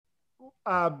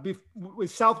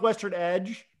with Southwestern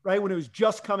Edge, right when it was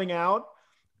just coming out.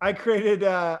 I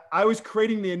was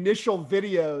creating the initial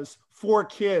videos for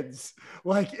kids,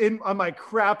 like on my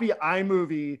crappy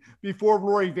iMovie before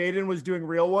Rory Vaden was doing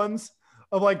real ones,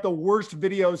 of like the worst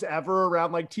videos ever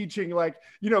around like teaching like,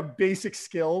 basic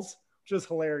skills, which is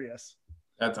hilarious.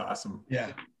 That's awesome.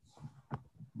 Yeah.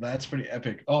 That's pretty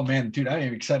epic. Oh man, dude, I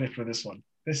am excited for this one.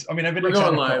 I've been We're excited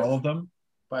going live, for all of them.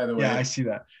 by the way. Yeah, I see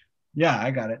that. Yeah, I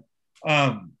got it.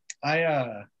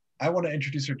 I want to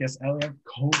introduce our guest, Eliab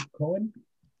Cohen.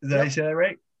 Did I say that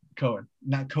right? Cohen,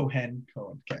 not Cohen.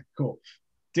 Cohen. Okay, cool,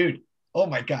 dude. Oh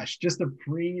my gosh, this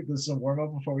is a warm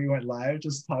up before we went live.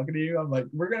 Just talking to you, I'm like,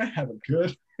 we're gonna have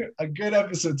a good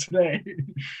episode today.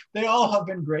 They all have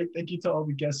been great. Thank you to all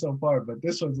the guests so far, but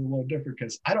this one's a little different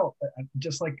because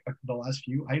just like the last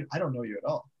few, I don't know you at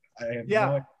all.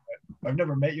 I've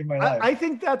never met you in my life. I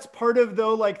think that's part of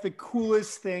though, like the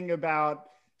coolest thing about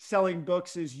selling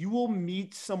books is you will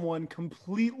meet someone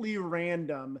completely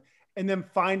random and then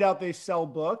find out they sell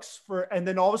books and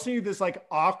then all of a sudden you have this like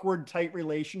awkward tight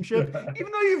relationship,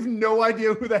 even though you have no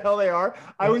idea who the hell they are.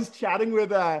 I was chatting with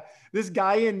this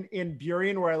guy in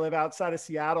Burien where I live outside of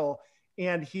Seattle,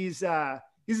 and he's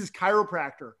this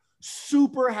chiropractor,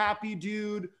 super happy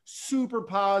dude, super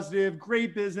positive,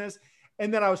 great business.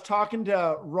 And then I was talking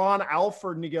to Ron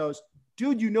Alford and he goes,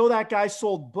 dude, that guy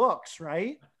sold books,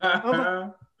 right? I'm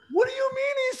like, what do you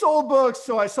mean he sold books?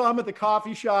 So I saw him at the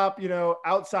coffee shop,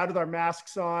 outside with our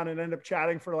masks on, and ended up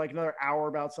chatting for like another hour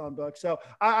about selling books. So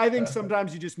I think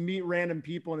sometimes you just meet random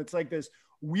people and it's like this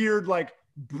weird, like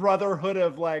brotherhood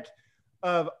of like,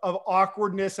 of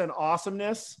awkwardness and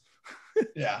awesomeness.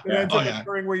 Yeah. It ends up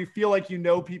occurring where you feel like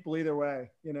people either way,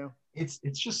 It's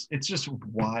just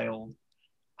wild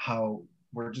how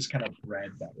we're just kind of bred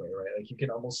that way, right? Like you can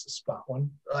almost spot one.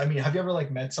 I mean, have you ever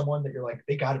like met someone that you're like,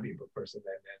 they got to be a book person,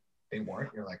 and they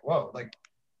weren't? You're like, whoa, like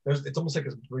it's almost like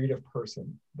a breed of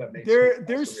person that makes.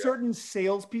 There's certain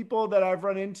salespeople that I've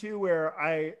run into where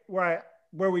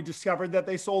we discovered that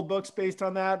they sold books based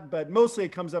on that, but mostly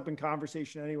it comes up in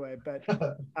conversation anyway. But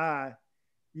I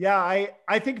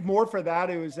think more for that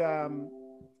it was I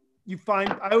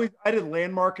did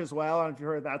Landmark as well. I don't know if you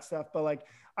heard of that stuff, but like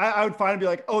I would find and be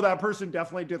like, oh, that person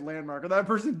definitely did Landmark, or that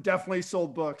person definitely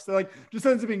sold books. They're like, just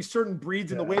ends up being certain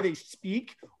breeds in the way they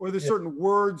speak, or there's certain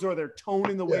words, or their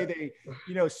tone in the way they,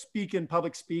 speak in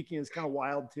public speaking is kind of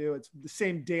wild too. It's the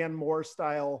same Dan Moore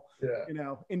style,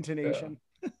 intonation.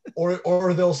 Yeah.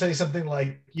 Or they'll say something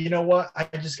like, you know what, I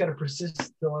just got to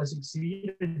persist till I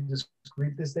succeed and just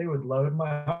greet this day with love in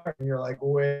my heart. And you're like,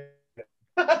 wait.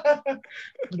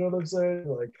 You know what I'm saying?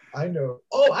 Like, I know.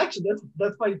 Oh, actually,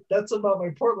 that's about my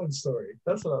Portland story.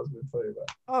 That's what I was going to tell you about.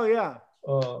 Oh yeah.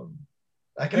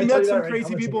 You met some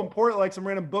crazy people in Portland, like some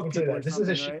random book people. This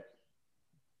is right?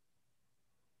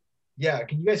 Yeah.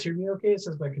 Can you guys hear me? Okay, it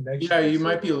says my connection. Yeah, you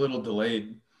might be a little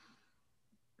delayed.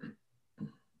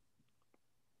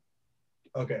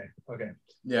 Okay.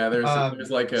 Yeah,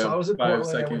 there's like a. So I was in Portland.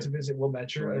 5 second. I went to visit Will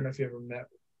Metcher. Right. I don't know if you ever met.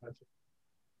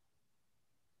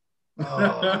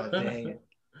 Oh, dang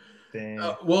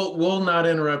it. We'll not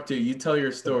interrupt you. You tell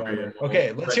your story.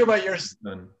 Okay, let's hear about yours.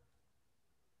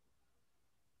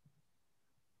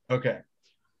 Okay.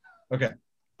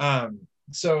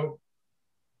 So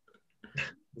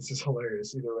this is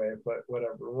hilarious either way, but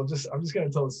whatever. I'm just gonna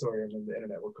tell the story and then the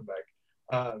internet will come back.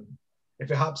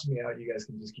 If it hops me out, you guys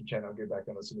can just keep chatting. I'll get back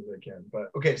on as soon as I can. But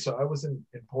okay, so I was in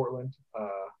Portland.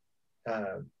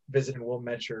 Visiting Will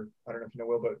Metcher. I don't know if you know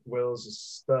Will, but Will is a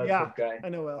stud guy. I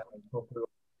know Will. Hopefully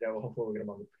we'll get him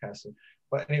on the podcast soon.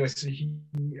 But anyway, so he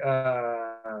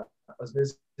was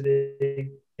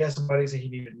visiting. He had somebody say he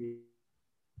needed me.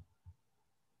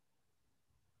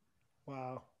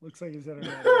 Wow, looks like his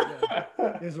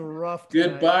internet is rough.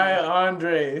 Goodbye,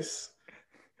 Andres.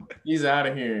 He's out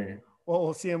of here. Well,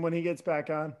 we'll see him when he gets back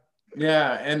on.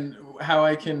 Yeah, and how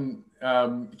I can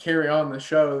carry on the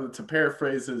show, to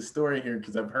paraphrase his story here,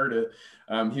 because I've heard it.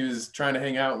 He was trying to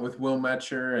hang out with Will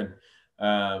Metcher,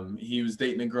 and he was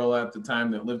dating a girl at the time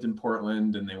that lived in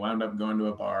Portland, and they wound up going to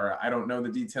a bar. I don't know the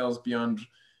details beyond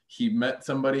he met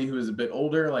somebody who was a bit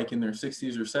older, like in their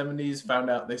 60s or 70s, found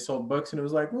out they sold books, and it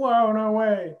was like, whoa, no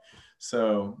way.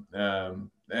 So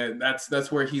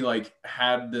that's where he like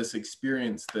had this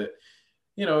experience that,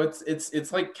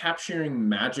 it's like capturing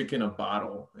magic in a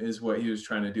bottle is what he was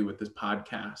trying to do with this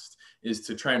podcast, is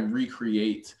to try and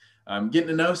recreate getting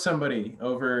to know somebody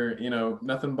over,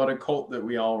 nothing but a cult that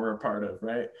we all were a part of.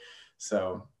 Right.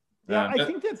 So, I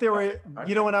think that there were,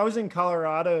 when I was in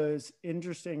Colorado, it was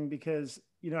interesting because,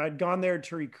 I'd gone there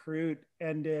to recruit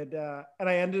and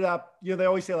I ended up, they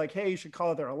always say like, hey, you should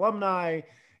call it their alumni,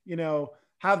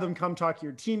 have them come talk to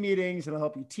your team meetings and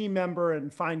help you team member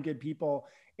and find good people.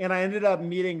 And I ended up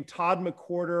meeting Todd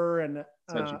McWhorter, and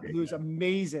who's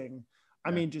amazing. I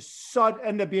mean, just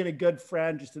ended up being a good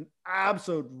friend, just an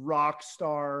absolute rock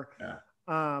star.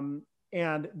 Yeah.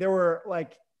 And there were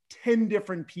like 10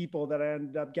 different people that I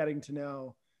ended up getting to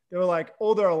know. They were like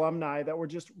older alumni that were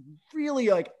just really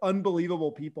like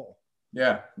unbelievable people.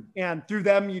 Yeah. And through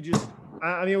them,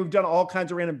 I mean, we've done all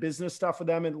kinds of random business stuff with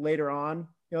them, and later on,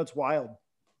 it's wild.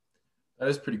 That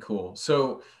is pretty cool.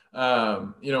 So,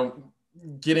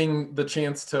 getting the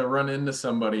chance to run into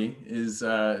somebody is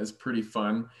pretty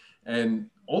fun. And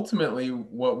ultimately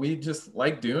what we just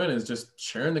like doing is just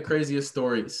sharing the craziest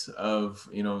stories of,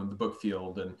 the book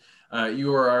field. And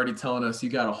you were already telling us you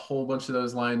got a whole bunch of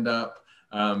those lined up,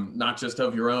 not just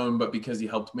of your own, but because you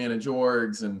helped manage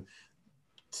orgs, and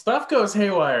stuff goes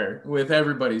haywire with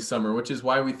everybody's summer, which is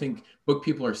why we think book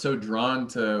people are so drawn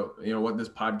to, what this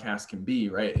podcast can be,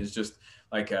 right? It's just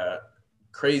like a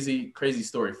crazy, crazy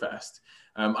story fest.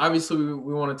 Obviously,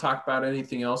 we want to talk about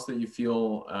anything else that you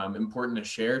feel important to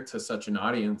share to such an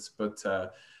audience, but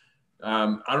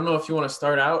I don't know if you want to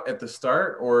start out at the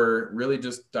start or really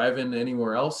just dive into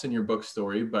anywhere else in your book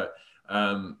story, but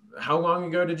how long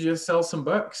ago did you sell some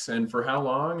books, and for how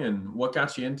long, and what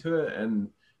got you into it? And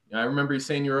I remember you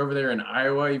saying you were over there in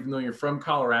Iowa, even though you're from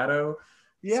Colorado.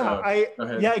 Yeah,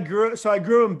 I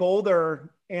grew in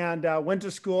Boulder, and went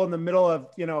to school in the middle of,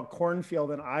 a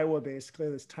cornfield in Iowa, basically,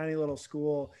 this tiny little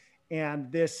school. And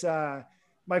this,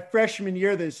 my freshman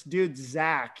year, this dude,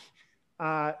 Zach,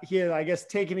 he had, I guess,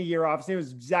 taken a year off. His name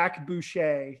was Zach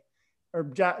Boucher, or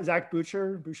Zach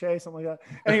Boucher, something like that.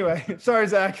 Anyway, sorry,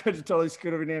 Zach, I just totally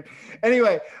screwed up your name.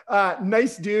 Anyway,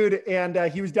 nice dude. And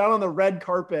he was down on the red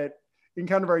carpet in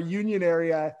kind of our union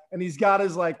area. And he's got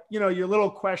his your little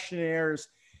questionnaires.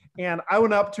 And I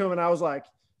went up to him and I was like,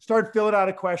 started filling out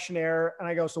a questionnaire. And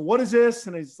I go, so what is this?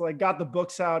 And he's like, got the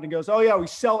books out, and he goes, oh yeah, we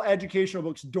sell educational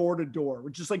books door to door,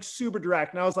 which is like super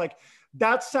direct. And I was like,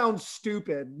 that sounds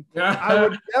stupid. I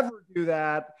would never do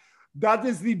that. That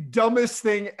is the dumbest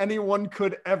thing anyone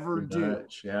could ever do.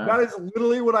 Yeah. That is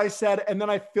literally what I said. And then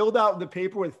I filled out the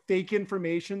paper with fake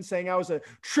information saying I was a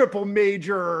triple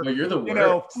major, no, you're the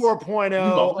worst.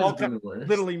 4.0,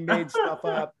 literally made stuff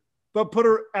up, but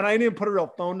and I didn't put a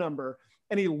real phone number.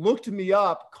 And he looked me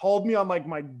up, called me on like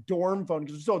my dorm phone,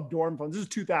 because it's still dorm phones. This is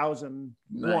 2001,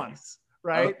 nice.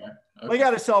 Right? Okay. Like I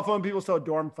had a cell phone, people still had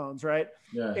dorm phones, right?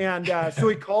 Yeah. And so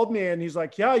he called me and he's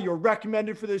like, yeah, you're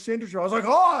recommended for this interview. I was like,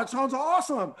 oh, it sounds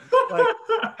awesome. Like,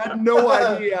 had no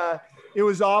idea it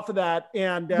was off of that.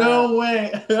 And no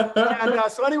way.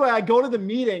 So anyway, I go to the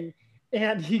meeting,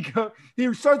 and he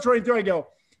starts running through. I go,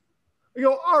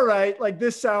 all right, like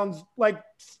this sounds like,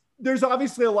 there's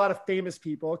obviously a lot of famous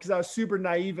people, because I was super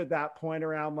naive at that point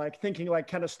around like thinking like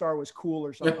Ken Starr was cool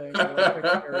or something.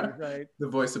 Right? The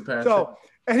voice of passion. So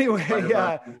anyway,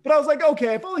 yeah. But I was like,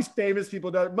 okay, if all these famous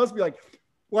people do it, must be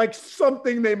like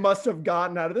something they must have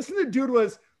gotten out of this. And the dude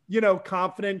was,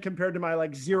 confident compared to my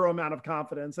like zero amount of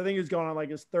confidence. I think he was going on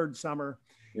like his third summer.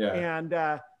 Yeah.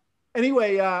 And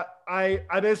anyway,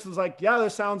 I just was like, yeah,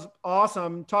 this sounds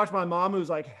awesome. Talked to my mom, who's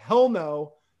like, hell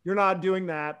no, you're not doing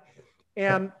that.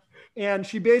 And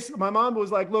she basically, my mom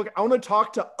was like, look, I want to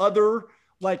talk to other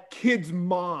like kids'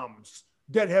 moms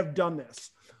that have done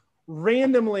this.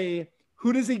 Randomly,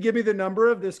 who does he give me the number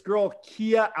of? This girl,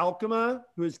 Kia Alkema,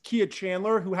 who is Kia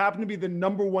Chandler, who happened to be the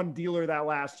 #1 dealer that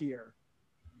last year.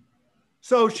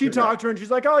 So she talked to her and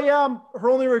she's like, oh yeah, her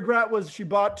only regret was she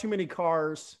bought too many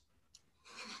cars.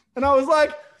 And I was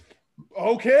like,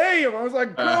 okay. And I was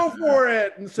like, go for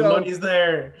it. And so the money's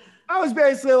there. I was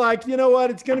basically like, you know what,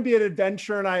 it's going to be an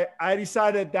adventure. And I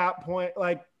decided at that point,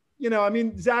 like, I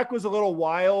mean, Zach was a little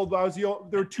wild.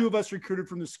 There were two of us recruited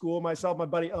from the school, myself, my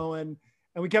buddy Owen,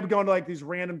 and we kept going to like these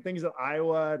random things at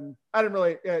Iowa, and I didn't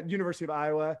really, University of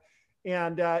Iowa.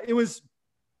 And it was,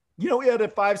 we had a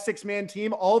 5-6 man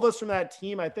team. All of us from that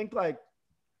team, I think like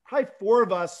probably 4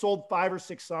 of us sold 5 or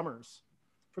 6 summers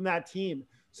from that team.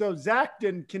 So Zach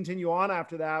didn't continue on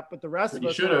after that, but the rest of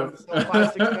us should have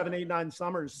 5, 6, 7, 8, 9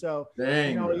 summers. So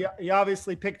he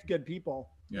obviously picked good people,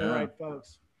 the right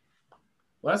folks.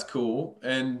 Well, that's cool.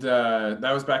 And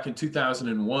that was back in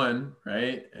 2001,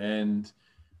 right? And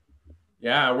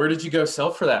yeah, where did you go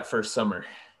sell for that first summer?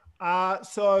 So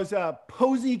I was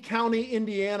Posey County,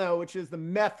 Indiana, which is the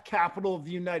meth capital of the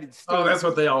United States. Oh, that's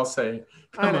what they all say.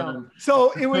 Come on.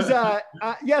 So it was,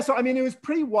 so I mean, it was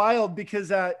pretty wild because,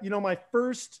 my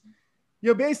first,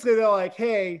 basically they're like,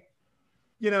 hey,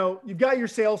 you've got your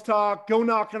sales talk, go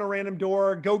knock on a random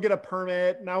door, go get a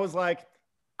permit. And I was like,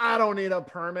 I don't need a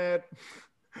permit.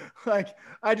 Like,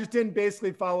 I just didn't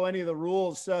basically follow any of the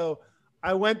rules. So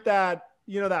I went that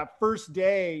first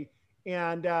day,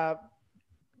 and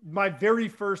my very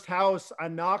first house, I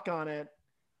knock on it,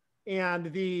 and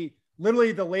there's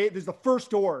the first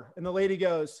door, and the lady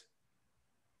goes,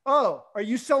 "Oh, are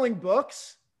you selling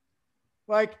books?"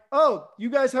 Like, "Oh, you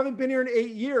guys haven't been here in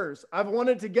 8 years. I've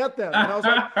wanted to get them." And I was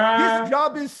like, this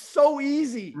job is so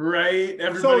easy. Right.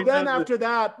 So then after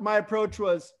that, my approach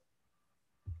was,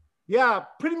 yeah,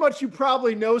 pretty much you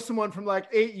probably know someone from like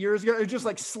 8 years ago. It just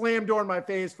like slammed door in my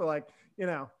face for like,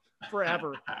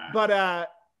 forever.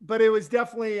 But it was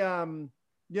definitely,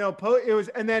 it was,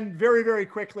 and then very, very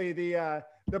quickly,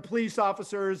 the police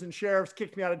officers and sheriffs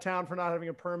kicked me out of town for not having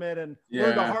a permit, and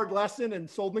learned a hard lesson and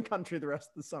sold in the country the rest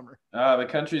of the summer. The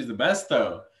country's the best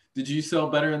though. Did you sell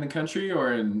better in the country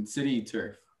or in city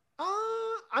turf?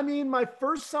 I mean, my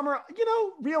first summer,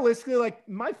 realistically, like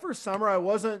my first summer, I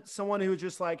wasn't someone who was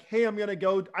just like, hey,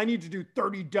 I need to do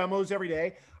 30 demos every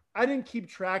day. I didn't keep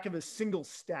track of a single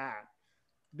stat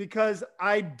because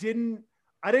I didn't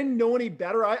know any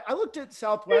better. I looked at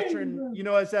Southwestern,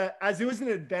 as it was an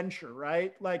adventure,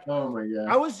 right? Like, oh my God,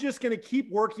 I was just going to keep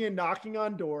working and knocking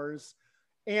on doors.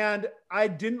 And I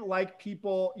didn't like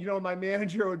people, my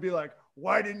manager would be like,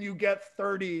 why didn't you get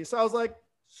 30? So I was like,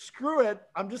 screw it.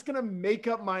 I'm just going to make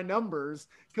up my numbers,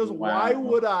 because why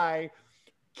would I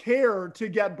care to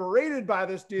get berated by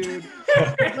this dude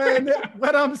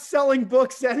when I'm selling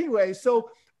books anyway? So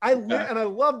and I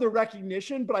love the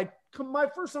recognition, but my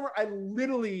first summer, I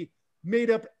literally made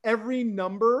up every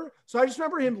number. So I just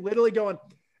remember him literally going,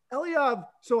 Eliav,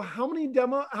 so how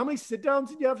many sit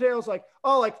downs did you have today? I was like,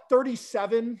 like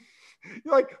 37.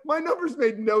 Like, my numbers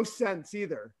made no sense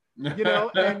either,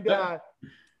 and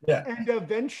and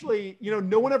eventually,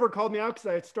 no one ever called me out because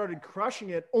I had started crushing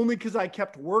it, only because I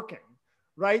kept working.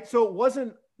 Right. So it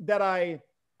wasn't that I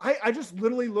just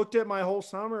literally looked at my whole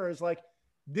summer as like,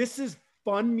 this is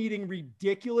fun meeting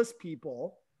ridiculous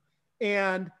people.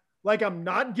 And like, I'm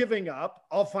not giving up.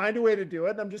 I'll find a way to do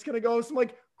it. And I'm just going to go have some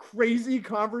like crazy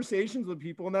conversations with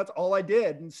people. And that's all I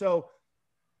did. And so,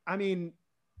 I mean,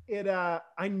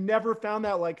 I never found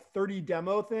that like 30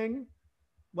 demo thing.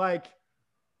 Like,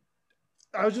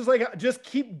 I was just like, just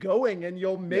keep going and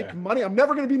you'll make money. I'm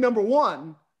never going to be number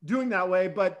one doing that way,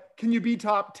 but can you be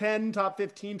top 10, top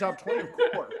 15, top 20? Of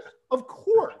course. Of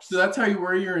course. So that's how you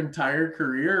were your entire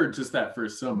career, or just that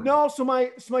first summer? No. So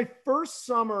my first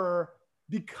summer,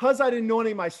 because I didn't know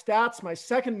any of my stats, my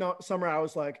second summer, I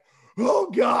was like,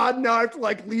 oh God, now I have to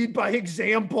like lead by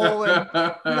example. And,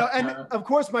 and of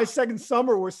course my second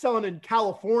summer we're selling in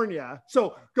California.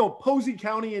 So go Posey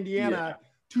County, Indiana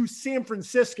to San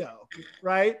Francisco.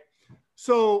 Right.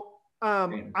 So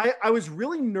I was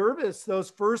really nervous those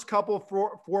first couple of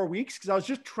four weeks, because I was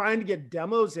just trying to get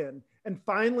demos in. And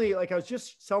finally, like, I was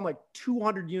just selling like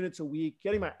 200 units a week,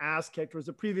 getting my ass kicked. It was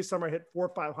the previous summer I hit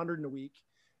 400 or 500 in a week,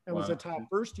 and was a top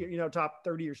first year, top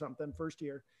 30 or something first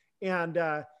year. And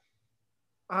I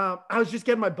was just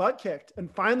getting my butt kicked. And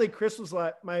finally, Chris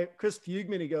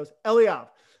Fugman, he goes, Eliav,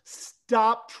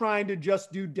 stop trying to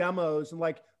just do demos and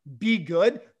like be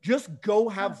good. Just go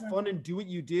have fun and do what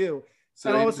you do. So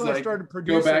and all of a sudden I started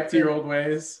producing. Go back to your old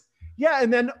ways. Yeah.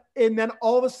 And then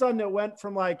all of a sudden it went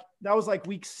from like, that was like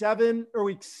week 7 or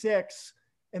week 6.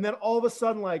 And then all of a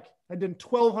sudden, like, I'd done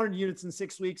 1,200 units in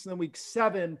 6 weeks. And then week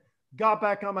 7 got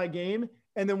back on my game.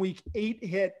 And then week 8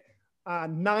 hit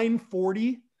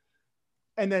 940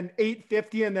 and then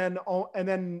 850. And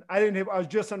then I was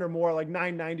just under more, like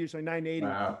 990 or so, 980.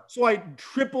 Wow. So I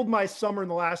tripled my summer in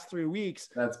the last 3 weeks.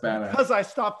 That's badass. Because I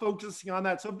stopped focusing on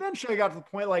that. So eventually I got to the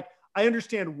point, like, I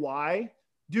understand why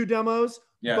do demos.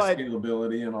 Yeah, but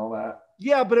scalability and all that.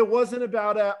 Yeah, but it wasn't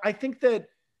about I think that,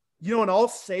 in all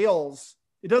sales,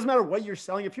 it doesn't matter what you're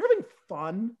selling. If you're having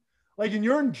fun, like, and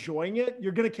you're enjoying it,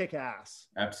 you're going to kick ass.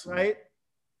 Absolutely. Right?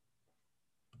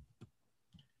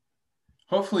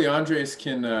 Hopefully Andres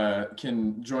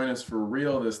can join us for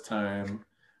real this time.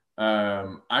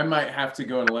 I might have to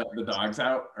go and let the dogs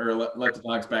out, or let the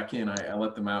dogs back in. I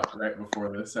let them out right before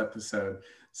this episode.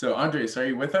 So Andres, are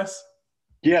you with us?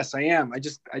 Yes, I am. I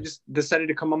just decided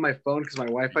to come on my phone because my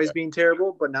Wi-Fi is being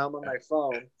terrible, but now I'm on my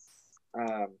phone.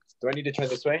 Do I need to turn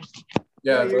this way?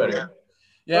 Yeah, that's better. Good.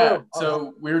 Yeah.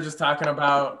 So we were just talking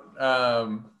about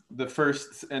the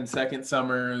first and second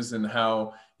summers, and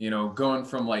how, going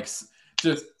from like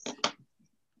just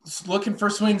looking for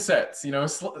swing sets,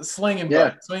 slinging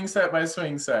butt, swing set by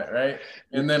swing set, right?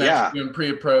 And then actually doing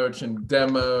pre-approach and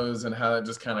demos, and how that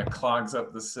just kind of clogs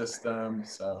up the system.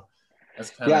 So that's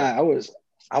kind of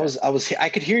I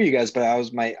could hear you guys,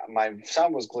 but my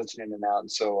sound was glitching in and out, and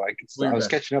so I was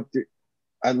catching up.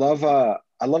 I love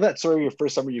that story of your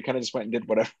first summer. You kind of just went and did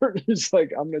whatever. It's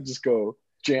like, I'm gonna just go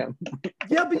jam.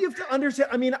 Yeah, but you have to understand.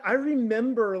 I mean, I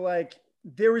remember like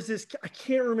there was this, I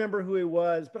can't remember who it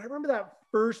was, but I remember that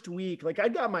first week, like I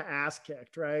got my ass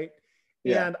kicked, right?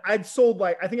 Yeah. And I'd sold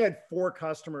like, I think I had 4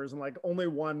 customers and like only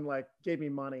one like gave me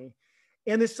money.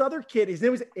 And this other kid, his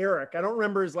name was Eric. I don't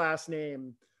remember his last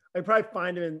name. I'd probably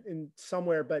find him in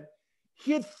somewhere, but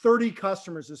he had 30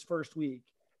 customers his first week.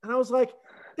 And I was like,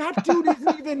 that dude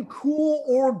isn't even cool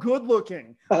or good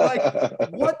looking. Like,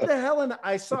 what the hell? And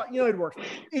I saw, you know, I'd worked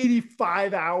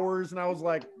 85 hours and I was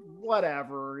like,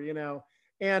 whatever, you know.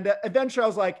 And eventually I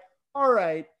was like, all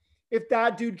right, if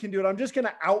that dude can do it, I'm just going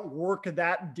to outwork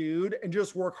that dude and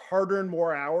just work harder and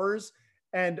more hours.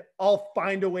 And I'll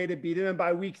find a way to beat him. And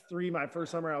by week 3, my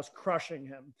first summer, I was crushing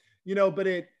him, you know, but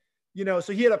it, you know,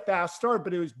 so he had a fast start,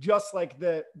 but it was just like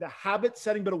the habit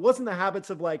setting, but it wasn't the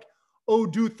habits of like, oh,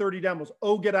 do 30 demos,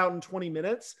 oh, get out in 20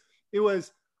 minutes. It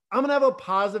was, I'm going to have a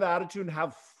positive attitude and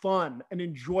have fun and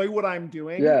enjoy what I'm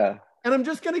doing. Yeah. And I'm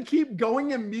just going to keep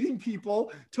going and meeting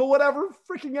people till whatever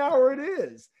freaking hour it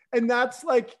is. And that's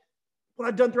like what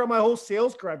I've done throughout my whole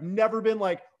sales career. I've never been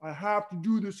like, I have to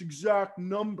do this exact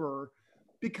number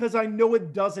because I know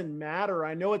it doesn't matter.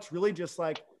 I know it's really just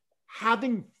like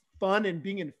having fun and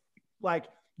being in like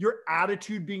your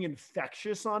attitude being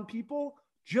infectious on people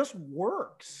just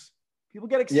works. People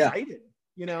get excited,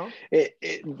 you know?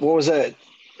 What was it?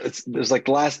 There's like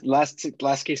last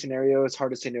case scenario. It's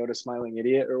hard to say no to smiling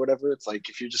idiot or whatever. It's like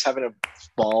if you're just having a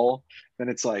ball, then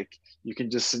it's like you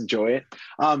can just enjoy it.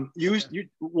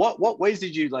 What ways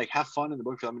did you like have fun in the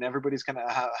book? I mean, everybody's kind of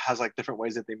has like different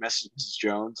ways that they message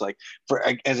Jones. Like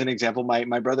as an example,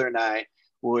 my brother and I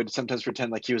would sometimes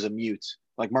pretend like he was a mute.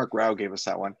 Like Mark Rao gave us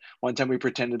that one. One time we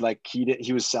pretended like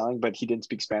he was selling, but he didn't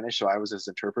speak Spanish, so I was his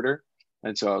interpreter.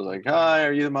 And so I was like, hi,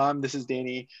 are you the mom? This is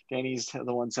Danny. Danny's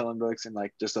the one selling books, and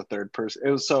like just a third person.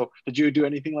 It was so. Did you do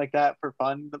anything like that for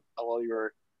fun while you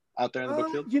were out there in the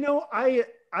book field? You know, I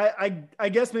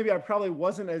guess maybe I probably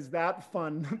wasn't as that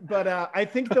fun, but I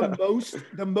think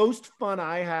the most fun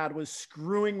I had was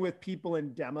screwing with people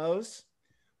in demos.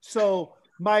 So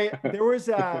there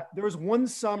was one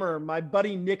summer, my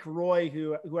buddy Nick Roy,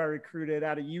 who I recruited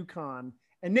out of UConn,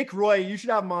 and Nick Roy, you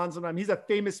should have him on sometime. He's a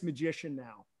famous magician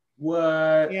now.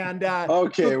 What? And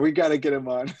okay, so, we got to get him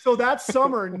on. So that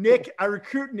summer, I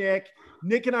recruit Nick.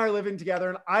 Nick and I are living together,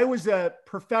 and I was a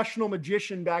professional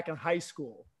magician back in high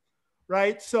school,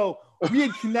 right? So we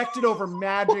had connected over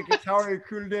magic. It's how I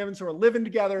recruited him. And so we're living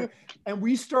together, and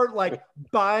we start like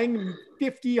buying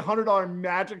 $50, $100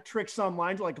 magic tricks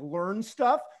online to like learn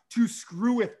stuff to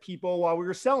screw with people while we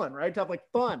were selling, right? To have like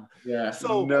fun. Yeah.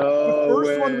 So the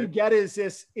first one we get is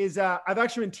I've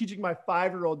actually been teaching my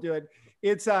 5-year-old do it.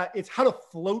 It's how to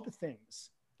float things,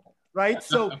 right?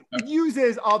 So it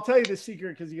uses, I'll tell you the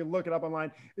secret because you can look it up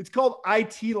online. It's called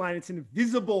IT line. It's an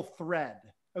invisible thread,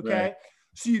 okay? Right.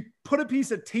 So you put a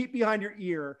piece of tape behind your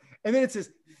ear, and then it's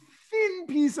this thin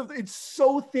piece of, it's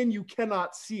so thin you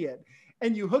cannot see it.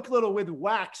 And you hook a little with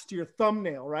wax to your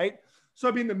thumbnail, right? So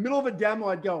I'd be in the middle of a demo,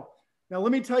 I'd go, now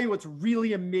let me tell you what's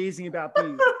really amazing about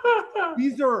these.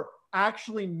 These are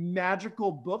actually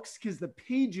magical books because the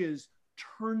pages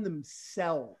turn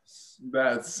themselves.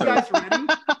 That's so you guys ready? And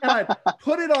I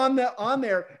put it on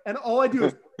there, and all I do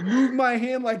is move my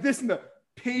hand like this, and the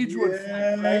page would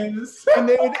flip, right? And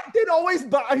they'd always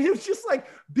buy. I mean, it was just like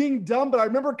being dumb. But I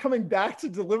remember coming back to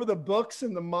deliver the books,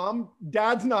 and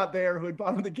dad's not there, who had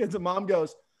bought them the kids, and mom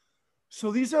goes, so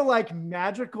these are like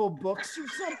magical books or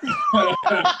something.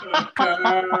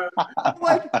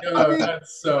 Like,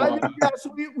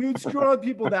 so we would screw on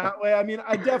people that way. I mean,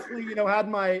 I definitely,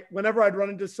 had whenever I'd run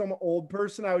into some old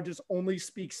person, I would just only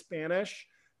speak Spanish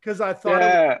because I thought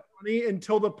it was funny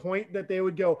until the point that they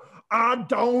would go, I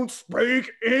don't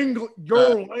speak English,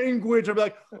 your language. I'd be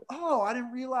like, oh, I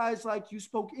didn't realize like you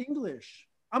spoke English.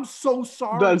 I'm so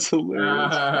sorry. That's hilarious.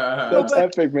 That's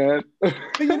epic, man. But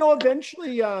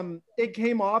eventually it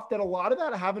came off that a lot of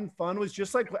that having fun was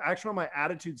just like actually my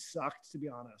attitude sucked, to be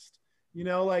honest.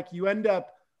 Like you end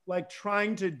up like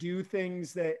trying to do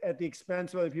things that at the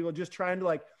expense of other people, just trying to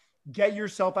like get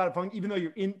yourself out of funk, even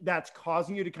though that's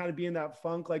causing you to kind of be in that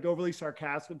funk, like overly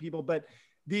sarcastic with people. But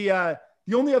the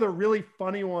only other really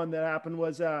funny one that happened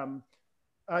was, do you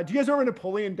guys remember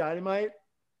Napoleon Dynamite?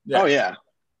 Yeah. Oh yeah.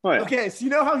 Oh, yeah. Okay, so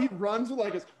you know how he runs with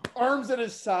like his arms at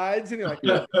his sides and he like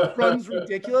runs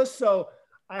ridiculous. So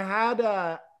I had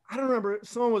I don't remember,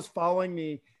 someone was following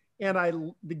me and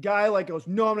the guy like goes,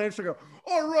 no, I'm gonna answer. I go,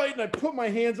 all right, and I put my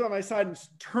hands on my side and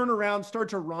turn around, start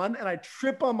to run, and I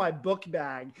trip on my book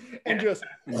bag and just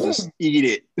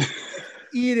eat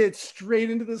it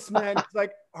straight into this man. He's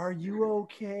like, are you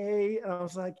okay? And I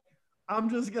was like, I'm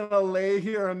just gonna lay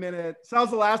here a minute. So that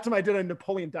was the last time I did a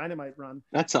Napoleon Dynamite run.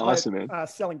 That's awesome, man.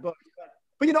 Selling books.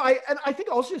 But you know, I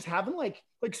think also just having like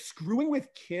screwing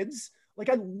with kids. Like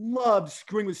I loved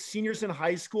screwing with seniors in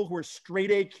high school who were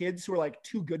straight A kids who were like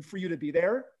too good for you to be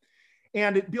there.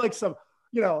 And it'd be like some,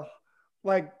 you know,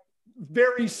 like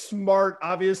very smart,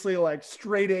 obviously like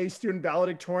straight A student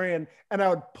valedictorian. And I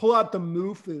would pull out the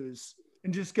Mufus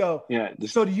and just go,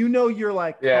 so do you know you're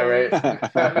like, right.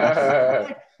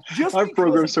 Like, just our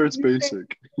program because starts you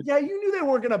basic. you knew they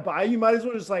weren't gonna buy. You might as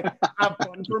well just like have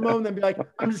fun for a moment and be like,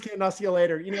 I'm just kidding, I'll see you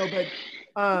later, you know.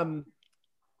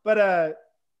 But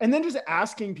and then just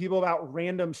asking people about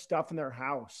random stuff in their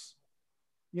house,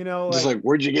 you know, Just like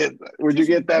where'd you get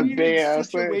that big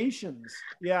ass thing? situations.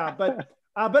 Yeah, but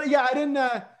yeah, I didn't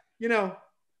you know,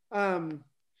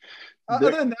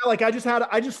 other than that, like I just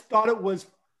thought it was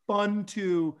fun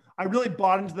to, I really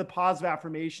bought into the positive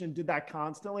affirmation and did that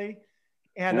constantly.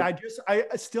 And it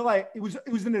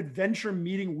was an adventure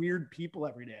meeting weird people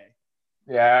every day.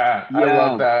 Yeah. I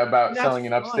love that about That's selling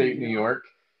in fun, upstate New York,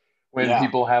 when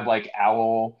people have like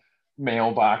owl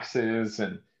mailboxes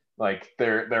and like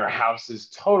their house is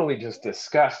totally just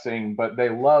disgusting, but they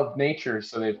love nature.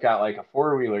 So they've got like a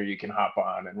 4-wheeler you can hop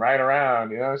on and ride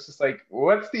around, you know. It's just like,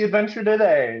 what's the adventure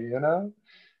today, you know?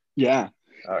 Yeah.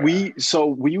 Oh, we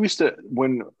used to,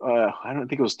 when I don't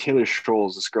think it was Taylor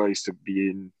Strolls, this girl used to be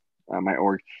in my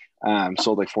org,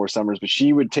 sold like 4 summers, but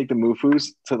she would take the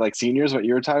Mufus to like seniors, what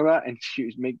you were talking about, and she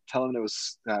would tell them it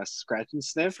was scratch and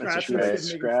sniff, and so she would like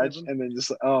scratch and then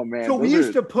just, oh man. So we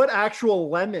used to put actual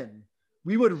lemon.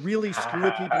 We would really screw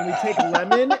with people. We take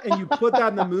lemon and you put that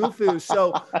in the Mufu.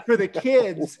 So for the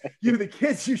kids,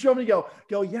 you show them, you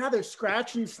go, yeah, they're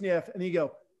scratch and sniff, and you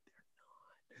go,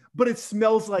 but it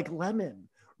smells like lemon,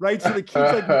 right? So the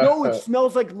kid's like, no, it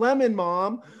smells like lemon,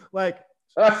 mom. Like,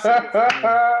 that's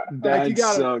like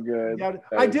so good.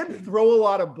 I did throw a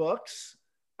lot of books.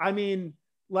 I mean,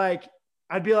 like,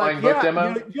 I'd be like,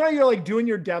 you're like doing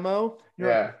your demo.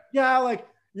 You're like,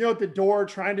 you know, at the door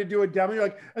trying to do a demo. You're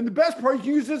like, and the best part, you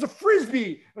can use it as a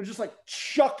Frisbee. I just like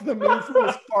chuck the Mufu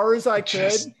as far as I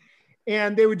could.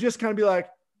 And they would just kind of be like,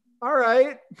 all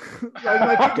right. Like,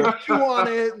 my kid would chew on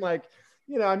it. And like,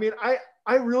 you know, I mean,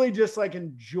 I really just like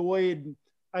enjoyed,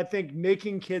 I think,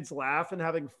 making kids laugh and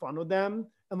having fun with them.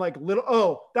 And like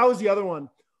that was the other one.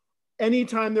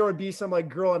 Anytime there would be some like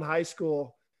girl in high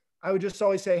school, I would just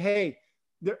always say, hey,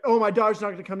 my daughter's not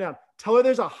going to come down. Tell her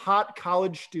there's a hot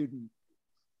college student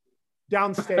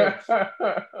downstairs.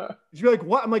 She'd be like,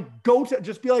 what? I'm like,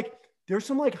 just be like, there's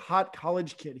some like hot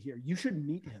college kid here. You should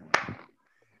meet him.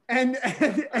 And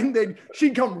then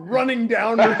she'd come running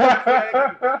down.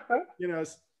 You know,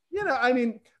 I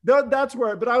mean, that's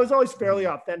where, but I was always fairly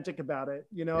authentic about it.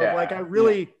 You know, like I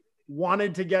really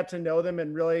wanted to get to know them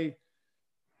and really,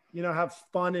 you know, have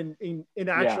fun in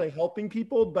actually helping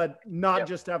people, but not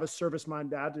just have a service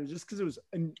minded attitude, just because it was,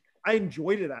 and I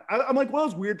enjoyed it. I'm like one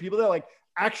of those weird people that like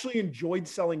actually enjoyed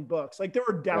selling books. Like there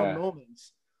were down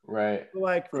moments. Right. But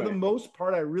like for the most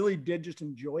part, I really did just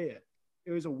enjoy it.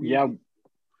 It was a weird.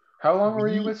 How long were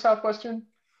you with Southwestern?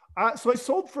 So I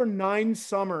sold for 9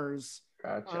 summers.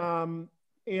 Gotcha.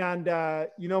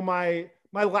 You know, my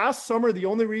last summer, the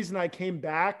only reason I came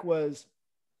back was,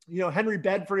 you know, Henry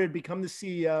Bedford had become the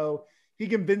CEO. He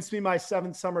convinced me my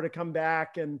 7th summer to come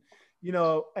back and, you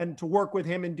know, and to work with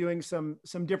him and doing some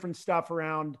different stuff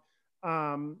around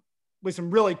with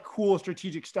some really cool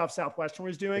strategic stuff Southwestern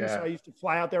was doing. So I used to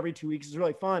fly out there every 2 weeks. It was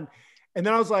really fun. And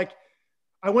then I was like,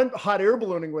 I went hot air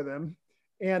ballooning with him,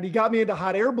 and he got me into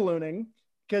hot air ballooning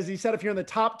because he said, if you're in the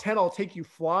top 10, I'll take you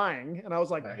flying. And I was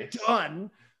like,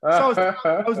 done. So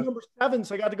I was number 7.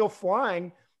 So I got to go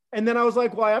flying. And then I was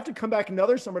like, well, I have to come back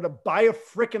another summer to buy a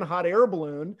freaking hot air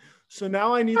balloon. So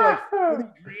now I need like 40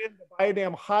 grand to buy a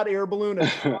damn hot air balloon.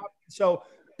 So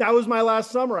that was my last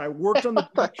summer. I worked on the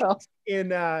beach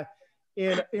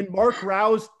in Mark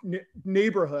Rowe's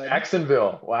neighborhood.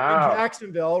 Jacksonville. Wow. In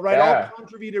Jacksonville, right? All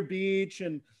Contra Vida Beach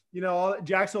and, you know,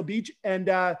 Jacksonville Beach. And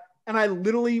I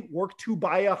literally worked to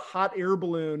buy a hot air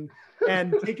balloon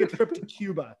and take a trip to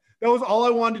Cuba. That was all I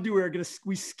wanted to do.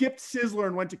 We skipped Sizzler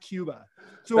and went to Cuba.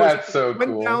 So that's so cool.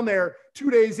 Went down there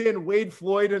 2 days in, Wade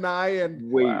Floyd and I,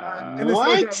 and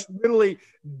what? Literally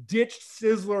ditched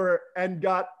Sizzler and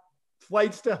got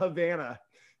flights to Havana.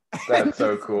 That's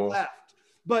so cool. Left.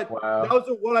 But that was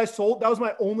what I sold. That was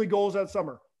my only goals that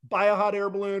summer. Buy a hot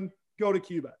air balloon, go to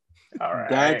Cuba. All right.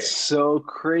 That's so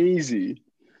crazy.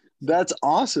 That's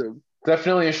awesome.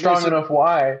 Definitely a strong enough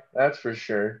why, that's for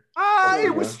sure.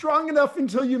 It was strong enough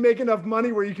until you make enough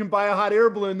money where you can buy a hot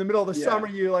air balloon in the middle of the summer.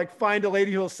 You like find a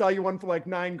lady who'll sell you one for like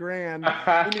 $9,000 in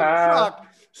your truck.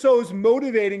 so it was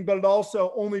motivating, but it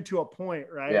also only to a point,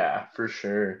 right? Yeah, for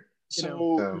sure.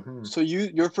 So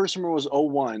your first summer was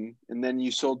 01, and then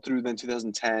you sold through then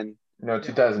 2010. No,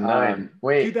 2009.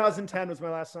 Wait. 2010 was my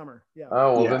last summer. Yeah.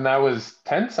 Oh, well, Yeah. then that was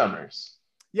 10 summers.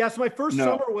 Yeah. So my first No.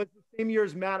 summer was the same year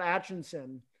as Matt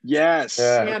Atchison. Yes.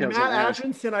 Yeah. And Okay, I was Matt gonna ask.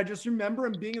 Atchison, I just remember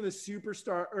him being in the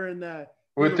Superstar or in the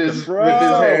With his Bro.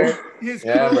 hair. his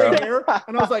Yeah, curly bro. hair,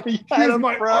 and I was like, You had he's him,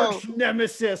 my bro. arch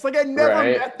nemesis. Like I never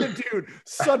Right. met the dude,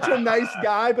 such a nice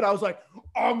guy, but I was like,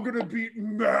 I'm gonna beat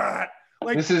Matt.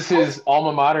 Like This is his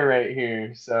alma mater right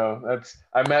here. So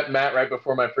I met Matt right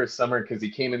before my first summer because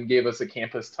he came and gave us a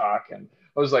campus talk, and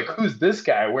I was like, "Who's this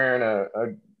guy wearing a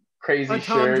crazy Tom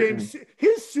shirt?" James,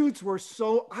 his suits were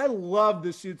so. I love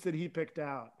the suits that he picked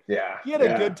out. Yeah, He had a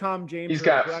yeah. good Tom James. He's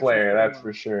got production flair, style. that's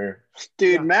for sure.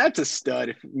 Dude, Yeah. Matt's a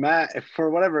stud. If for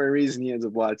whatever reason he ends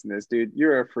up watching this, dude,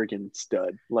 you're a freaking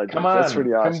stud. Legend. Come on, That's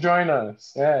pretty awesome. come join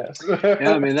us. Yes.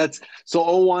 Yeah, I mean that's so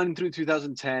 01 through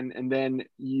 2010, and then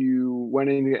you went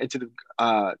into the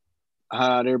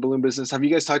hot air balloon business. Have you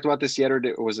guys talked about this yet, or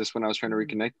was this when I was trying to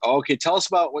reconnect? Oh, okay, tell us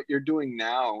about what you're doing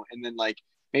now, and then like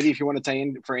maybe if you want to tie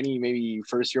in for any maybe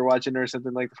first year watching or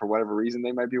something like for whatever reason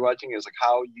they might be watching, is like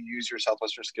how you use your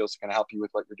Southwestern skills to kind of help you with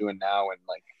what you're doing now and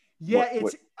like Yeah,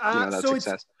 what, it's that so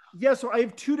success. so I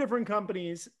have two different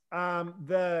companies. I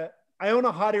own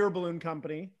a hot air balloon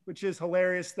company, which is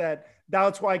hilarious.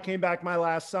 That's why I came back my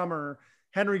last summer.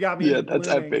 Henry got me. Yeah, into that's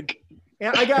ballooning. epic.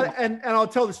 And I got and I'll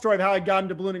tell the story of how I got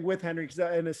into ballooning with Henry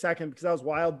in a second because that was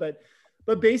wild.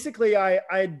 But basically,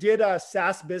 I did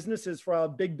SaaS businesses for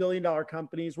big $1 billion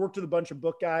companies. Worked with a bunch of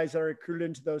book guys that are recruited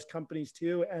into those companies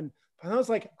too. And I was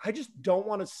like, I just don't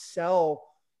want to sell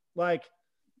like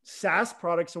SaaS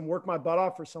products and work my butt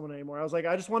off for someone anymore. I was like,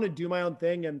 I just want to do my own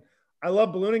thing. And I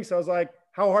love ballooning. So I was like,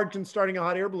 how hard can starting a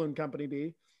hot air balloon company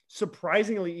be?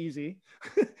 Surprisingly easy.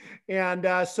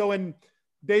 And so in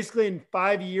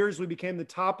 5 years, we became the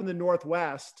top in the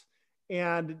Northwest.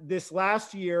 And this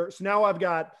last year, so now I've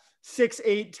got 6,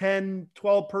 8, 10,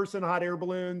 12 person hot air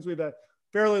balloons. We have a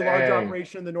fairly large Dang.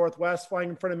 operation in the Northwest flying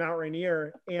in front of Mount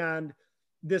Rainier. And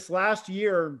this last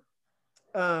year,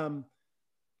 I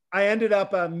ended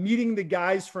up meeting the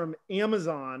guys from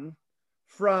Amazon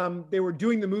they were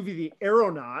doing the movie The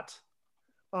Aeronaut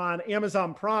on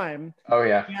Amazon Prime. Oh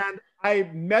yeah. And I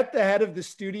met the head of the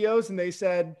studios and they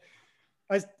said,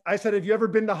 I said, have you ever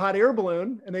been to hot air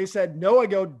balloon? And they said, no. I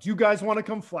go, do you guys want to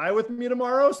come fly with me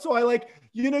tomorrow? So I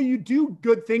you do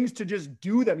good things to just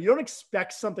do them. You don't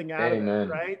expect something out of Amen.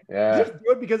 it, right? Yeah. You just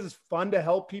do it because it's fun to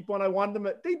help people. And I wanted them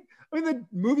the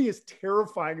movie is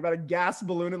terrifying about a gas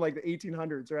balloon in like the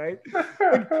 1800s, right?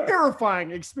 Like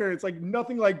terrifying experience, like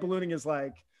nothing like ballooning is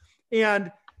like.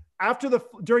 And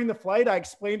during the flight, I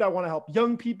explained I want to help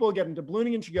young people get into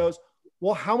ballooning. And she goes,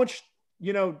 well, how much,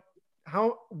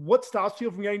 what stops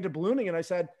people from getting into ballooning? And I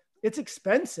said, it's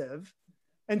expensive.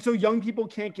 And so young people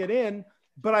can't get in,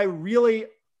 but I really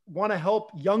want to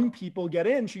help young people get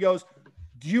in. She goes,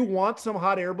 do you want some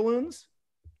hot air balloons?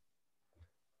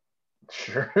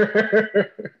 Sure.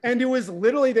 And it was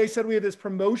literally, they said we had this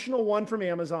promotional one from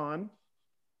Amazon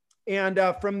and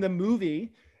from the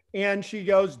movie. And she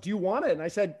goes, do you want it? And I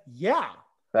said, yeah.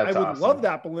 That's I would awesome. love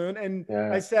that balloon. And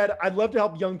Yeah. I said, I'd love to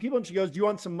help young people. And she goes, do you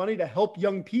want some money to help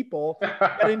young people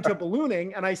get into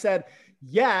ballooning? And I said,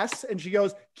 yes. And she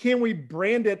goes, can we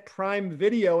brand it Prime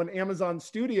Video and Amazon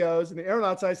Studios and the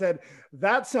Aeronauts? I said,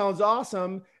 that sounds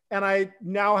awesome. And I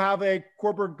now have a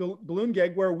corporate balloon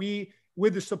gig where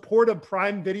with the support of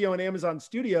Prime Video and Amazon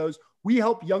Studios, we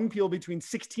help young people between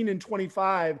 16 and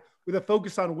 25 with a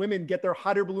focus on women get their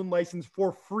hot air balloon license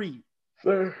for free.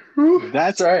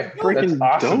 That's right. freaking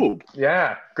That's awesome. dope.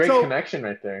 Yeah. Great So- connection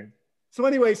right there. So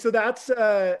anyway, so that's,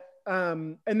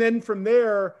 and then from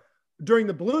there, during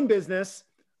the balloon business,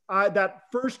 that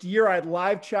first year I had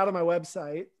live chat on my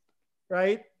website,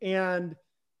 right? And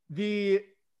the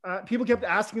people kept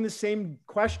asking the same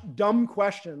dumb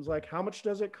questions, like how much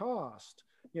does it cost?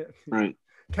 Right.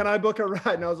 Can I book a ride?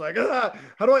 And I was like,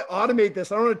 how do I automate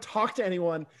this? I don't want to talk to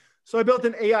anyone. So I built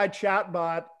an AI chat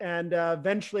bot and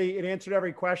eventually it answered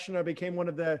every question. I became one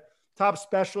of the top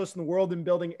specialists in the world in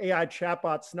building AI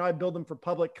chatbots. Now I build them for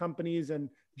public companies and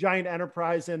giant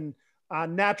enterprise and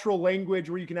natural language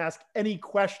where you can ask any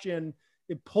question.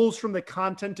 It pulls from the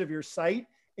content of your site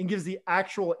and gives the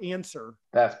actual answer.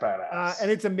 That's badass.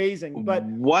 And it's amazing. But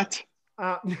what?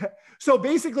 So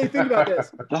basically think about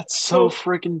this. That's so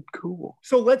freaking cool.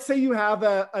 So let's say you have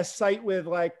a site with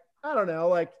like, I don't know,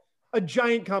 like a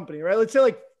giant company, right? Let's say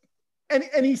like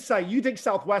any site, you take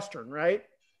Southwestern, right?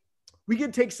 We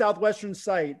could take Southwestern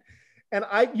site and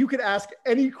you could ask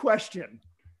any question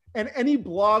and any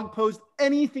blog post,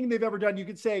 anything they've ever done, you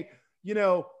could say, you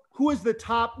know, who is the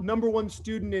top #1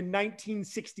 student in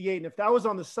 1968? And if that was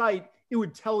on the site, it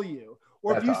would tell you.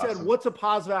 Or if you said, what's a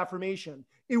positive affirmation?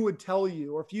 It would tell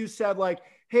you. Or if you said like,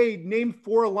 hey, name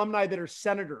 4 alumni that are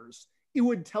senators, it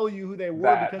would tell you who they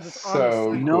were because it's on the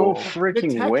site. No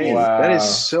freaking way. That is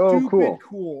so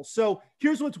cool. So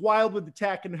here's what's wild with the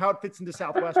tech and how it fits into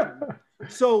Southwestern.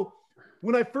 So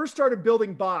when I first started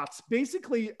building bots,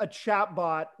 basically a chat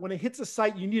bot, when it hits a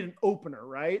site, you need an opener,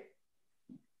 right?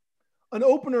 An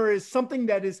opener is something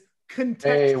that is contextual.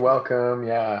 Hey, welcome.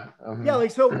 Yeah. Yeah.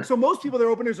 Like, so most people, their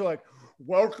openers are like,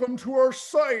 welcome to our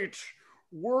site.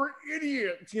 We're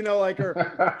idiots, you know, like,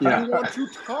 or you want to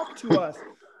talk to us.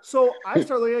 So I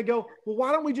started looking, I go, well,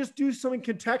 why don't we just do something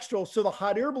contextual? So the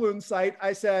hot air balloon site,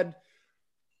 I said,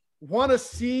 want to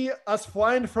see us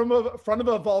flying from front of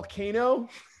a volcano?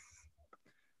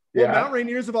 Well, Mount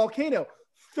Rainier is a volcano.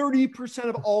 30%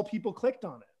 of all people clicked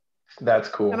on it. That's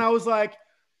cool. And I was like,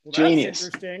 well, genius.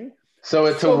 that's interesting. So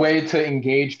it's a way to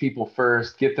engage people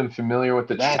first, get them familiar with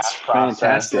the chat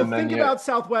process. So think about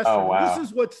Southwestern. Oh, wow. This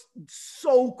is what's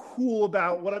so cool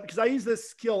about because I use this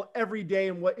skill every day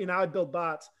and I build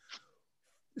bots.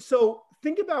 So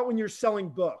think about when you're selling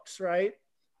books, right?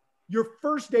 Your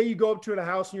first day you go up to a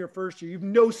house in your first year, you have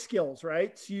no skills,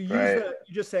 right? So you you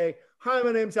just say, hi,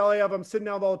 my name's Eliav. I'm sitting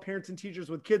down with all the parents and teachers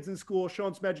with kids in school,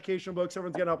 showing some educational books.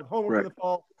 Everyone's getting up with homework in the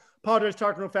fall. Apologize,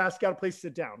 talking real fast. Got a place to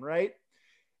sit down, right?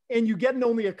 And you get in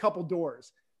only a couple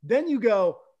doors. Then you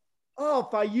go, oh,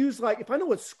 if I know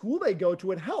what school they go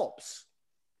to, it helps.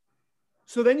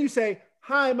 So then you say,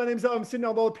 hi, my name's I'm sitting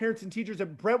down with all the parents and teachers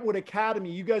at Brentwood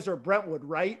Academy. You guys are at Brentwood,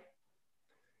 right?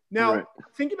 Now,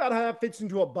 think about how that fits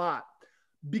into a bot.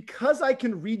 Because I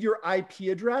can read your IP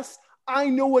address, I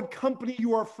know what company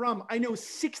you are from. I know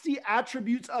 60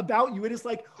 attributes about you. It is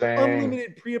like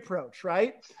unlimited pre-approach,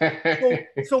 right?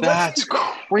 So that's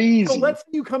crazy. So let's say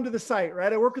you come to the site,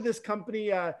 right? I work with this company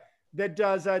that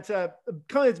does, it's a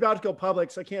company that's about to go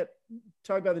public, so I can't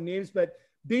talk about the names, but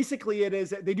basically it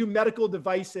is, they do medical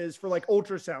devices for like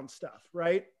ultrasound stuff,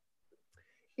 right?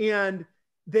 And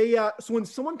they, so when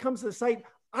someone comes to the site,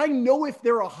 I know if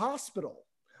they're a hospital.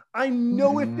 I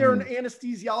know if they're an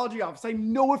anesthesiology office. I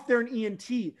know if they're an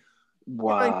ENT.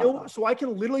 Wow. I know, so I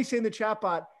can literally say in the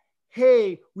chatbot,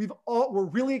 hey, we're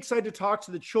really excited to talk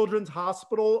to the Children's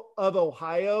Hospital of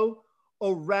Ohio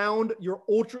around your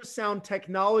ultrasound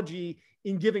technology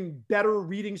in giving better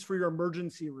readings for your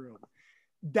emergency room.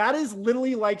 That is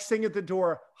literally like saying at the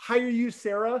door, hi, are you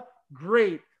Sarah?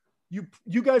 Great.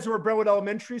 You guys were at Brentwood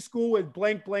Elementary School with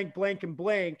blank, blank, blank, and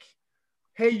blank.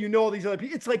 Hey, you know all these other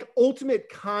people. It's like ultimate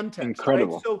context.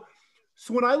 Incredible. Right?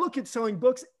 So when I look at selling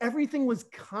books, everything was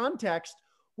context.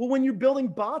 Well, when you're building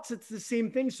bots, it's the same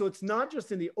thing. So it's not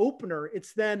just in the opener.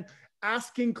 It's then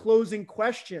asking closing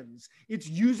questions. It's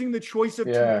using the choice of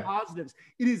two positives.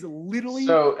 It is literally.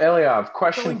 So Eliav,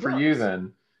 question for you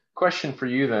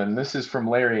then. This is from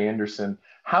Larry Anderson.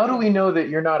 How do we know that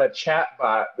you're not a chat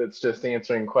bot that's just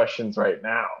answering questions right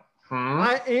now?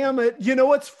 I am you know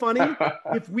what's funny?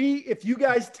 If you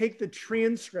guys take the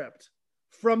transcript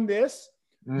from this,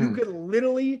 you could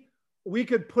literally, we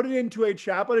could put it into a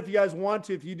chatbot if you guys want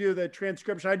to. If you do the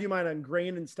transcription, I do mine on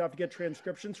Grain and stuff to get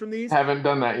transcriptions from these. Haven't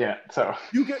done that yet, so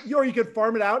you could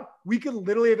farm it out. We could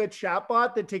literally have a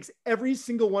chatbot that takes every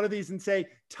single one of these and say,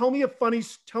 tell me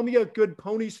a good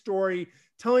pony story.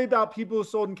 Tell me about people who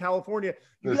sold in California.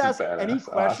 You could ask any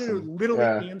question, it would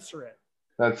literally answer it.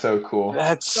 That's so cool.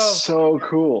 That's so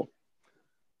cool.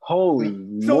 Holy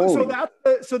moly.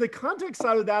 So the context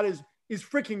side of that is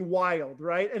freaking wild,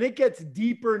 right? And it gets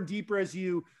deeper and deeper as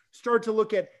you start to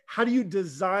look at how do you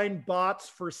design bots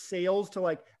for sales to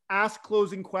like ask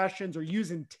closing questions or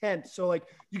use intent. So like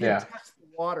you can test the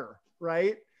water,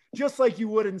 right? Just like you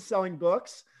would in selling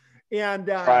books. And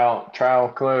trial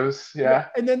close. Yeah.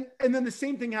 And then the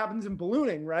same thing happens in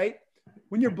ballooning, right?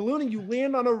 When you're ballooning, you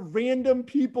land on a random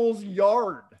people's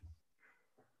yard,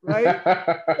 right?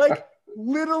 Like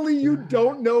literally you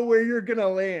don't know where you're going to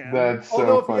land. That's so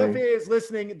Although funny. if the FAA is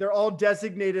listening, they're all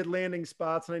designated landing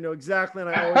spots and I know exactly, and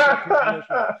I always have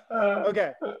permission.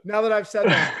 Okay, now that I've said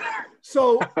that.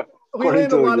 So we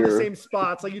land a lot of the same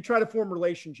spots. Like you try to form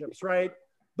relationships, right?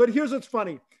 But here's what's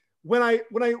funny. When I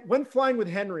went flying with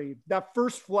Henry, that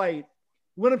first flight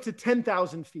went up to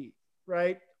 10,000 feet,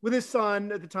 right? With his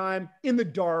son at the time in the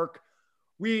dark.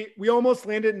 We almost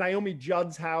landed at Naomi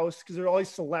Judd's house because there are all these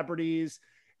celebrities.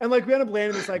 And like we ended up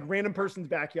landing in this like random person's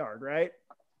backyard, right?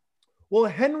 Well,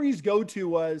 Henry's go-to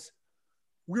was,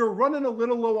 we were running a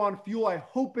little low on fuel. I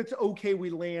hope it's okay we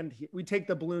land here. We take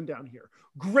the balloon down here.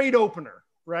 Great opener,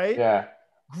 right? Yeah.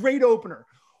 Great opener.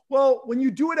 Well, when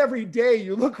you do it every day,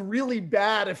 you look really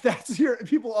bad if that's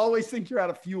people always think you're out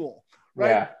of fuel, right?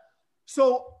 Yeah.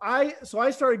 So I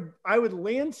started, I would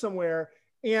land somewhere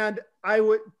and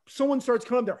someone starts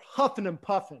coming up, they're huffing and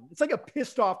puffing. It's like a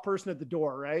pissed off person at the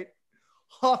door, right?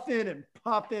 Huffing and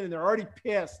puffing and they're already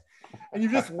pissed. And you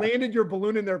just landed your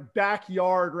balloon in their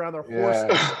backyard around their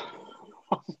horse.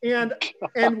 And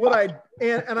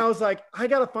I was like, I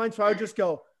got to find, so I would just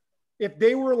go, if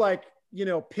they were like,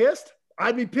 pissed,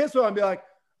 I'd be pissed with them. I'd be like,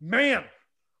 man,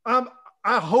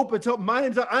 I hope it's, my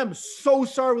name's, I'm so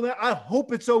sorry. I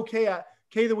hope it's okay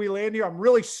that we land here. I'm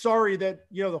really sorry that,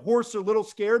 the horse are a little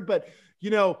scared, but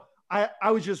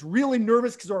I was just really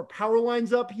nervous because our power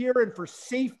line's up here. And for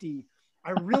safety,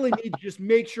 I really need to just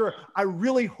make sure, I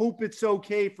really hope it's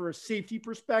okay for a safety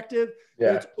perspective.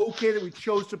 That it's okay that we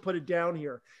chose to put it down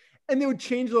here. And they would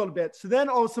change a little bit. So then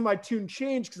all of a sudden my tune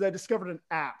changed because I discovered an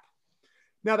app.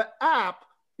 Now the app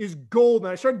is gold.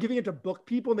 And I started giving it to book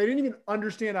people and they didn't even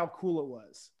understand how cool it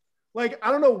was. Like,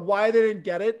 I don't know why they didn't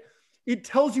get it. It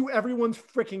tells you everyone's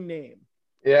freaking name.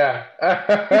 Yeah.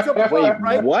 It's a Wait,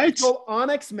 right? what? It's called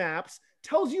Onyx Maps.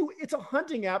 Tells you, it's a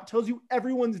hunting app, tells you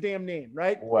everyone's damn name,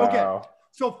 right? Wow. Okay.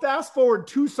 So fast forward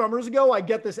 2 summers ago, I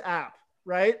get this app,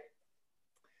 right?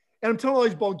 And I'm telling all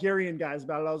these Bulgarian guys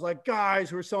about it. I was like,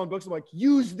 guys who are selling books, I'm like,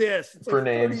 use this. It's like For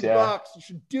names, $30. You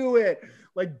should do it.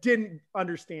 Like, didn't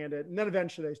understand it. And then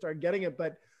eventually I started getting it.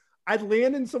 But I'd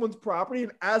land in someone's property.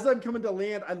 And as I'm coming to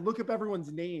land, I'd look up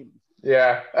everyone's name.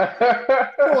 Yeah.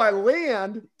 So I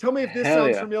land. Tell me if this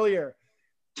sounds familiar.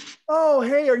 Oh,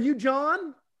 hey, are you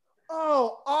John?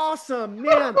 Oh, awesome,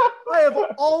 man. I have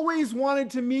always wanted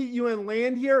to meet you and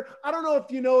land here. I don't know if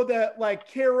you know that, like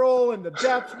Carol and the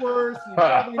Betsworths, you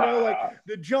probably know like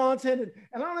the Johnson,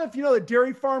 and I don't know if you know the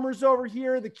dairy farmers over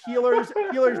here, the Keeler's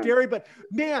Dairy, but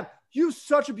man, you have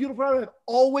such a beautiful property. I've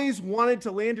always wanted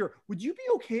to land here. Would you be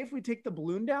okay if we take the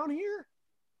balloon down here?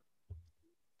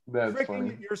 That's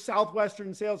funny. Your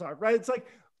Southwestern sales arc, right? It's like,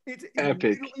 it's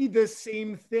Epic. literally the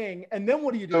same thing. And then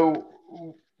what do you do?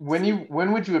 So when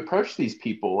would you approach these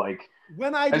people? Like,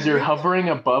 as you're land, hovering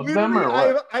above them, or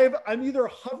what? I'm either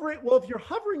hovering. Well, if you're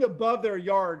hovering above their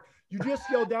yard, you just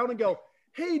yell down and go,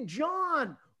 "Hey,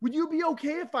 John, would you be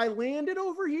okay if I landed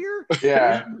over here?"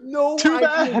 Yeah. No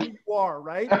idea who you are,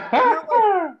 right?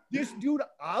 Like, this dude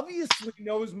obviously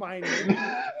knows my name.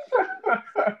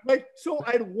 Like, so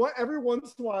every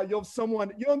once in a while, you'll have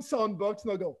someone, I'm selling books,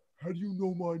 and they'll go, "How do you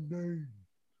know my name?"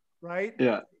 Right?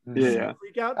 Yeah.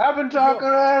 Freak out. I've been talking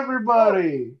to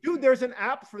everybody. Dude, there's an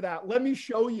app for that. Let me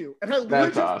show you. And I literally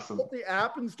That's awesome. pull the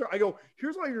app and I go,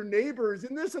 here's all your neighbors.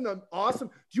 Isn't this an awesome?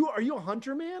 Are you a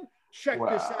hunter, man? Check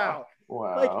this out.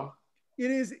 Wow.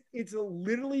 Like, it's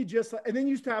literally just, and then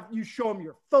you show them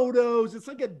your photos. It's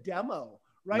like a demo,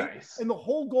 right? Nice. And the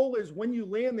whole goal is when you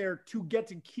land there to get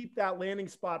to keep that landing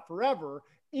spot forever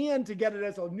and to get it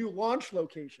as a new launch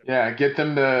location. Yeah, get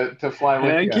them to fly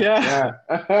with Heck you. yeah.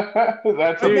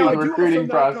 That's a recruiting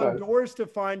process. On doors to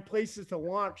find places to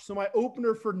launch. So my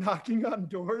opener for knocking on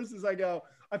doors is I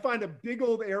find a big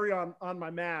old area on my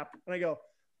map and I go,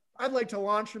 I'd like to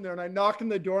launch from there. And I knock on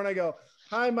the door and I go,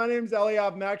 hi, my name's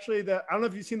Eliav. I'm actually I don't know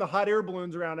if you've seen the hot air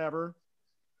balloons around ever.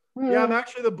 Yeah, I'm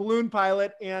actually the balloon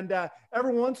pilot. And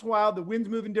every once in a while, the winds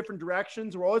move in different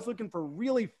directions. We're always looking for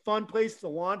really fun places to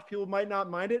launch. People might not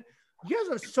mind it. You guys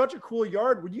have such a cool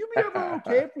yard. Would you be ever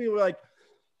okay if we were like,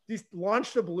 just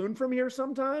launched a balloon from here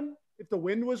sometime? If the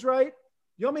wind was right?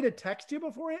 You want me to text you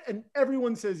before it? And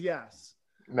everyone says yes.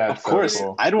 That's Of course. so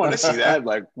cool. I'd want to see that.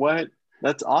 Like, what?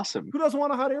 That's awesome. Who doesn't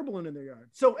want a hot air balloon in their yard?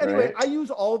 So anyway, Right. I use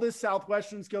all this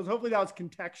Southwestern skills. Hopefully that was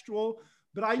contextual,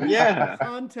 but I use Yeah. the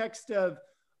context of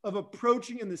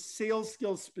approaching and the sales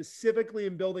skills specifically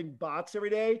in building bots every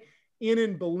day and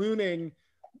in ballooning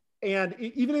and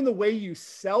even in the way you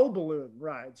sell balloon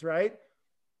rides, right?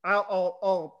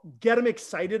 I'll get them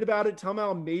excited about it, tell them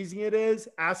how amazing it is,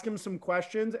 ask them some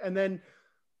questions, and then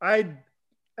I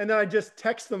just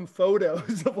text them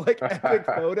photos of like epic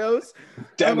photos.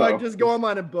 I'm like, just go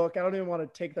online and book. I don't even want to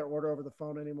take their order over the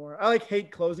phone anymore. I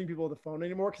hate closing people with the phone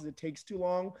anymore because it takes too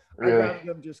long. Really? I'd rather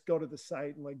them just go to the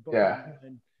site and like book them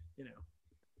and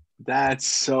That's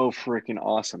so freaking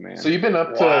awesome, man. So you've been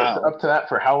up to that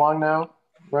for how long now?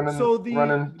 Running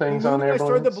things on air balloons? I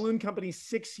started the balloon company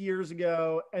 6 years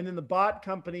ago, and then the bot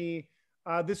company.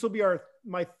 This will be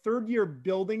my third year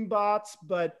building bots,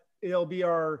 but it'll be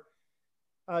our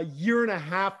year and a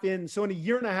half in. So in a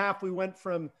year and a half, we went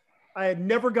from I had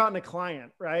never gotten a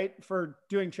client right for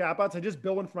doing chatbots. I just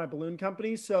built one for my balloon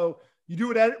company. So you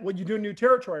do it when you do a new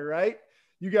territory, right?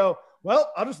 You go,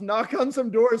 well, I'll just knock on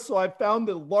some doors. So I found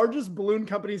the largest balloon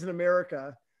companies in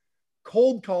America.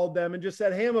 cold called them and just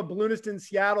said, hey, I'm a balloonist in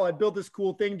Seattle. I built this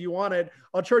cool thing. Do you want it?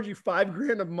 I'll charge you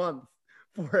 $5,000 a month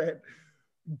for it.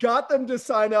 Got them to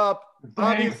sign up.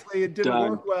 Obviously, it didn't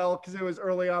work well because it was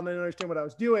early on. They didn't understand what I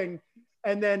was doing.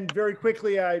 And then very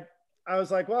quickly, I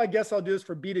was like, well, I guess I'll do this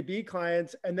for B2B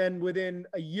clients. And then within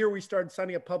a year, we started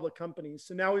signing up public companies.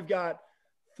 So now we've got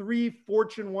 3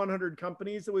 Fortune 100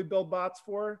 companies that we build bots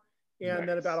for. And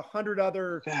then about 100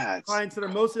 other clients that are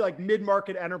mostly like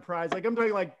mid-market enterprise. Like I'm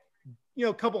talking like,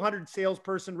 a couple hundred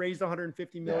salesperson raised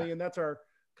 150 million. That's our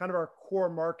kind of our core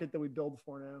market that we build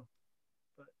for now.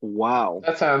 Wow.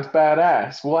 That sounds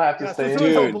badass. We'll have to stay in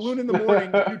so touch. Balloon in the morning,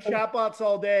 do chatbots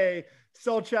all day,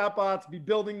 sell chatbots, be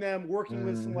building them, working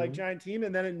with some like giant team.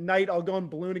 And then at night I'll go and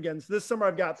balloon again. So this summer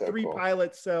I've got 3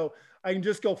 pilots. So I can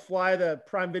just go fly the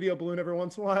Prime Video balloon every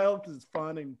once in a while because it's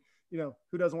fun. And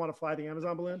who doesn't want to fly the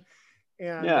Amazon balloon?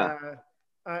 And,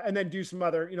 and then do some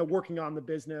other, working on the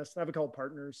business. I have a couple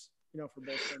partners, for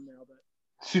both of them now, but.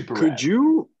 Super.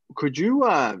 Could you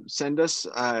send us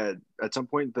at some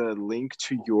point the link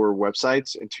to your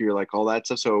websites and to your like all that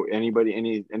stuff? So anybody,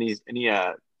 any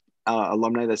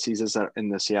alumni that sees us in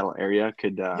the Seattle area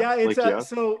could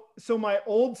it's so my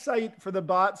old site for the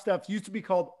bot stuff used to be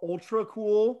called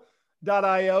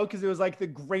ultracool.io because it was like the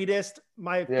greatest.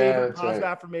 My favorite positive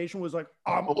affirmation was like,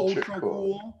 I'm ultra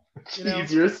cool.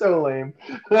 Jeez, you're so lame.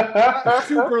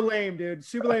 Super lame, dude.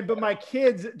 Super lame. But my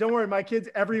kids, don't worry, my kids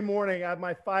every morning, I have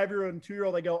my 5-year-old and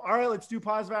 2-year-old, they go, all right, let's do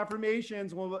positive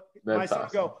affirmations. Well, my son will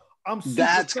go, I'm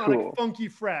supersonic, funky,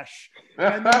 fresh.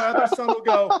 And then my other son will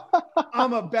go,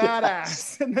 I'm a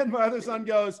badass. And then my other son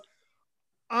goes,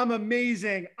 I'm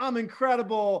amazing. I'm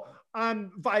incredible.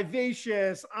 I'm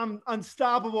vivacious. I'm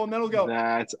unstoppable. And then he'll go,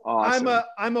 that's awesome.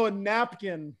 I'm a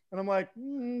napkin. And I'm like,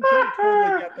 can't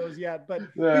totally get those yet. But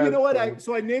you know what?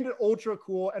 So I named it Ultra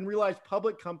Cool and realized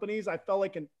public companies, I felt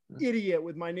like an idiot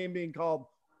with my name being called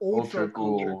Ultra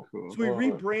Cool. So we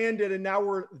rebranded and now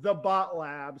we're the Bot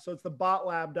Lab. So it's the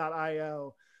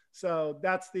botlab.io. So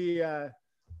that's the,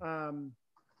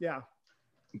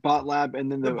 Bot Lab. And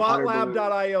then the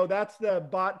botlab.io, that's the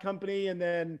bot company. And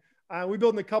then we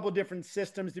build in a couple of different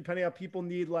systems depending on how people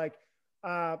need like,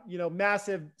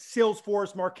 massive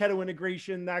Salesforce, Marketo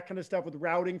integration, that kind of stuff with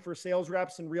routing for sales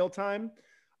reps in real time,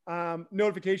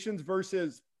 notifications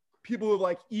versus people who have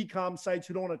like e-com sites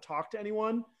who don't want to talk to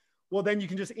anyone. Well, then you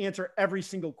can just answer every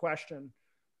single question.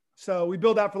 So we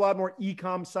build that for a lot more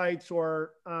e-com sites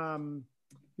or,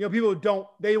 people who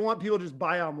they want people to just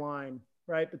buy online,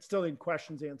 right? But still need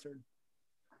questions answered.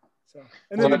 So,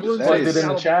 and then the balloons in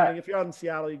the chat. If you're out in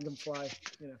Seattle, you can come fly.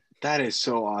 That is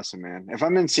so awesome, man. If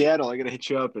I'm in Seattle, I gotta hit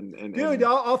you up and dude,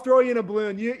 I'll throw you in a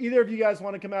balloon. Either of you guys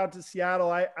want to come out to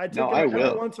Seattle? I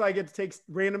will. Once I get to take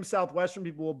random Southwestern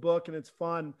people will book and it's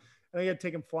fun, and I get to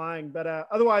take them flying. But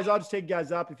otherwise, I'll just take you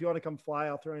guys up. If you want to come fly,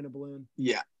 I'll throw you in a balloon.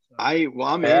 Yeah.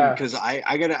 I'm in because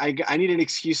I need an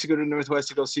excuse to go to Northwest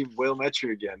to go see Will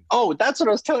Metcher again. Oh, that's what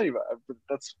I was telling you about.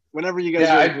 That's whenever you guys.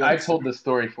 Yeah, I told the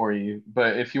story for you,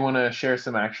 but if you want to share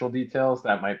some actual details,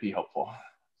 that might be helpful.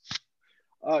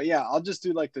 Oh yeah, I'll just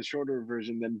do like the shorter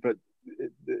version then. But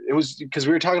it was because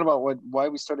we were talking about why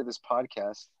we started this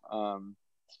podcast.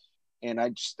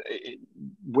 And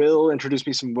Will introduced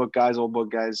me some old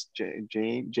book guys,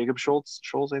 Jacob Schultz,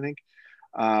 I think.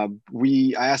 I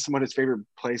asked him what his favorite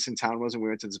place in town was, and we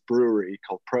went to this brewery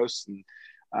called Prost. And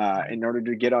in order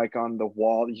to get like on the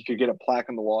wall, you could get a plaque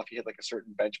on the wall if you hit like a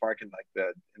certain benchmark in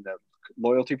the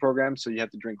loyalty program. So you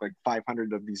have to drink like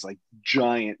 500 of these like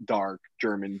giant dark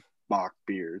German Bock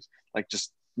beers, like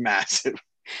just massive.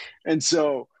 And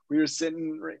so we were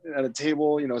sitting at a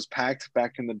table, it was packed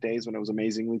back in the days when it was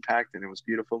amazingly packed and it was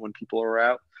beautiful when people were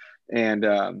out, and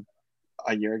a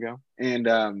year ago.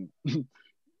 And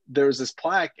there was this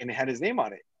plaque and it had his name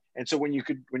on it. And so when you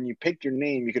picked your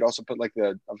name, you could also put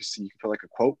obviously you could put like a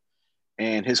quote,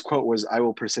 and his quote was, "I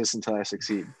will persist until I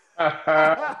succeed."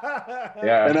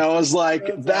 Yeah. And I was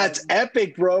like, that's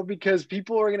epic, bro, because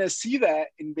people are going to see that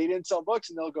and they didn't sell books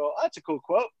and they'll go, oh, that's a cool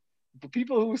quote. But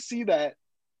people who see that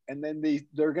and then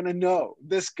they're going to know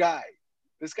this guy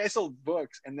sold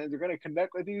books, and then they're going to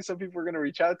connect with you. Some people are going to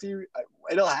reach out to you.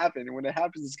 It'll happen. And when it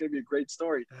happens, it's going to be a great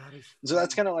story. So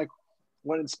that's kind of like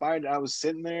what inspired. I was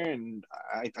sitting there, and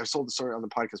I told the story on the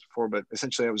podcast before, but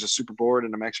essentially I was just super bored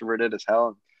and I'm extroverted as hell.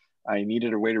 And I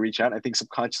needed a way to reach out. I think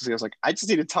subconsciously I was like, I just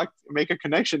need to make a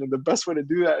connection. And the best way to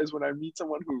do that is when I meet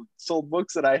someone who sold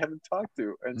books that I haven't talked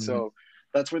to. And so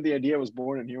that's where the idea was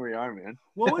born. And here we are, man.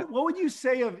 What would you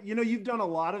say of, you've done a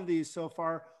lot of these so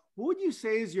far. What would you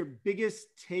say is your biggest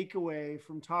takeaway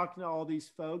from talking to all these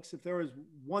folks? If there was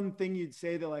one thing you'd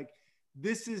say that like,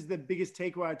 this is the biggest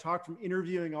takeaway I talked from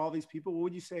interviewing all these people, what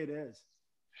would you say it is?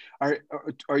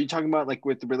 Are you talking about like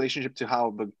with the relationship to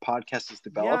how the podcast is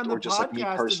Yeah, developed, and the or just like me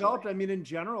podcast personally? developed. I mean, in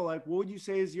general, like, what would you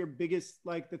say is your biggest,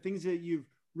 like, the things that you've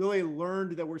really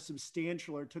learned that were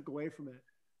substantial or took away from it?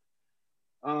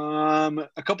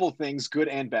 A couple of things, good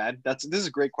and bad. This is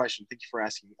a great question. Thank you for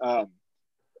asking.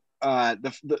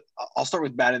 I'll start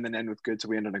with bad and then end with good, so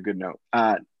we end on a good note.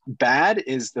 Bad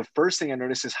is the first thing I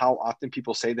noticed is how often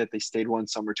people say that they stayed one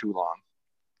summer too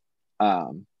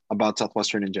long. About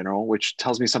Southwestern in general, which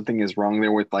tells me something is wrong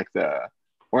there with like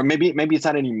or maybe it's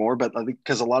not anymore, but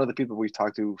because a lot of the people we've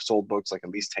talked to sold books like at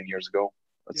least 10 years ago.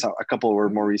 So a couple were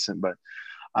more recent, but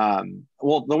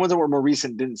well, the ones that were more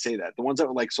recent didn't say that. The ones that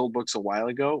were like sold books a while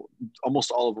ago,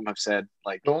 almost all of them have said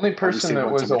like The only person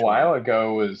that was a while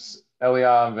ago was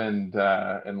Eliav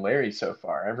and Larry so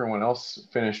far. Everyone else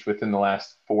finished within the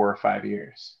last 4 or 5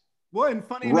 years. Well, and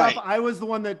funny enough, I was the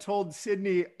one that told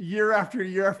Sydney year after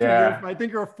year after year, I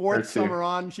think her fourth summer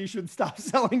on, she should stop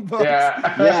selling books.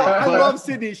 I love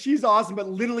Sydney. She's awesome. But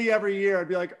literally every year I'd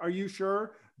be like, are you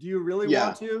sure? Do you really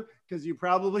want to? Because you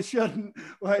probably shouldn't.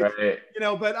 Like, you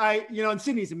know, but and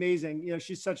Sydney's amazing. You know,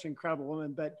 she's such an incredible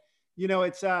woman. But, you know,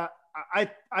 it's, I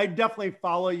definitely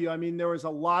follow you. I mean, there was a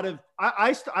lot of,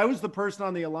 I was the person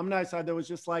on the alumni side that was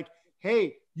just like,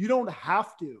 hey, you don't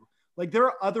have to. Like, there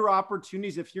are other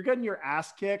opportunities. If you're getting your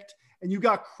ass kicked and you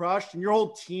got crushed and your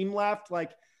whole team left,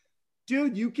 like,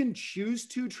 dude, you can choose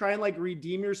to try and like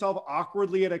redeem yourself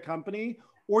awkwardly at a company,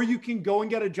 or you can go and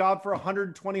get a job for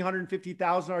 $120,000,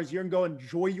 $150,000 a year and go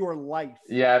enjoy your life.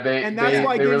 Yeah, they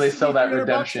really sell that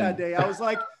redemption that day. I was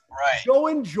like, go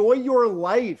enjoy your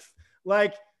life.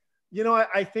 Like, you know,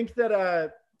 I think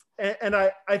that, and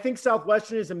I think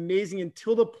Southwestern is amazing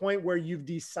until the point where you've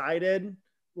decided,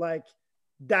 like,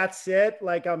 that's it.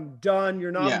 Like, I'm done.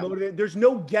 You're not motivated. There's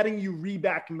no getting you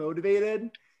back motivated.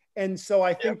 And so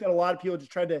I think that a lot of people just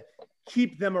tried to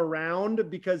keep them around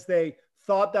because they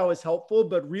thought that was helpful,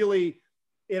 but really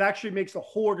it actually makes the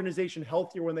whole organization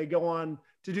healthier when they go on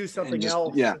to do something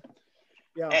else. Yeah.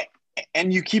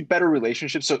 And you keep better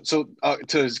relationships. So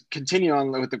to continue on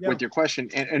with your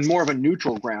question and more of a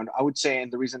neutral ground, I would say,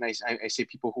 and the reason I say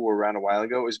people who were around a while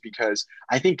ago is because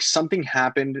I think something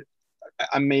happened.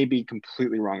 I may be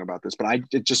completely wrong about this, but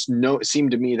it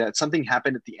seemed to me that something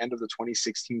happened at the end of the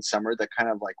 2016 summer that kind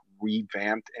of like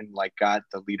revamped and like got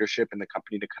the leadership in the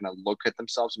company to kind of look at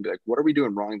themselves and be like, what are we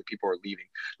doing wrong that people are leaving?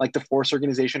 Like the Force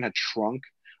organization had shrunk.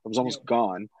 It was almost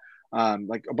gone.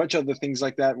 Like a bunch of other things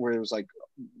like that, where it was like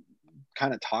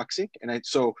kind of toxic. And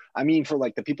I mean, for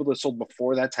like the people that sold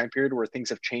before that time period where things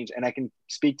have changed, and I can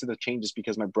speak to the changes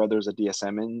because my brother's a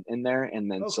DSM in there.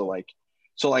 And then,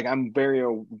 so I'm very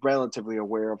relatively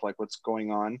aware of like what's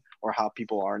going on or how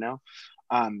people are now.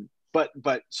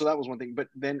 But so that was one thing. But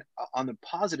then on the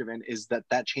positive end is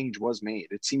that change was made.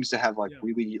 It seems to have like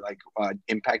really like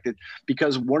impacted,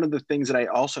 because one of the things that I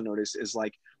also noticed is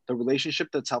like the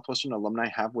relationship that Southwestern alumni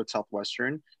have with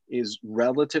Southwestern is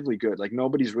relatively good. Like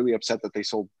nobody's really upset that they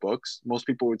sold books. Most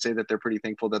people would say that they're pretty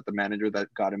thankful that the manager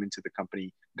that got him into the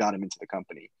company.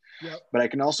 But I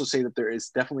can also say that there is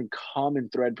definitely common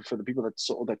thread for the people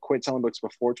that quit selling books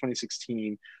before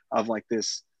 2016 of like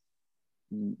this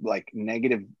like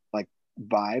negative like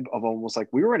vibe of almost like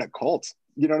we were in a cult.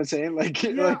 You know what I'm saying? Like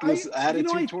this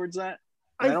attitude towards that.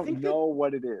 I don't know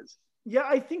what it is. Yeah,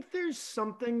 I think there's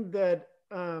something that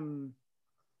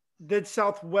that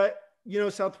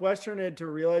Southwestern had to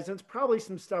realize, and it's probably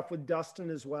some stuff with Dustin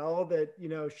as well that, you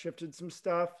know, shifted some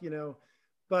stuff, you know,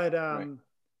 but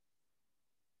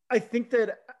I think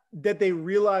that they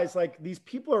realize like these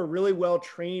people are really well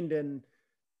trained and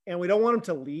we don't want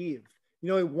them to leave. You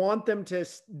know, we want them to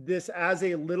this as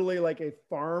a literally like a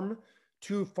farm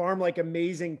to farm like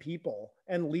amazing people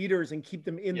and leaders and keep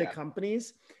them in the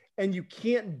companies. And you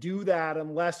can't do that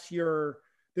unless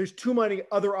there's too many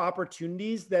other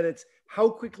opportunities that it's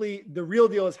the real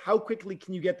deal is how quickly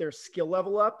can you get their skill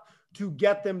level up to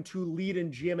get them to lead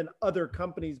and GM in other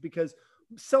companies, because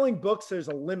selling books, there's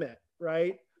a limit,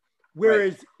 right?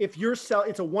 Whereas if you're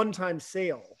it's a one-time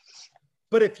sale.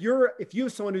 But if you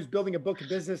have someone who's building a book of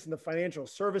business in the financial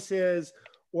services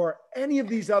or any of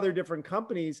these other different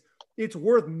companies, it's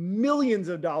worth millions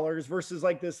of dollars versus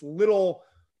like this little,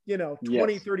 you know,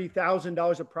 $20,000,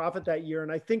 $30,000 of profit that year.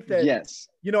 And I think that,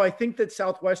 you know, I think that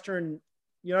Southwestern,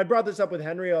 you know, I brought this up with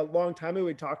Henry a long time ago.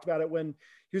 We talked about it when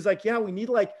he was like, yeah, we need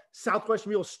like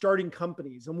Southwestern people starting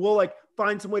companies and we'll like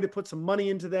find some way to put some money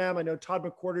into them. I know Todd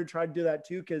McWhorter tried to do that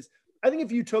too. Cause I think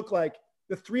if you took like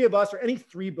the three of us or any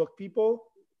three book people,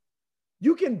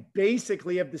 you can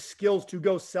basically have the skills to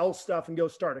go sell stuff and go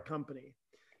start a company.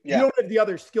 You don't have the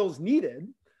other skills needed,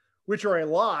 which are a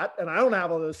lot, and I don't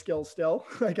have all those skills still.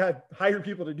 Like I hire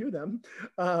people to do them.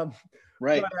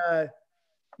 Right. But,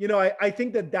 you know, I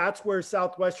think that that's where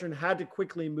Southwestern had to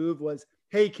quickly move was,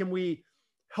 hey, can we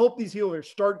help these people or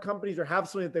start companies or have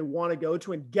something that they want to go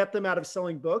to and get them out of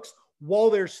selling books while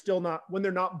they're still not, when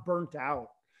they're not burnt out.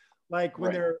 Like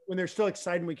when they're still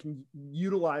excited, we can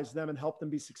utilize them and help them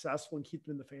be successful and keep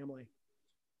them in the family.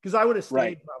 Because I would have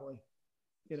stayed probably.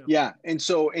 You know. Yeah. And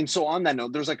so on that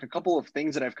note, there's like a couple of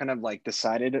things that I've kind of like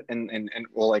decided and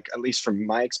well, like at least from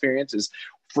my experience is,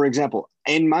 for example,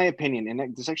 in my opinion,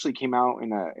 and this actually came out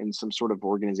in some sort of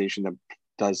organization that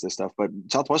does this stuff, but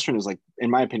Southwestern is like, in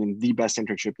my opinion, the best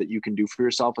internship that you can do for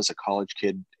yourself as a college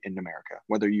kid in America,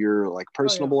 whether you're like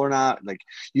personable or not. Like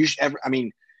you should ever, I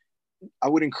mean, I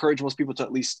would encourage most people to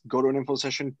at least go to an info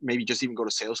session, maybe just even go to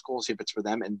sales school, see if it's for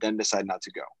them, and then decide not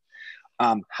to go.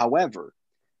 However,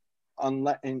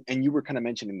 unless, and you were kind of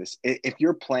mentioning this, if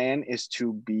your plan is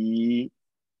to be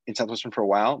in Southwestern for a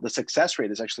while, the success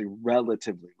rate is actually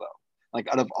relatively low. Like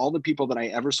out of all the people that I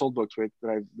ever sold books with,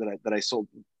 that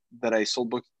I sold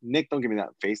books, Nick, don't give me that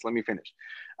face. Let me finish.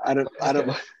 Out of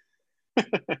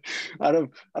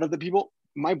out of the people,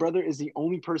 my brother is the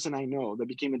only person I know that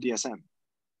became a DSM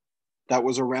that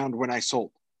was around when I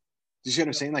sold. Do you see what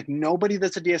I'm saying? Like nobody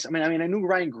that's a DSM. I mean, I knew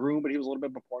Ryan Groom, but he was a little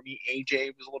bit before me.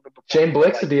 AJ was a little bit before Shane me.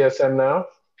 Blake's a DSM now.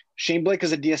 Shane Blake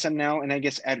is a DSM now, and I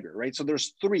guess Edgar, right? So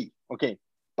there's 3. Okay.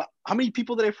 But how many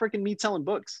people did I freaking meet selling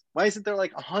books? Why isn't there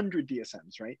like 100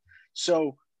 DSMs, right?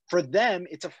 So for them,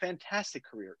 it's a fantastic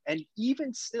career. And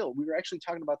even still, we were actually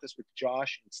talking about this with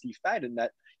Josh and Steve Fadden,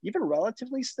 that even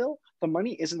relatively still, the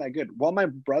money isn't that good. While my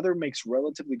brother makes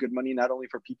relatively good money, not only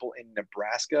for people in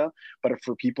Nebraska, but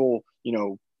for people, you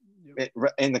know,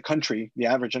 in the country, the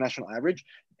average, national average,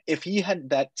 if he had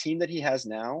that team that he has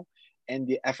now and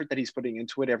the effort that he's putting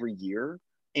into it every year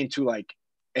into like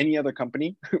any other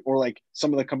company or like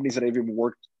some of the companies that I've even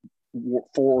worked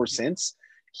for or since,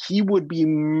 he would be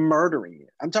murdering it.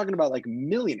 I'm talking about like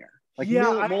millionaire, like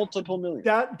multiple million.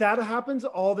 That happens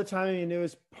all the time. And it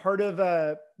was part of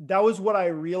that was what I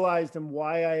realized and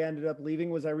why I ended up leaving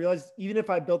was I realized even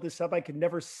if I built this up, I could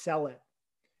never sell it.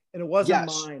 And it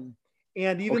wasn't mine.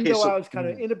 And even though I was kind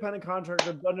of independent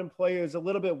contractor, but an employee, it was a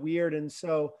little bit weird. And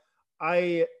so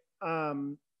I,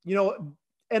 you know,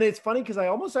 and it's funny because I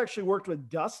almost actually worked with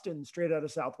Dustin straight out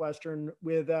of Southwestern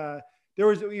with, it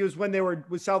was when they were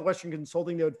with Southwestern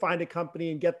Consulting, they would find a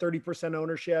company and get 30%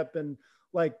 ownership and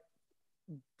like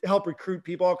help recruit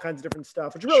people, all kinds of different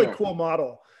stuff. It's a really cool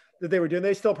model that they were doing.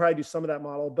 They still probably do some of that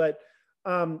model, but,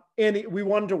 and we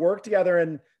wanted to work together.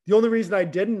 And the only reason I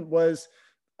didn't was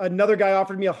another guy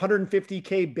offered me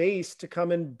 $150K base to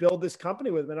come and build this company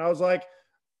with him. And I was like,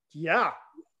 yeah,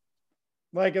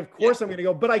 like, of course I'm going to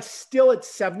go, but I still at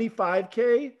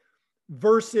 75K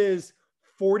versus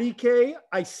 40K.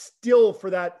 I still, for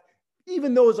that,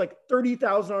 even though it was like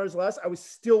 $30,000 less, I was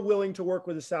still willing to work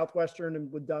with a Southwestern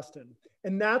and with Dustin.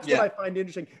 And that's what I find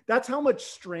interesting. That's how much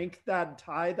strength that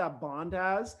tie, that bond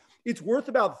has. It's worth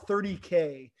about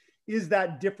 30K is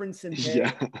that difference in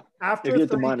pay. After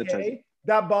 30K,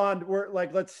 that bond, we're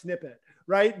like, let's snip it,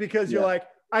 right? Because you're like,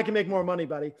 I can make more money,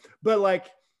 buddy. But like,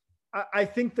 I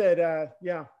think that,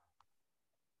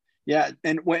 Yeah,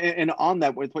 and on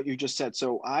that with what you just said,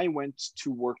 so I went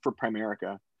to work for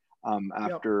Primerica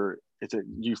after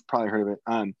you've probably heard of it,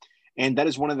 and that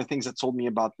is one of the things that sold me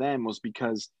about them was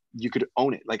because you could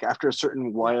own it. Like after a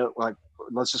certain while, like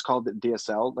let's just call it the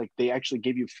DSL, like they actually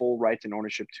gave you full rights and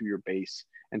ownership to your base,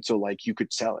 and so like you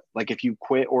could sell it. Like if you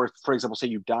quit, or if, for example, say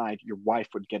you died, your wife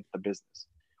would get the business,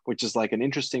 which is like an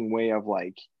interesting way of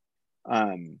like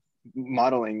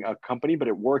modeling a company, but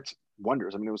it worked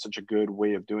wonders. I mean, it was such a good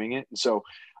way of doing it. And so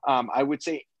I would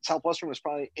say Southwestern is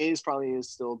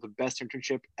still the best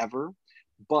internship ever,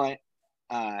 but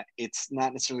it's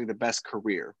not necessarily the best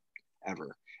career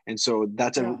ever. And so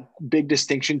that's a big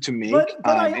distinction to make. But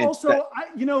I also,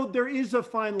 you know, there is a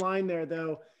fine line there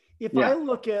though. If I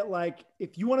look at like,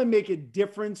 if you want to make a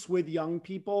difference with young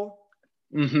people,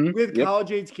 with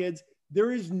college age kids,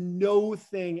 there is no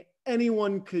thing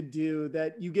anyone could do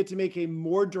that you get to make a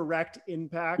more direct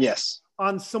impact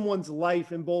on someone's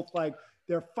life in both like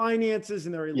their finances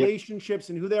and their relationships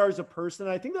and who they are as a person.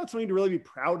 And I think that's something to really be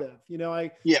proud of. You know,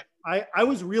 I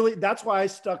was really, that's why I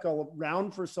stuck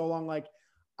around for so long. Like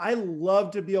I love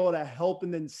to be able to help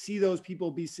and then see those people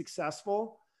be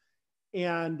successful.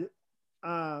 And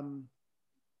there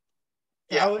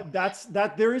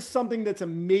is something that's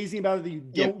amazing about it that you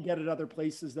don't get at other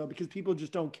places though, because people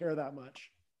just don't care that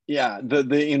much. Yeah,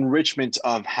 the enrichment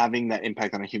of having that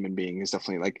impact on a human being is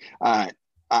definitely like I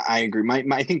agree.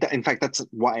 I think that in fact that's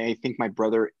why I think my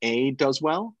brother does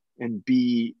well and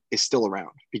B, is still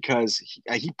around, because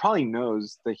he probably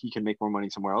knows that he can make more money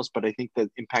somewhere else. But I think the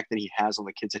impact that he has on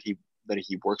the kids that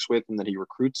he works with and that he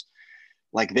recruits,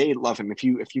 like, they love him. If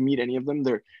you meet any of them,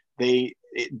 the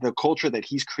culture that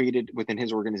he's created within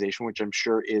his organization, which I'm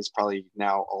sure is probably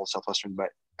now all Southwestern, but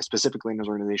specifically in his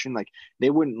organization, like, they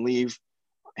wouldn't leave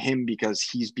him because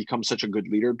he's become such a good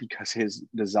leader, because his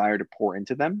desire to pour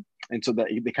into them. And so that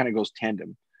they kind of goes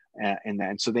tandem in that.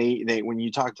 And so they when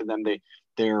you talk to them,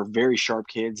 they're very sharp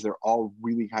kids. They're all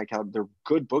really high caliber. They're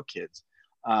good book kids.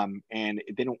 And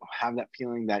they don't have that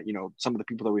feeling that, some of the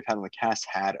people that we've had on the cast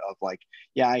had of like,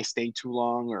 yeah, I stayed too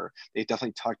long, or they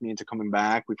definitely talked me into coming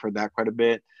back. We've heard that quite a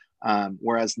bit.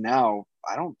 Whereas now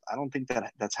I don't think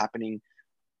that that's happening.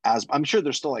 As I'm sure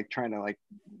they're still like trying to like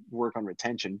work on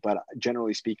retention, but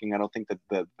generally speaking, I don't think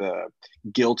that the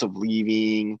guilt of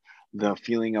leaving, the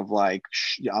feeling of like,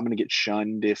 I'm going to get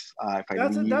shunned if I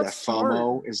leave, that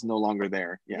FOMO is no longer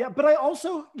there. Yeah. But I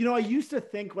also, I used to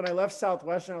think when I left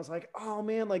Southwestern, I was like, oh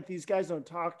man, like these guys don't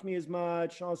talk to me as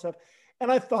much and all this stuff.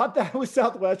 And I thought that was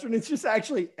Southwestern. It's just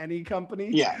actually any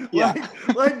company. Yeah.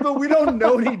 But we don't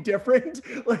know any different.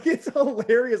 Like, it's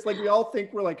hilarious. Like, we all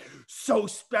think we're like so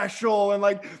special and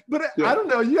like, but I don't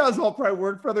know. You guys all probably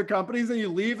work for other companies and you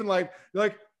leave and like, you're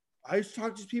like, I used to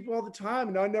talk to these people all the time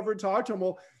and I never talk to them.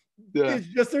 Well, it's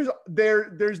just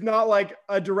there's not like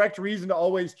a direct reason to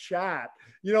always chat.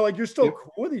 Like, you're still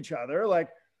cool with each other. Like,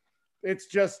 it's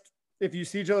just if you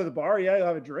see each other at the bar, yeah, you'll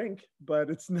have a drink, but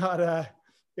it's not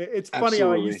it's funny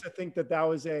how I used to think that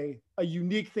was a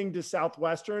unique thing to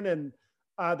Southwestern, and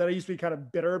that I used to be kind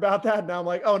of bitter about that. Now I'm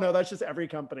like, oh no, that's just every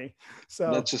company.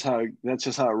 So that's just how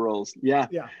it rolls. Yeah.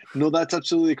 No, that's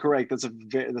absolutely correct. That's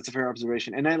a fair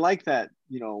observation. And I like that,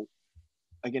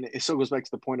 again, it still goes back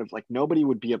to the point of like, nobody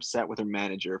would be upset with their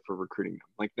manager for recruiting them.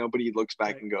 Like, nobody looks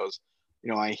back and goes,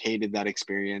 I hated that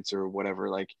experience or whatever.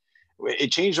 Like,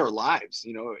 it changed our lives,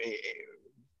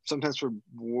 sometimes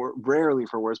rarely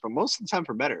for worse, but most of the time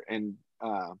for better. And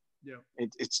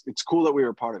it's cool that we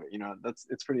were part of it.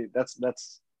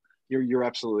 You're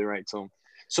absolutely right.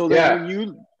 So then when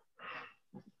you,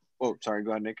 oh, sorry,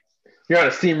 go ahead, Nick. You're on a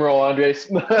steamroll, Andres.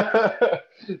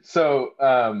 So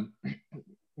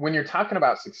when you're talking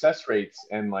about success rates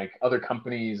and like other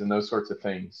companies and those sorts of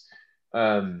things,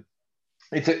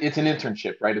 it's an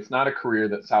internship, right? It's not a career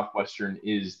that Southwestern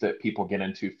is that people get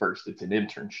into first. It's an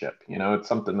internship. It's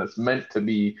something that's meant to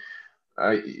be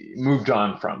moved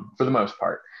on from for the most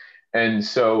part. And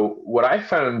so what I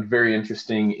found very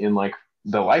interesting in like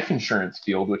the life insurance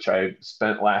field, which I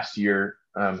spent last year,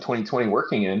 2020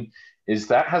 working in, is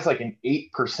that has like an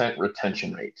 8%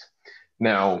 retention rate.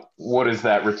 Now, what does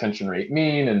that retention rate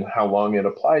mean and how long it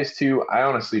applies to? I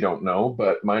honestly don't know,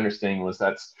 but my understanding was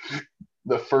that's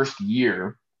the first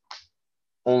year,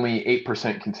 only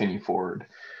 8% continue forward.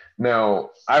 Now,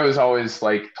 I was always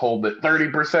like told that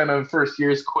 30% of first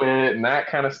years quit and that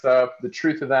kind of stuff. The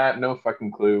truth of that, no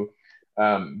fucking clue.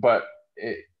 But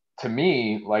to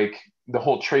me, like the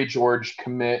whole Trey George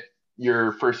commit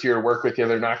your first year to work with you,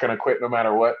 they're not going to quit no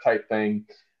matter what type thing.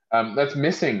 That's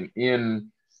missing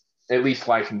in at least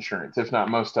life insurance, if not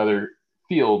most other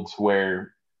fields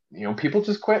where, people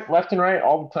just quit left and right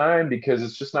all the time because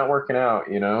it's just not working out,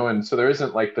 And so there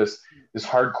isn't like this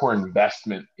hardcore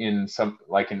investment in some,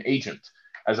 like an agent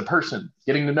as a person,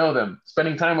 getting to know them,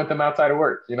 spending time with them outside of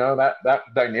work, that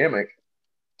dynamic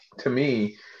to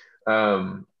me,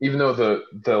 even though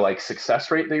the like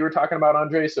success rate that you were talking about,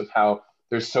 Andres, of how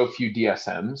there's so few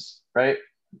DSMs, right?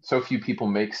 So few people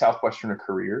make Southwestern a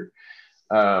career.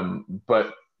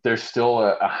 But there's still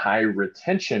a high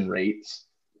retention rate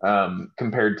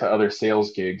compared to other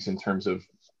sales gigs in terms of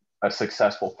a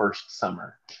successful first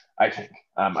summer, I think.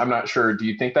 I'm not sure. Do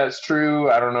you think that's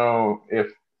true? I don't know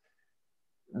if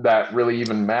that really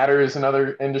even matters in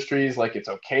other industries. Like, it's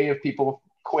okay if people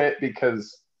quit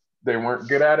because they weren't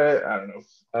good at it. I don't know.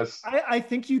 I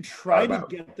think you try to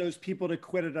get those people to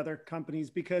quit at other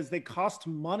companies because they cost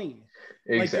money.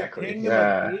 Exactly. Like, you're paying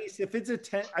them a base. If it's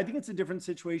I think it's a different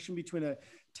situation between a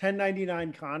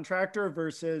 1099 contractor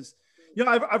versus,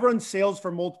 I've run sales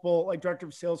for multiple, like director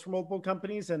of sales for multiple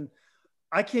companies. And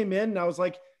I came in and I was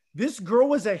like, this girl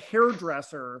was a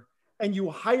hairdresser and you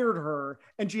hired her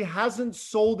and she hasn't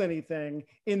sold anything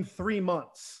in 3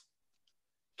 months.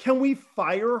 Can we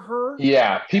fire her?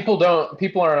 Yeah, people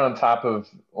aren't on top of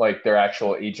like their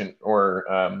actual agent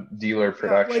or dealer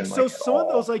production. So some of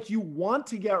those, like, you want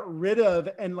to get rid of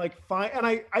and like find. And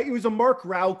it was a Mark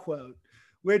Rao quote,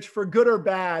 which for good or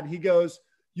bad, he goes,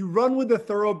 "You run with the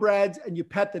thoroughbreds and you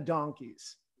pet the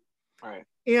donkeys." All right.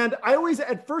 And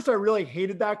at first I really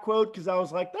hated that quote because I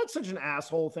was like, that's such an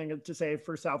asshole thing to say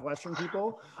for Southwestern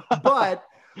people. But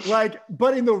Like,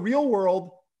 but in the real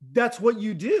world, that's what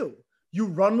you do. You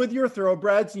run with your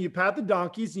thoroughbreds and you pat the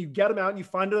donkeys and you get them out and you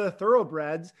find other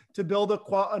thoroughbreds to build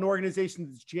an organization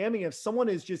that's jamming. If someone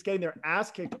is just getting their ass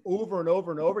kicked over and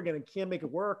over and over again and can't make it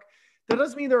work, that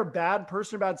doesn't mean they're a bad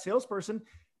person or bad salesperson.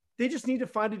 They just need to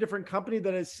find a different company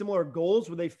that has similar goals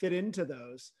where they fit into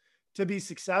those to be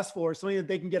successful, or something that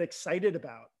they can get excited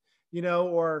about, you know,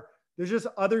 or there's just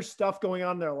other stuff going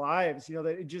on in their lives, you know,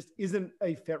 that it just isn't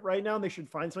a fit right now. And they should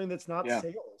find something that's not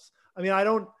sales. I mean,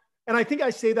 and I think I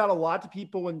say that a lot to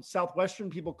people when Southwestern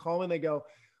people call me and they go,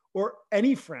 or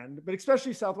any friend, but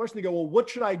especially Southwestern, they go, well, what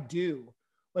should I do?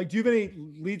 Like, do you have any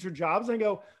leads or jobs? And I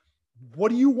go, what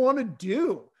do you want to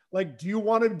do? Like, do you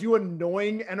want to do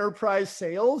annoying enterprise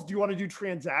sales? Do you want to do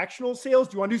transactional sales?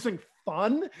 Do you want to do something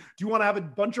fun? Do you want to have a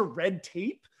bunch of red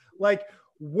tape? Like,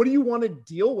 what do you want to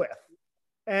deal with?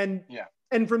 And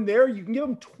from there, you can give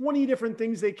them 20 different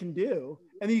things they can do,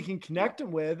 and then you can connect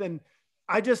them with. And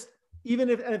I just, even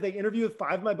if they interview with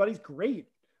 5 of my buddies, great.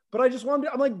 But I just wanted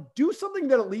to, I'm like, do something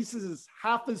that at least is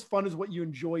half as fun as what you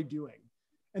enjoy doing.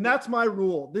 And that's my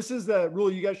rule. This is the rule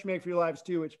you guys should make for your lives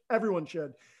too, which everyone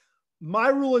should. My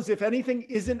rule is if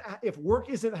work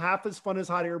isn't half as fun as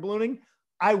hot air ballooning,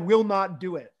 I will not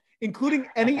do it, including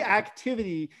any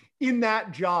activity in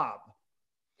that job,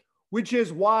 which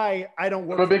is why I don't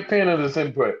work. I'm a big fan of this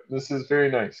input. This is very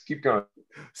nice. Keep going.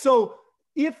 So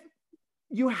if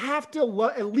you have to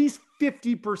at least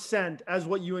 50% as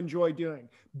what you enjoy doing.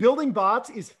 Building bots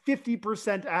is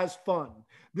 50% as fun.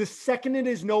 The second it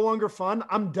is no longer fun,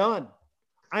 I'm done.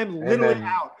 I'm literally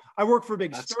out. I work for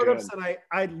big startups, and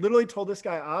I literally told this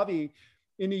guy, Avi,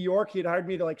 in New York, he had hired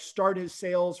me to like start his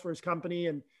sales for his company,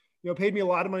 and, you know, paid me a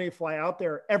lot of money to fly out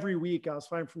there every week. I was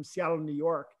flying from Seattle to New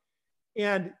York.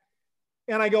 And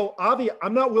I go, Avi,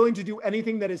 I'm not willing to do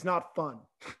anything that is not fun.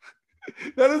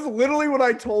 That is literally what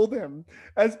I told him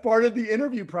as part of the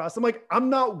interview process. I'm like, I'm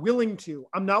not willing to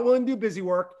do busy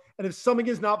work. And if something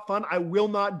is not fun, I will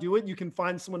not do it. You can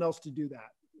find someone else to do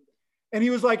that. And he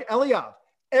was like, Eliav,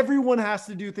 everyone has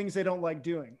to do things they don't like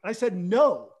doing. I said,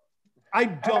 no, I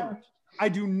don't. I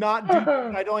do not do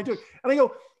what I don't like doing. And I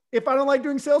go, if I don't like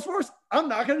doing Salesforce, I'm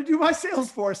not going to do my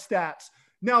Salesforce stats.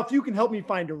 Now, if you can help me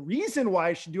find a reason why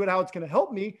I should do it, how it's going to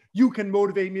help me, you can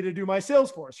motivate me to do my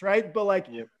Salesforce, right? But like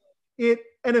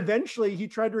and eventually he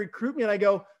tried to recruit me, and I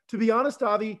go, to be honest,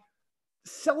 Avi,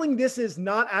 selling this is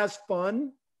not as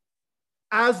fun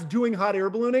as doing hot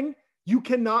air ballooning. You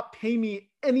cannot pay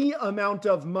me any amount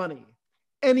of money,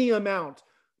 any amount,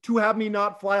 to have me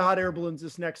not fly hot air balloons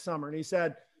this next summer. And he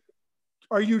said,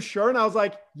 are you sure? And I was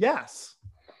like, yes.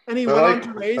 And he went on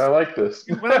to raise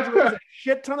a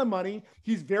shit ton of money.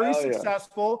 He's very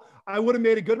successful. I would have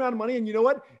made a good amount of money. And you know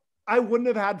what? I wouldn't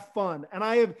have had fun. And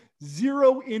I have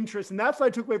zero interest. And that's what I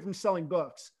took away from selling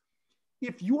books.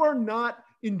 If you are not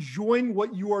enjoying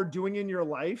what you are doing in your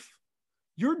life,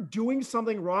 you're doing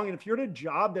something wrong. And if you're at a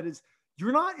job that is,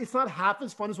 it's not half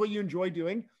as fun as what you enjoy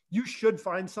doing, you should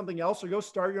find something else, or go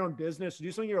start your own business, or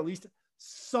do something you're at least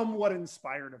somewhat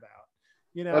inspired about.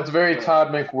 You know, that's very Todd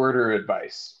McWhorter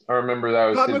advice. I remember that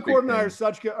was Todd McWhorter and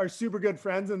I are super good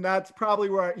friends, and that's probably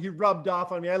where he rubbed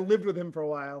off on me. I lived with him for a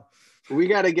while. We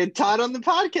got to get Todd on the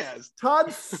podcast.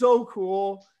 Todd's so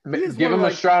cool. Give him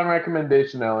a strong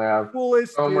recommendation, Eliav.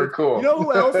 Coolest. Oh, we're cool. You know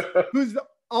who else? Who's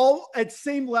all at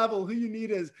same level? Who you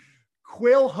need is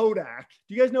Quail Hodak.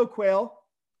 Do you guys know Quail?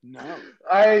 No.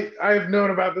 I've known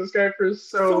about this guy for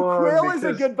so long. Quail is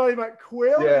a good buddy of mine.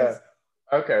 Quail is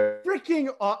freaking.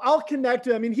 I'll connect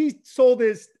him. I mean, he sold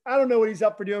his. I don't know what he's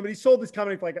up for doing, but he sold this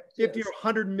company for like $50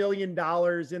 or $100 million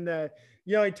in the.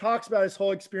 You know, he talks about his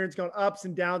whole experience going ups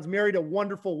and downs, married a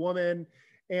wonderful woman,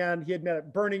 and he had met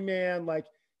at Burning Man. Like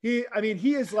he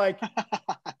is like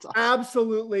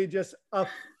absolutely just a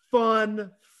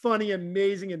funny,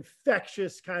 amazing,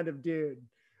 infectious kind of dude.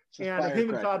 And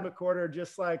him and Todd McWhorter are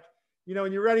just like, you know,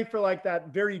 when you're ready for like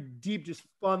that very deep, just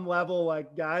fun level,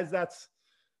 like guys,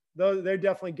 they're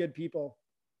definitely good people.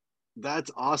 That's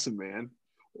awesome, man.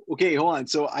 Okay, hold on.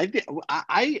 So I think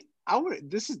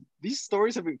these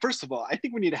stories have been, first of all, I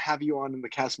think we need to have you on in the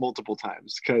cast multiple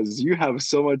times, because you have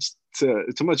so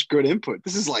much good input.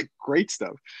 This is like great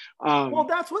stuff. Well,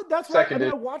 that's why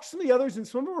I watched some of the others, and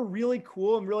some of them are really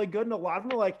cool and really good. And a lot of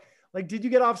them are like, did you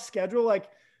get off schedule? Like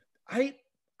I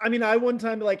one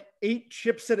time like ate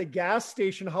chips at a gas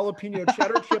station, jalapeno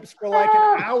cheddar chips for like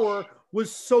an hour,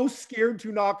 was so scared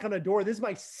to knock on a door. This is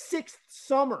my 6th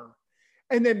summer.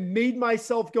 And then made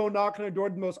myself go knock on a door,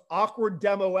 the most awkward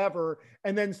demo ever,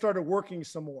 and then started working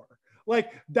some more.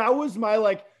 Like that was my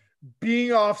like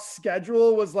being off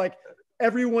schedule was like,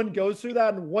 everyone goes through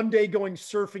that. And one day going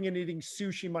surfing and eating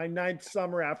sushi my 9th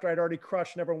summer after I'd already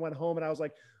crushed and everyone went home. And I was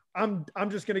like, I'm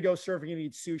just going to go surfing and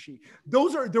eat sushi.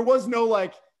 There was no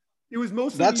like, it was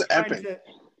mostly That's epic.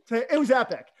 It was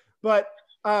epic, but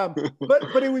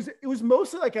it was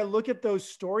mostly like, I look at those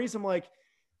stories. I'm like,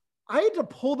 I had to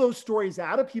pull those stories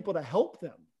out of people to help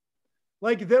them.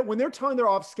 Like that when they're telling their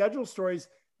off schedule stories,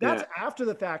 that's after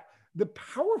the fact. The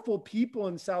powerful people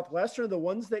in Southwestern are the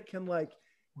ones that can like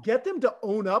get them to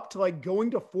own up to like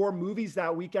going to 4 movies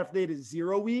that week after they had a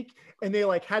 0 week and they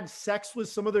like had sex with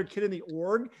some other kid in the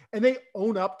org and they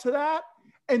own up to that.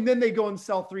 And then they go and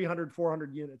sell 300,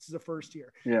 400 units as a first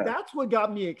year. Yeah. That's what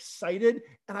got me excited.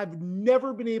 And I've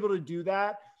never been able to do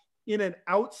that in an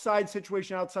outside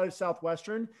situation outside of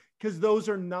Southwestern, because those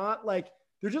are not like,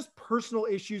 they're just personal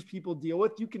issues people deal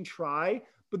with. You can try,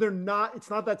 but it's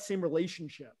not that same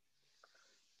relationship.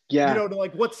 Yeah. You know, to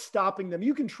like what's stopping them.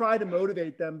 You can try to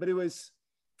motivate them, but it was,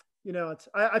 you know,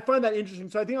 I find that interesting.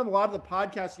 So I think on a lot of the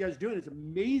podcasts you guys are doing, it's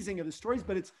amazing of the stories,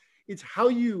 but it's how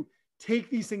you take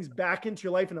these things back into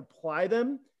your life and apply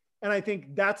them. And I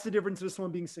think that's the difference with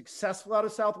someone being successful out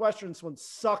of Southwestern and someone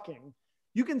sucking.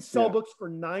 You can sell books for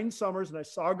 9 summers, and I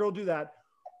saw a girl do that,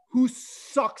 who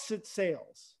sucks at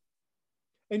sales.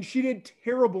 And she did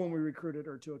terrible when we recruited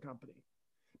her to a company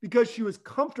because she was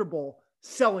comfortable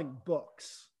selling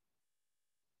books.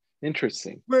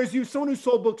 Interesting. Whereas someone who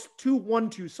sold books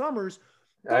 2 summers,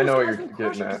 I know what guys you're will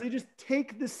crush getting it 'cause at. they just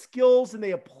take the skills and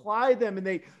they apply them and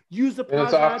they use the And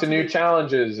it's positive off to new attributes.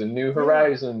 challenges and new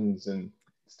horizons, and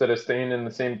instead of staying in the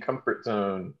same comfort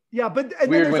zone. Yeah, but and then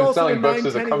Weird there's when also the selling books 9,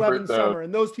 is a 10, comfort 11 zone. summer,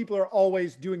 and those people are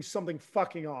always doing something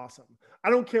fucking awesome.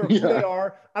 I don't care who they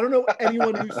are. I don't know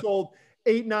anyone who sold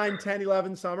 8, 9, 10,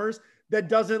 11 summers that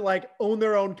doesn't like own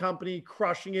their own company,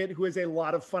 crushing it, who has a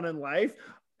lot of fun in life.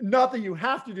 Not that you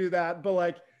have to do that, but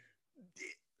like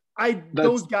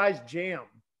those guys jam.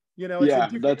 You know,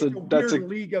 it's a weird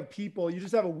league of people. You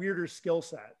just have a weirder skill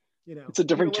set. You know, it's a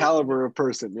different caliber of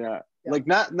person. Yeah. Like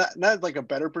not like a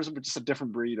better person, but just a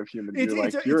different breed of human.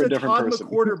 You're a different Todd person.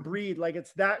 McWhorter breed. Like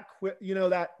it's that you know,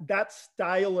 that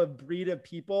style of breed of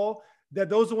people, that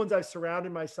those are the ones I've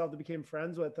surrounded myself that became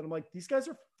friends with. And I'm like, these guys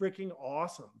are freaking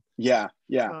awesome. Yeah.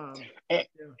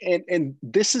 And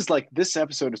this is like, this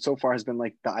episode so far has been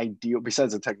like the ideal,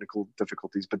 besides the technical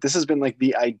difficulties, but this has been like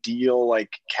the ideal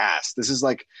like cast. This is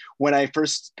like when I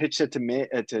first pitched it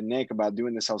to Nick about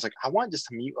doing this, I was like, I want just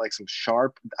to meet like some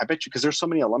sharp, I bet you, because there's so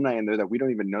many alumni in there that we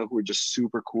don't even know, who are just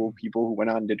super cool people who went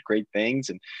on and did great things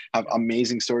and have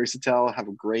amazing stories to tell, have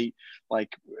a great,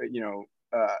 like, you know,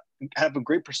 have a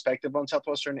great perspective on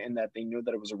Southwestern, in that they knew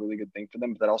that it was a really good thing for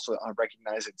them, but that also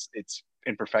recognize its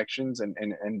imperfections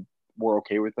and we're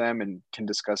okay with them and can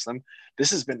discuss them.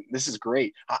 This is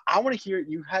great. I want to hear,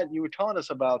 you were telling us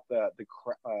about the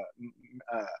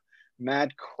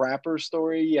Mad Crapper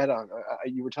story.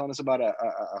 You were telling us about a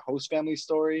host family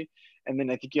story, and then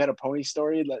I think you had a pony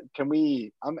story.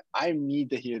 I need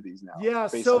to hear these now. Yeah.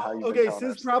 So this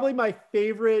is probably my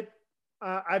favorite.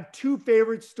 I have 2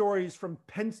 favorite stories from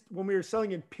when we were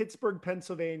selling in Pittsburgh,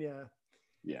 Pennsylvania.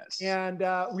 Yes. And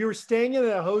we were staying in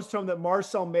a host home that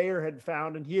Marcel Mayer had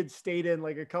found, and he had stayed in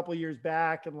like a couple of years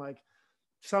back. And like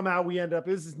somehow we ended up,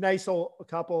 it was this nice old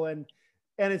couple, and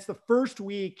it's the first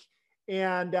week.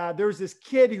 And there was this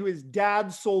kid who his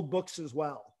dad sold books as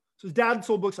well. So his dad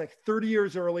sold books like 30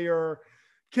 years earlier.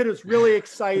 Kid was really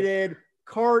excited.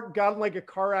 Got in like a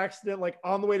car accident, like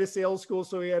on the way to sales school.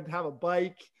 So he had to have a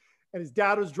bike. And his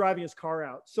dad was driving his car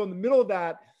out. So in the middle of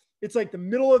that, it's like the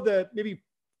middle of the maybe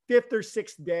 5th or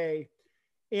 6th day.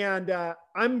 And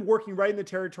I'm working right in the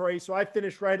territory. So I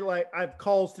finished right at like, I have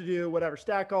calls to do, whatever,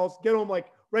 stat calls, get home like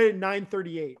right at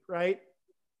 9:38, right?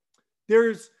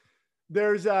 There's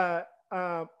I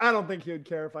don't think he would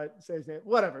care if I say his name,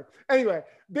 whatever. Anyway,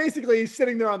 basically he's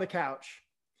sitting there on the couch.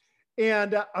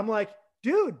 And I'm like,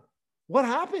 dude, what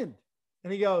happened?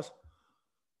 And he goes,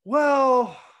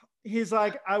 well, he's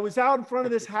like, I was out in front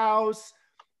of this house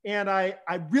and I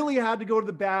really had to go to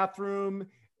the bathroom,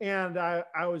 and I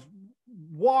was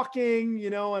walking, you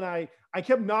know, and I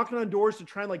kept knocking on doors to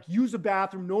try and like use a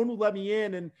bathroom. No one would let me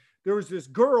in. And there was this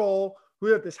girl who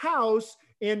was at this house,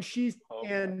 and she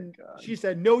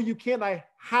said, no, you can't. I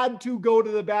had to go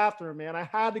to the bathroom, man. I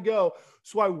had to go.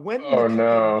 So I went,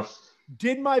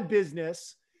 did my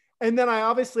business. And then I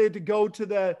obviously had to go to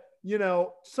the, you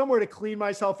know, somewhere to clean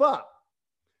myself up.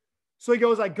 So he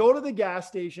goes, I go to the gas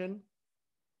station,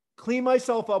 clean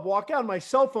myself up, walk out, my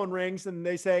cell phone rings, and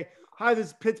they say, hi, this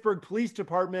is Pittsburgh Police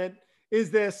Department.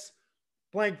 Is this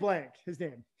blank, his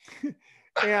name?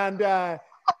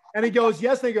 And he goes,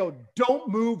 yes. They go, don't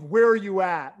move. Where are you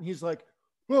at? And he's like,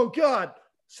 oh God.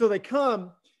 So they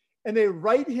come and they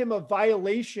write him a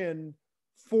violation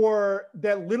for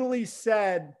that literally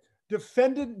said,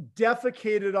 defendant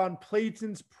defecated on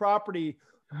Clayton's property.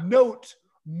 Note,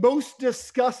 most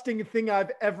disgusting thing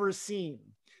I've ever seen.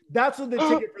 That's what the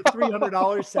ticket for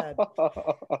 $300 said.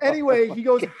 Anyway, he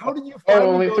goes, how did you find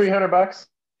only $300?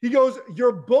 He goes,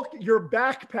 your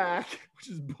backpack, which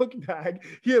is book bag,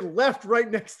 he had left right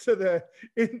next to the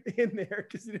in there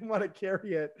because he didn't want to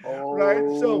carry it. Right.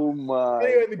 So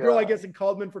anyway, the girl, I guess, had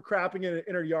called him in for crapping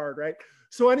in her yard, right?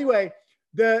 So anyway,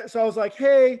 so I was like,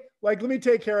 hey, like, let me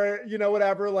take care of it,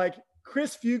 whatever. Like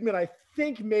Chris Fugman, I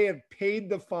think may have paid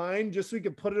the fine just so he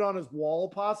could put it on his wall,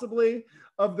 possibly,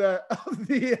 of the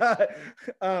the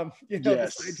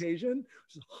citation,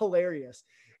 which is hilarious.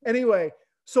 Anyway,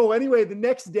 the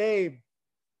next day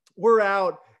we're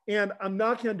out and I'm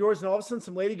knocking on doors and all of a sudden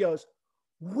some lady goes,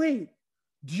 wait,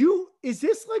 is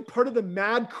this like part of the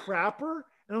Mad Crapper?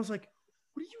 And I was like,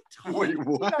 what are you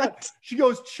talking about? She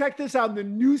goes, check this out. In the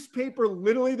newspaper,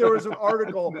 literally there was an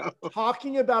article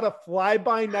talking about a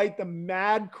fly-by-night, the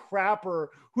Mad Crapper,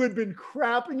 who had been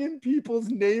crapping in people's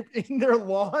in their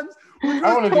lawns.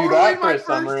 I want to do that for a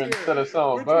summer instead of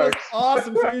selling books.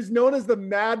 Awesome. So he's known as the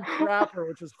Mad Crapper,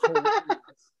 which was hilarious.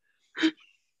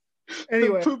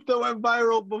 Anyway, the poop that went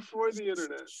viral before the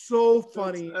internet. So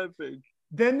funny. That's epic.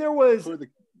 Then there was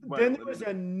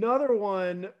another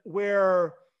one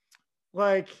where,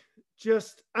 like,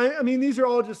 just I mean, these are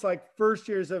all just like first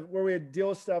years of where we had to deal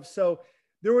with stuff. So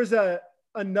there was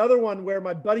another one where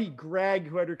my buddy Greg,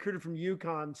 who I'd recruited from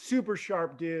UConn, super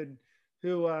sharp dude,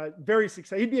 who very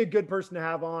successful. He'd be a good person to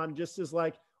have on, just as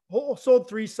like sold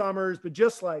 3 summers, but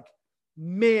just like,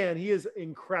 man, he is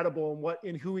incredible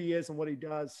in who he is and what he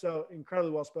does. So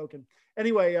incredibly well spoken.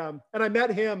 Anyway, and I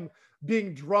met him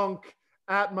being drunk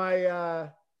at my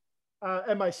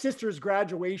sister's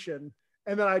graduation.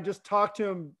 And then I just talked to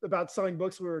him about selling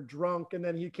books. We were drunk, and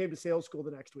then he came to sales school the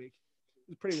next week.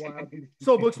 It was pretty wild.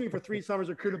 Sold books to me for 3 summers,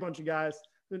 recruited a bunch of guys.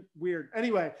 Weird.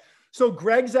 Anyway, so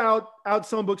Greg's out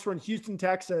selling books. We're in Houston,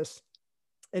 Texas,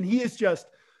 and he is just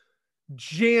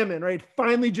jamming, right?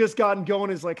 Finally just gotten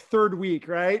going his like 3rd week,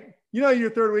 right?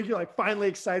 Your 3rd week, you're like finally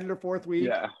excited, or 4th week.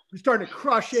 Yeah. You're starting to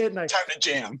crush it. And time to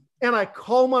jam. And I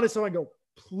call him on his phone. I go,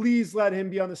 please let him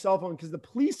be on the cell phone, because the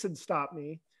police had stopped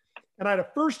me. And I had a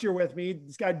first year with me.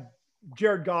 This guy,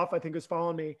 Jared Goff, I think, was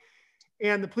following me.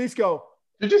 And the police go,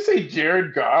 did you say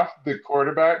Jared Goff, the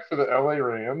quarterback for the LA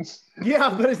Rams? Yeah,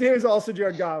 but his name is also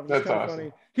Jared Goff. That's awesome.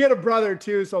 Funny. He had a brother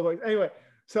too. So anyway,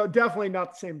 so definitely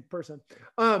not the same person.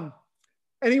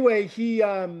 Anyway,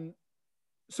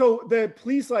 so the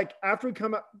police, like, after we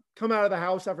come out of the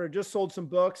house after I just sold some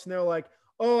books, and they're like,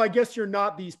 oh, I guess you're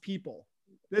not these people,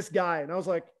 this guy. And I was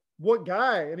like, what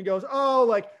guy? And he goes, oh,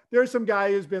 like, there's some guy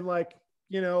who's been like,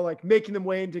 like making them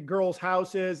way into girls'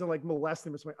 houses and like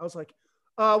molesting them or something. I was like,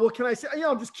 well, can I see,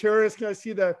 I'm just curious. Can I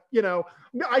see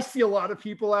I see a lot of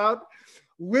people out.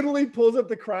 Literally pulls up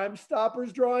the Crime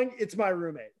Stoppers drawing. It's my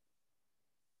roommate.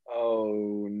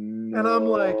 Oh, no. And I'm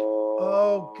like,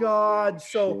 oh God.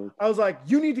 So I was like,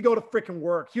 you need to go to freaking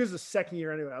work. He was the 2nd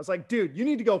year anyway. I was like, dude, you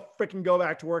need to go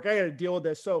back to work. I got to deal with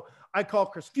this. So I call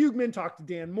Chris Fugman, talk to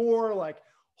Dan Moore, like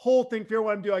whole thing, figure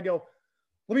what I'm doing. I go,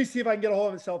 let me see if I can get a hold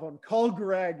of his cell phone. Call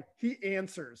Greg. He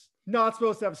answers. Not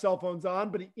supposed to have cell phones on,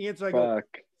 but he answers. I go,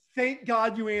 thank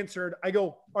God you answered. I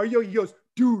go, are you? He goes,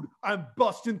 dude, I'm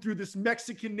busting through this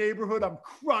Mexican neighborhood. I'm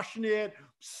crushing it.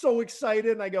 So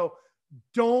excited. And I go,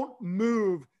 don't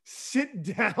move. Sit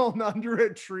down under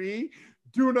a tree.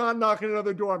 Do not knock on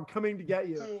another door. I'm coming to get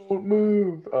you. Don't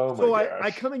move. Oh my gosh.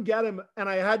 I come and get him, and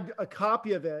I had a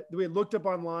copy of it that we had looked up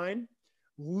online.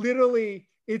 Literally,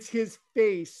 it's his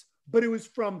face, but it was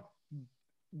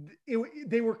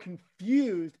they were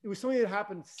confused. It was something that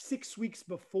happened 6 weeks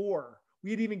before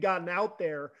we had even gotten out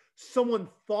there. Someone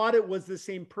thought it was the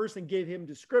same person, gave him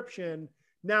description.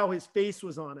 Now his face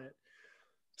was on it.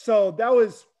 So that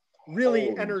was really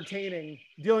entertaining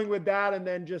dealing with that. And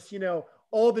then just,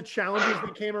 all the challenges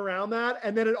that came around that.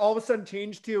 And then it all of a sudden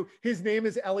changed to his name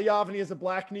is Eliav and he has a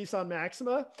black Nissan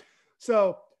Maxima.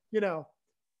 So,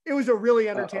 it was a really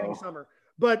entertaining summer.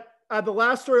 But the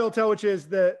last story I'll tell, which is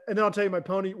and then I'll tell you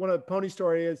one of the pony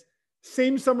story is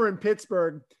same summer in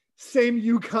Pittsburgh, same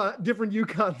different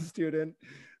UConn student.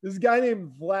 This guy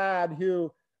named Vlad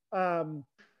who,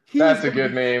 that's a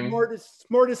good name.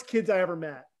 Smartest kids I ever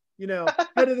met.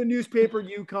 Head of the newspaper,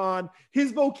 UConn.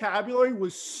 His vocabulary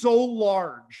was so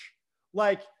large.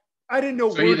 Like, I didn't know.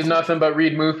 So he did nothing but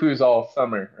read Mufus all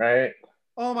summer, right?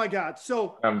 Oh my God.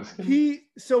 So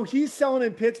he's selling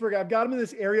in Pittsburgh. I've got him in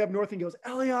this area up north, and he goes,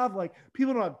 Eliav, like,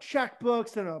 people don't have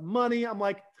checkbooks, they don't have money. I'm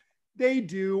like, they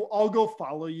do. I'll go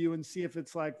follow you and see if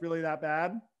it's like really that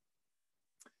bad.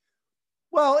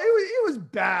 Well, it was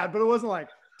bad, but it wasn't like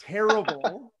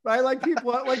terrible, right? Like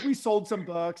people, like we sold some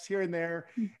books here and there.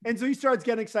 And so he starts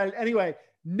getting excited. Anyway,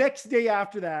 next day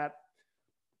after that,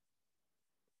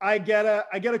 I get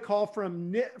a call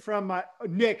from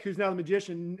Nick, who's now the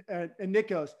magician. And Nick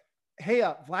goes, hey,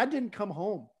 Vlad didn't come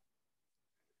home.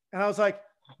 And I was like,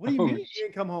 what do you mean he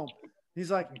didn't come home?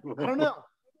 He's like, I don't know.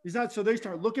 He's not. So they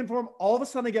start looking for him. All of a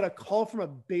sudden I get a call from a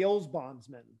bails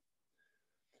bondsman.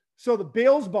 So the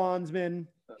bails bondsman,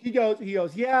 he goes,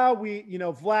 yeah,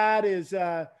 Vlad is,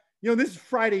 this is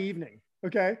Friday evening.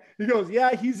 Okay. He goes,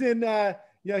 yeah, he's in,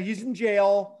 he's in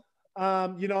jail.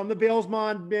 I'm the bails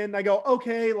bondsman. I go,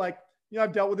 okay. Like,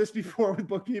 I've dealt with this before with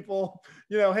book people,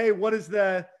 hey, what is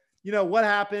what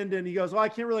happened? And he goes, well, I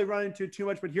can't really run into it too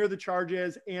much, but here are the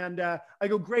charges. And I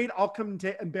go, great. I'll come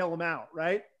and bail him out.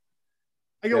 Right.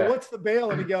 I go, what's the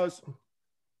bail? And he goes,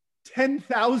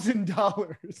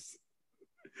 $10,000.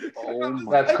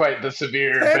 Oh That's like, quite the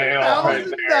severe bail right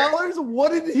there.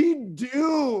 What did he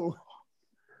do?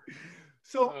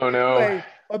 So anyway,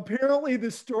 apparently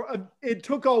the story, it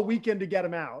took all weekend to get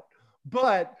him out,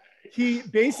 but he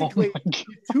basically,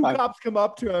 two cops come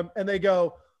up to him and they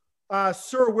go,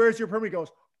 sir, where's your permit? He goes,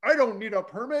 I don't need a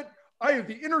permit. I have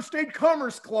the Interstate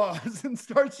Commerce Clause, and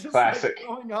starts just like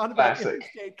going on about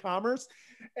interstate commerce.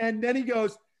 And then he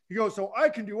goes, so I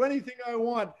can do anything I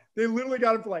want. They literally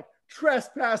got him for like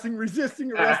trespassing,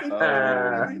 resisting arrest. They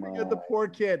couldn't even get the poor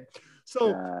kid.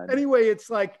 So anyway, it's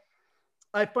like,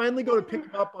 I finally go to pick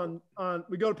him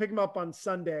up on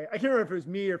Sunday. I can't remember if it was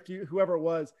me or whoever it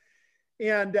was.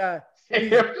 And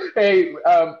hey,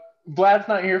 Vlad's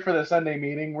not here for the Sunday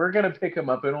meeting. We're gonna pick him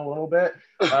up in a little bit.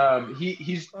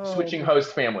 He's switching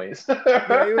host families.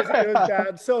 Yeah, it was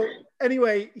bad. So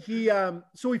anyway,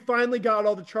 so we finally got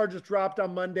all the charges dropped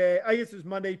on Monday. I guess it was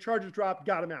Monday. Charges dropped,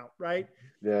 got him out, right?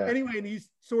 Yeah. Anyway, and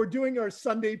so we're doing our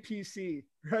Sunday PC,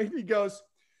 right? He goes,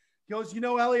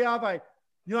 Eliav, I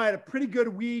had a pretty good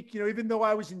week, even though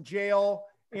I was in jail.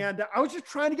 And I was just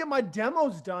trying to get my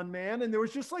demos done, man. And there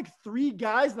was just like 3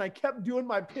 guys, and I kept doing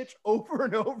my pitch over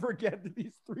and over again to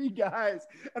these 3 guys.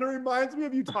 And it reminds me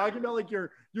of you talking about like your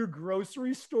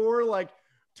grocery store, like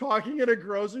talking in a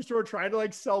grocery store, trying to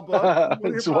like sell books.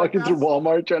 Just walking through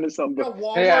Walmart trying to sell books.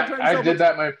 I did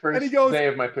that my first day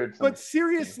of my third semester. But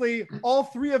seriously, all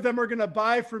 3 of them are going to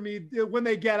buy for me when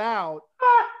they get out.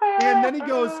 And then he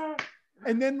goes,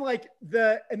 and then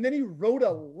he wrote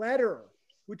a letter,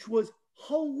 which was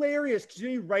hilarious, because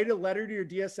you write a letter to your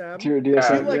DSM. To your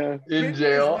DSM, in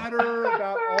jail. Letter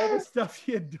about all the stuff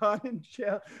he had done in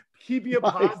jail. Keep you a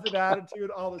positive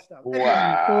attitude, all this stuff.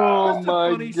 Wow! Anyway,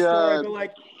 oh my God! Story, but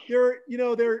like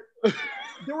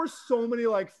there were so many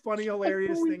like funny,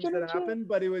 hilarious things that happened,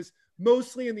 but it was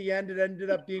mostly in the end. It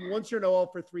ended up being, once you're in OL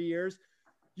for 3 years,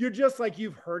 you're just like,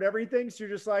 you've heard everything. So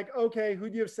you're just like, okay, who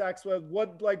do you have sex with?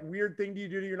 What like weird thing do you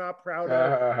do that you're not proud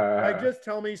of? Like, just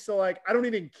tell me. So like, I don't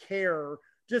even care.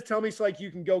 Just tell me so like you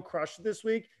can go crush it this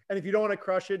week. And if you don't want to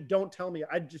crush it, don't tell me.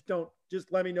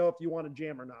 Just let me know if you want to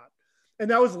jam or not. And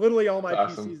that was literally all my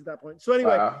PCs at that point. So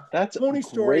anyway, that's Tony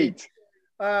story.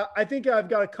 I think I've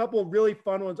got a couple really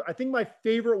fun ones. I think my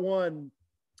favorite one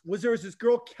was, there was this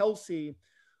girl, Kelsey,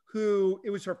 who, it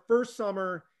was her first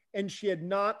summer, and she had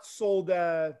not sold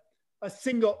a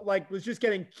single, like was just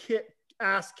getting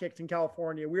ass kicked in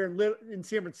California. We were in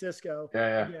San Francisco.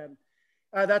 Again.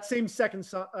 That same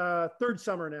third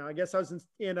summer now. I guess I was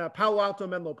in Palo Alto,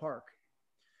 Menlo Park.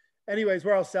 Anyways,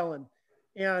 where I was selling.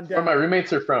 And where my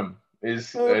roommates are from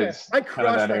is I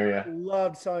crushed that area. I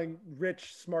loved selling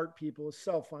rich, smart people. It's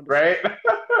so fun. Right?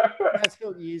 That's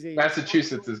so easy.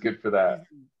 Massachusetts is good for that.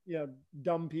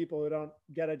 Dumb people who don't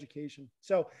get education.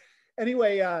 So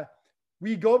anyway,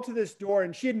 we go up to this door,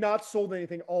 and she had not sold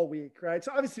anything all week, right?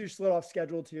 So obviously she's a little off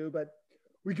schedule too, but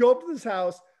we go up to this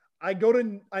house. I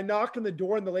knock on the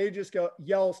door, and the lady just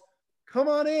yells, "Come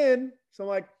on in." So I'm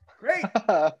like, great.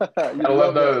 I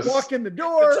love those. Walk in the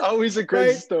door. It's always a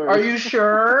great story. Are you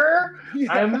sure?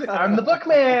 Yeah. I'm the book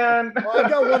man. Well, I've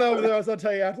got one over there. I'll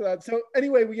tell you after that. So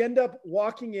anyway, we end up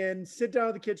walking in, sit down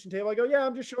at the kitchen table. I go, yeah,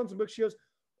 I'm just showing some books. She goes,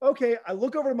 okay. I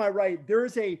look over to my right. There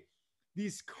is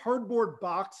these cardboard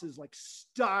boxes like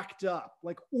stocked up,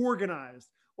 like organized,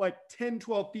 like 10,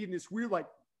 12 feet in this weird, like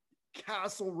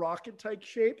castle rocket type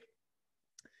shape.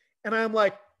 And I'm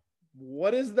like,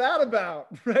 what is that about?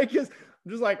 Right? Because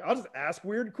I'm just like, I'll just ask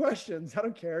weird questions. I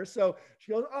don't care. So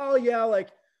she goes, oh yeah, like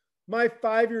my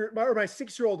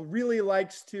 6-year-old really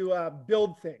likes to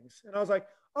build things. And I was like,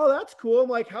 oh, that's cool. I'm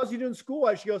like, how's he doing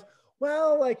school-wise? She goes,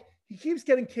 well, like he keeps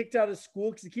getting kicked out of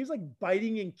school because he keeps like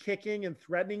biting and kicking and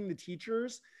threatening the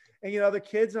teachers. and, other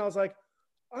kids. And I was like,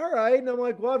 all right. And I'm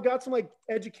like, well, I've got some like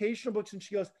educational books. And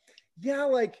she goes, yeah,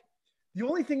 like the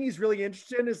only thing he's really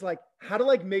interested in is like how to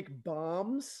like make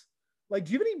bombs. Like,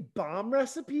 do you have any bomb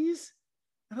recipes?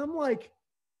 And I'm like,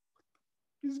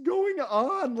 what is going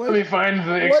on? Like, Let me find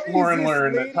the what Explore is and this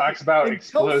Learn lady? that talks about And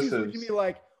Kelsey's looking explosives. at me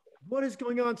like, what is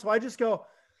going on? So I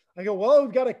go, well,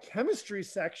 we've got a chemistry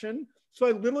section. So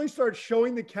I literally start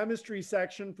showing the chemistry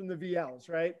section from the VLs,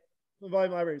 right? The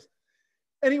volume libraries.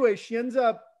 Anyway, she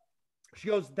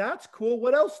goes, that's cool.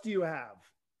 What else do you have?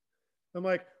 I'm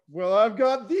like, well, I've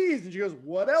got these. And she goes,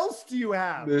 what else do you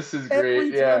have? This is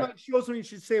Every great. time she goes to me,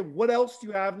 she'd say, what else do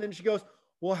you have? And then she goes,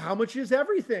 well, how much is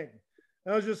everything?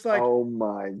 And I was just like, Oh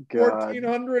my God.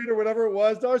 $1,400 or whatever it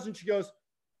was dollars. And she goes,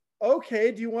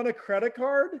 okay, do you want a credit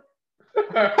card?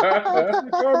 Yeah. And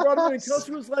the car brought it in, and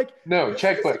Kelsey was like, No, this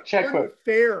checkbook. is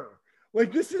unfair.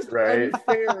 Like, this is Right.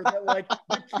 unfair that like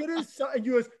the kid is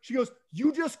she goes,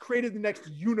 you just created the next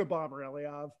Unabomber,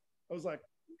 Eliav. I was like,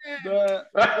 But,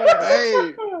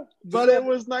 hey, but it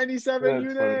was 97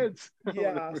 That's funny. units.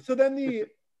 yeah. So then the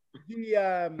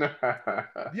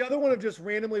other one of just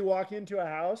randomly walking into a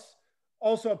house,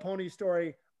 also a pony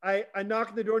story. I knock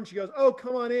on the door and she goes, oh,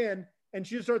 come on in. And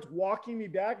she just starts walking me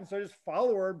back. And so I just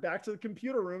follow her back to the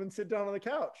computer room and sit down on the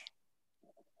couch.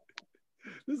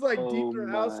 This is like deep in her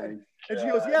house. And she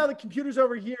goes, yeah, the computer's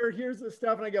over here. Here's the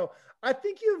stuff. And I go, I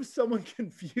think you have someone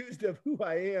confused of who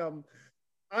I am.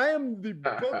 I am the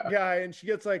book guy. And she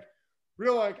gets like,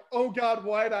 real like, oh God,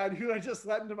 wide-eyed, who did I just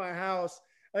let into my house?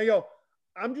 And I go,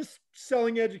 I'm just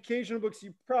selling educational books.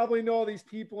 You probably know all these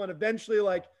people. And eventually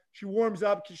like she warms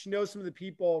up because she knows some of the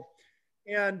people.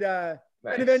 And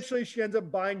Nice. and eventually she ends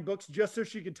up buying books just so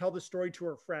she could tell the story to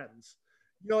her friends.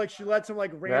 Like she lets them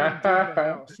like random dude in the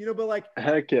house, but like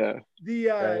Heck yeah. the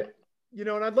Right.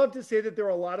 and I'd love to say that there were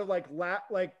a lot of like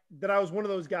that I was one of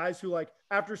those guys who like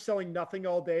after selling nothing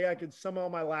all day, I could somehow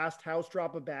my last house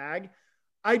drop a bag.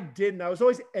 I didn't. I was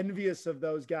always envious of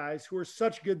those guys who were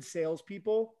such good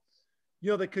salespeople,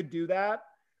 that could do that.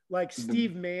 Like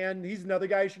Steve Mann, he's another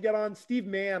guy you should get on. Steve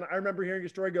Mann, I remember hearing a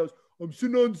story. He goes, I'm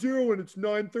sitting on zero and it's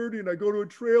 9:30 and I go to a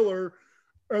trailer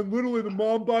and literally the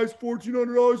mom buys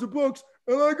 $1,400 of books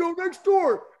and I go next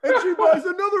door and she buys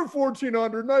another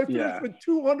 $1,400 and I finish with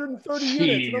 230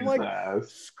 units. And I'm like,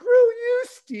 screw you,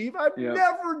 Steve. I've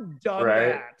never done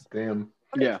that. Damn.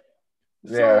 Yeah.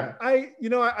 So I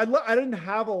didn't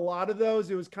have a lot of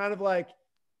those. It was kind of like,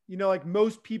 like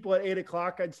most people at 8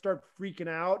 o'clock, I'd start freaking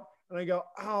out and I go,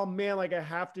 oh man, like I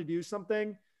have to do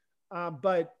something.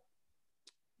 But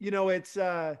it's,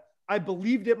 I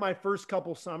believed it my first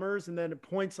couple summers and then at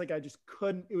points like I just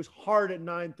couldn't, it was hard at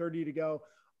 9:30 to go,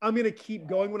 I'm going to keep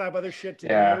going when I have other shit to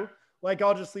do. Like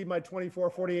I'll just leave my 24,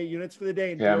 48 units for the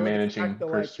day and managing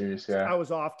first like, years. I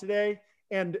was off today.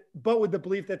 But with the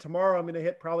belief that tomorrow I'm going to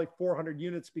hit probably 400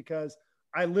 units because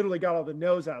I literally got all the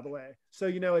no's out of the way. So,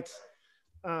 it's,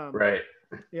 right.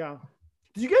 Yeah.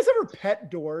 Did you guys ever pet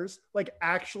doors? Like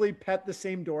actually pet the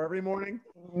same door every morning?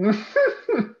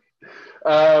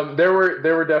 There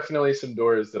were definitely some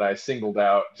doors that I singled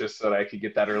out just so that I could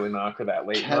get that early knock or that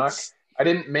late knock. I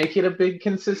didn't make it a big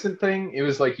consistent thing. It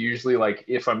was like usually like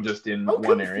if I'm just in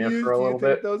one area for a little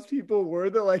bit. Those people were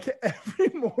that like every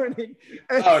morning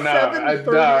at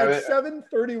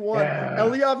 7:31,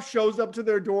 Eliav shows up to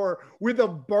their door with a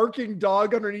barking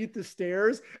dog underneath the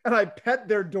stairs, and I pet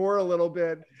their door a little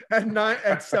bit at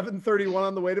 7:31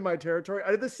 on the way to my territory. I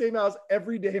did the same house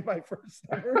every day my first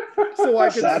summer, so I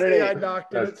could say I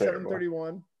knocked in at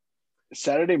 7:31.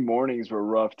 Saturday mornings were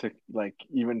rough to like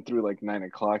even through like 9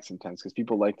 o'clock sometimes because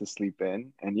people like to sleep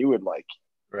in and you would like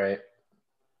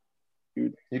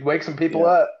you'd wake some people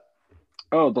up.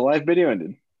 Oh, the live video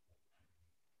ended.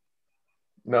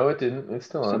 No, it didn't. It's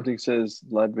still on. Something says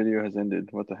live video has ended.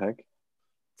 What the heck? It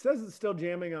says it's still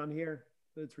jamming on here.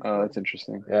 Oh, that's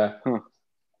interesting. Yeah.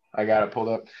 I got it pulled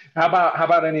up. How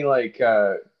about any like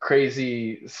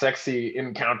crazy sexy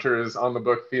encounters on the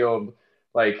book field?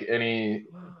 Like any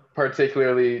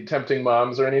particularly tempting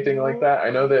moms or anything like that? I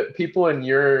know that people in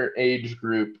your age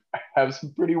group have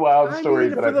some pretty wild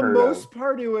stories that I've heard of. For the most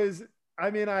part, it was, I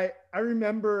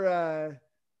remember,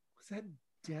 was that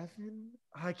Devin?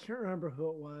 I can't remember who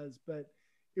it was, but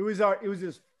it was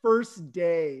his first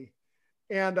day.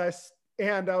 And I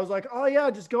was like, oh yeah,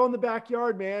 just go in the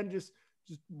backyard, man. Just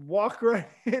walk right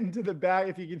into the back.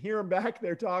 If you can hear them back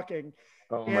there talking.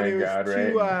 Oh and my it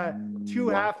was God, two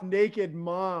half naked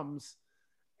moms,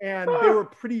 and they were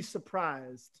pretty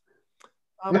surprised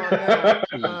on that.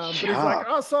 But he's like,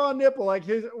 I saw a nipple. Like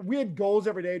we had goals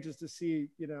every day just to see,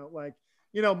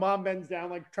 mom bends down,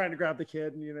 like trying to grab the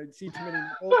kid and, see too many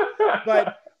nipples.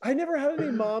 But I never had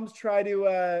any moms try to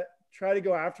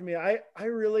go after me. I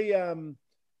really, I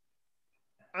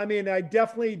mean, I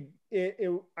definitely,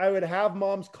 I would have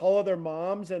moms call other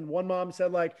moms, and one mom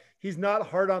said like, he's not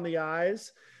hard on the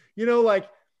eyes, you know, like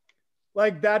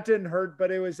that didn't hurt,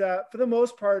 but it was, for the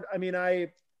most part, I mean,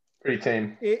 Pretty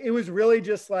tame. it was really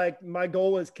just like, my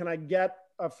goal was, can I get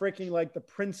a freaking like the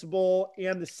principal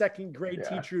and the second grade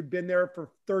teacher who'd been there for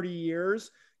 30 years.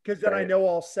 Cause then I know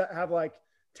I'll have like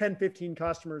 10, 15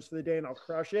 customers for the day and I'll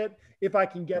crush it if I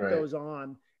can get those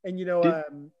on. And, you know,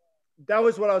 that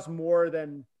was what I was more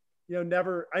than, you know,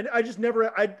 never, I just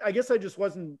never, I guess I just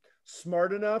wasn't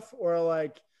smart enough or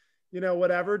like, you know,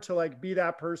 whatever to like be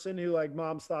that person who like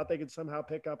moms thought they could somehow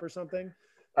pick up or something.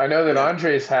 I know that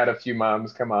Andres had a few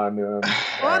moms come on to him.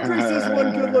 Andres is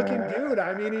one good-looking dude.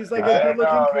 I mean, he's like a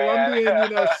good-looking Colombian,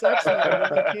 you know, sex man.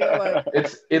 I can't like.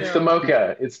 It's the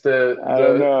mocha. It's the. I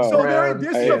don't know. So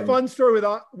this is a fun story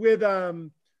with do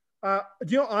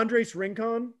you know Andres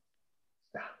Rincon?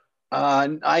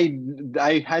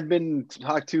 I had been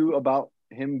talked to about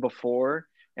him before,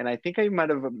 and I think I might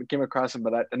have came across him,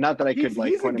 but not that I could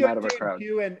like point him out of a crowd.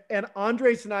 Too, and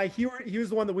Andres and I, he was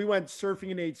the one that we went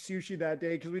surfing and ate sushi that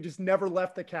day because we just never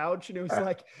left the couch, and it was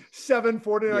like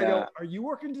 7:40. And I go, "Are you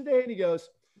working today?" And he goes,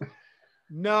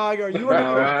 "No." I go, "You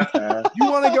want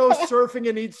to go surfing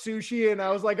and eat sushi?" And I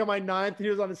was like on my 9th, and he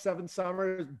was on his 7th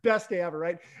summer. It was the best day ever,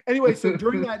 right? Anyway, so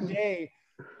during that day,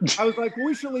 I was like, well,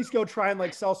 we should at least go try and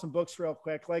like sell some books real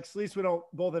quick. Like, at least we don't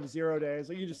both have 0 days.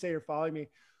 Like, you just say you're following me.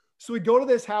 So we go to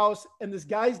this house, and this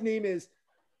guy's name is,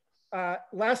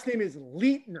 last name is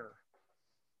Leitner,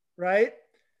 right?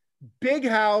 Big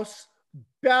house,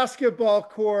 basketball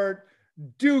court,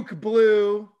 Duke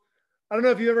blue. I don't know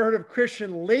if you've ever heard of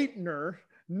Christian Leitner,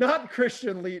 not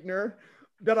Christian Leitner,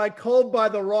 that I called by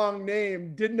the wrong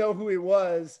name, didn't know who he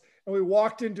was. And we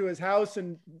walked into his house,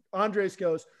 and Andres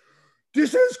goes,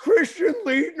 "This is Christian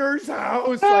Leitner's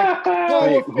house, like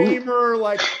Hall of Famer,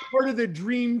 like part of the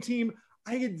dream team."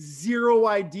 I had 0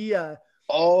 idea.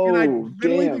 Oh, and I'd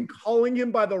literally been calling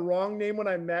him by the wrong name when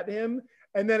I met him.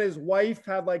 And then his wife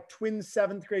had like twin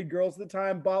 7th grade girls at the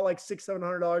time, bought like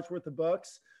 $600-700 worth of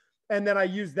books. And then I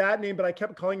used that name, but I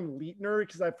kept calling him Leitner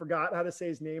because I forgot how to say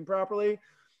his name properly.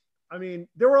 I mean,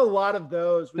 there were a lot of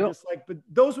those. Just like, but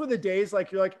those were the days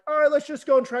like, you're like, all right, let's just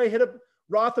go and try to hit up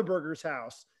Rothenberger's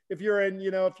house. If you're in,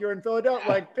 you know, if you're in Philadelphia,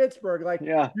 like Pittsburgh, like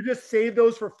you just save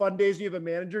those for fun days and you have a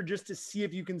manager just to see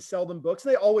if you can sell them books.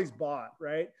 They always bought,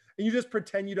 right? And you just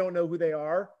pretend you don't know who they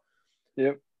are.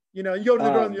 Yep. You know, you go to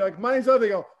the girl and you're like, "My name's other." They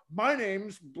go, "My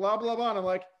name's blah, blah, blah." And I'm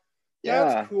like,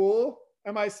 "That's cool.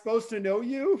 Am I supposed to know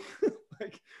you?"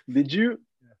 Like, did you?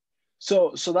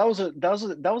 So that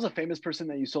was a famous person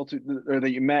that you sold to, or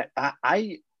that you met.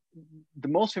 The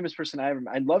most famous person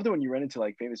I loved it when you run into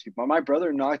like famous people. My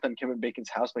brother knocked on Kevin Bacon's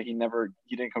house, but he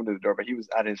didn't come to the door, but he was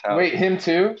at his house. Wait, him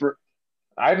too?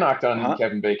 I knocked on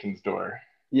Kevin Bacon's door.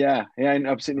 Yeah, in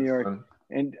upstate New York.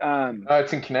 And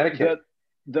it's in Connecticut.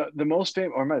 The most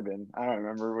famous, or it might have been, I don't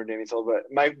remember where Danny sold,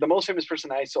 but the most famous person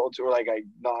I sold to, or like I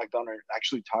knocked on or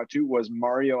actually talked to, was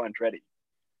Mario Andretti.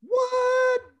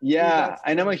 What? Yeah,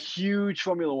 and I'm a huge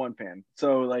Formula One fan.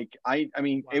 So like I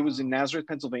mean, it was in Nazareth,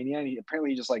 Pennsylvania, and he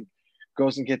just like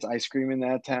goes and gets ice cream in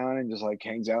that town and just like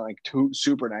hangs out, like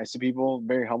super nice to people,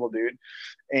 very humble dude.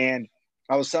 And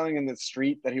I was selling in the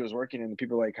street that he was working in, and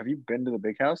people were like, "Have you been to the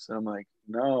big house?" And I'm like,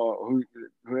 "No,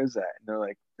 who is that?" And they're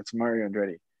like, "It's Mario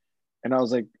Andretti." And I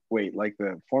was like, "Wait, like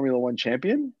the Formula One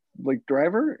champion, like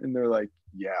driver?" And they're like,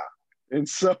 "Yeah." And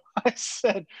so I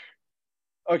said,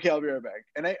 "Okay, I'll be right back."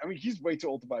 And I mean, he's way too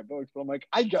old to buy books, but I'm like,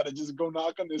 I gotta just go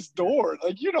knock on this door.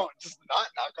 Like, you don't just not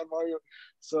knock on Mario.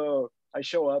 So I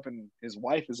show up, and his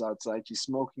wife is outside. She's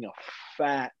smoking a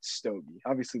fat stogie.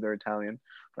 Obviously, they're Italian,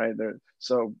 right? They're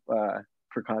so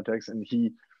for context, and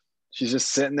she's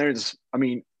just sitting there,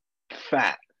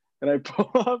 fat. And I pull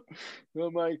up, and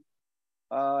I'm like,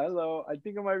 "Hello, I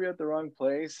think I might be at the wrong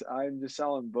place. I'm just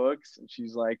selling books." And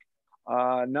she's like,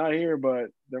 "Not here,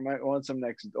 but there might want some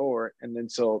next door." And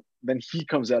then he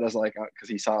comes at us like, because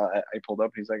he saw I pulled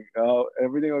up. He's like, "Oh,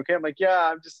 everything okay?" I'm like,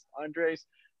 "Yeah, I'm just Andres,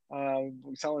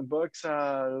 selling books.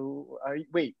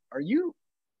 Wait, are you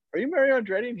Mario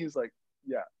Andretti?" And he's like,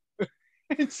 "Yeah."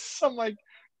 I'm like,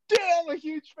 "Damn, I'm a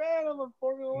huge fan. I'm a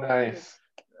Formula One." Nice.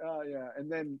 Yeah.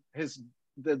 And then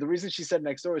the reason she said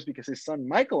next door is because his son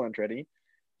Michael Andretti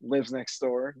lives next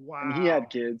door. Wow. And he had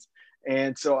kids.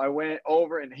 And so I went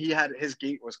over, and his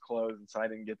gate was closed, and so I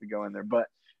didn't get to go in there. But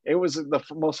it was the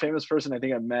most famous person I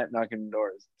think I've met knocking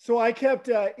doors. So I kept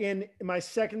in my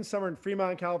second summer in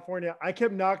Fremont, California, I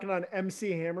kept knocking on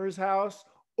MC Hammer's house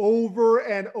over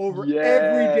and over. Yes.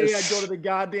 Every day I'd go to the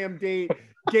goddamn date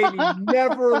Jamie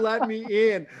never let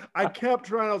me in. I kept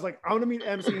trying. I was like, I want to meet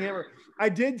MC Hammer. I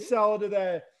did sell to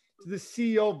the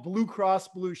CEO of Blue Cross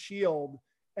Blue Shield,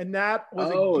 and that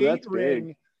was a gate that's ring.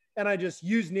 big. And I just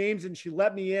used names, and she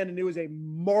let me in, and it was a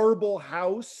marble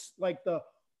house,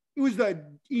 it was the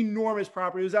enormous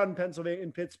property. It was out in Pennsylvania,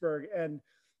 in Pittsburgh, and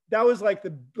that was like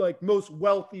the most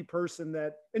wealthy person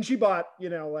and she bought,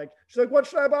 she's like, what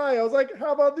should I buy? I was like,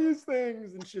 how about these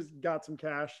things? And she just got some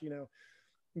cash, and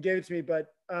gave it to me. But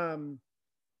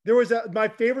there was my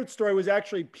favorite story was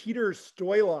actually Peter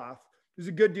Stoyloff, who's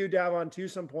a good dude to have on too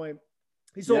some point.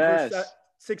 He sold for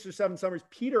 6 or 7 summers.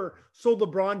 Peter sold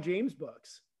LeBron James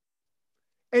books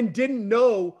and didn't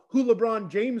know who LeBron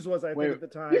James was, I think, at the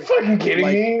time. You fucking kidding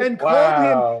me? And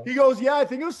called him. He goes, yeah, I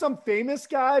think it was some famous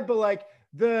guy, but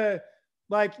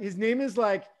his name is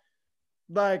like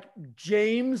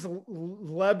James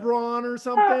LeBron or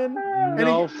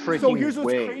something. So here's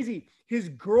what's crazy. His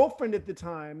girlfriend at the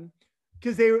time,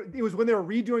 because it was when they were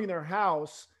redoing their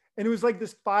house, and it was like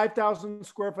this 5,000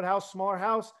 square foot house, smaller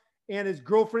house. And his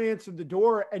girlfriend answered the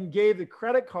door and gave the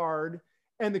credit card,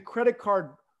 and the credit card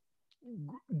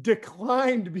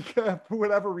declined because for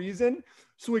whatever reason.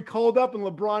 So he called up, and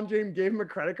LeBron James gave him a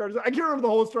credit card. I can't remember the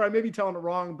whole story. I may be telling it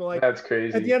wrong, but that's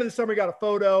crazy. At the end of the summer, he got a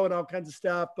photo and all kinds of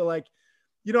stuff. But I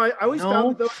always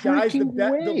found that those guys,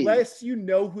 the less you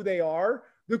know who they are,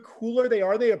 the cooler they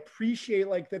are. They appreciate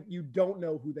that you don't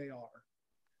know who they are.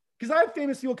 Because I have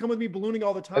famous people come with me ballooning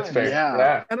all the time. That's fair.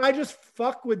 Yeah. And I just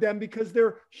fuck with them because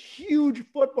they're huge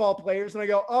football players. And I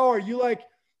go, oh, are you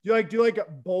do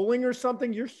bowling or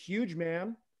something? You're huge,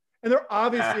 man. And they're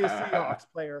obviously a Seahawks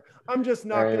player. I'm just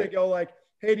not going to go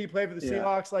hey, do you play for the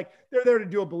Seahawks? They're there to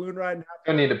do a balloon ride. And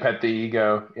don't need to pet the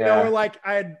ego. Yeah. Or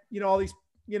I had, all these,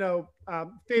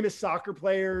 famous soccer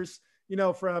players,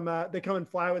 from, they come and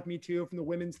fly with me too, from the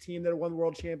women's team that won the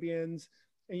world champions.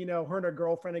 And, her and her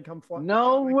girlfriend had come fly.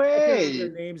 No way. I can't remember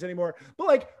their names anymore.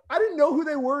 But I didn't know who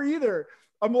they were either.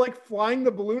 I'm flying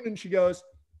the balloon, and she goes,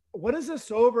 when is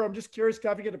this over? I'm just curious if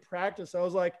I get to practice. I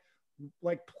was like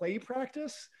play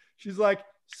practice? She's like,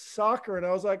 soccer. And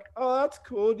I was like, oh, that's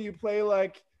cool. Do you play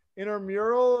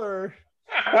intramural or?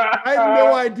 I had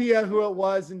no idea who it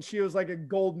was. And she was a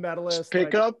gold medalist.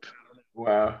 Pickup?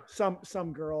 Wow.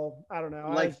 Some girl. I don't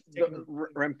know.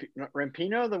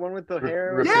 Rampino, the one with the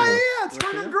hair? Yeah. It's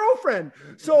her girlfriend.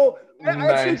 So I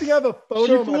actually think I have a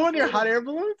photo. She flew in your hot air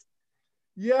balloons?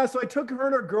 Yeah, so I took her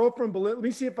and her girlfriend balloon. Let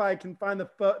me see if I can find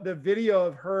the video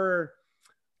of her.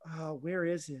 Where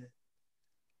is it?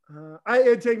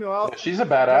 It'd take me a while. She's a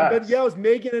badass. But yeah, it was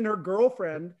Megan and her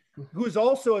girlfriend, who's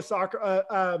also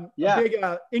a big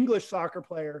English soccer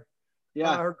player.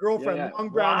 Yeah, her girlfriend, long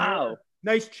brown hair,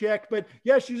 nice chick. But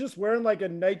yeah, she's just wearing a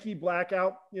Nike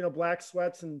blackout, black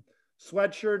sweats and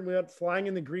sweatshirt. And we went flying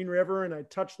in the Green River, and I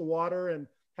touched the water and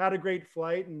had a great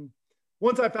flight. And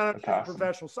once I found out she was a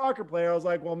professional soccer player, I was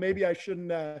like, well, maybe I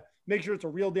shouldn't make sure it's a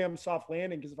real damn soft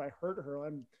landing, because if I hurt her,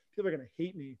 people are going to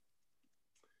hate me.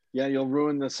 Yeah, you'll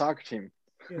ruin the soccer team.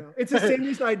 It's the same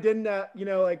reason I didn't,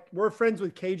 we're friends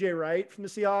with KJ Wright from the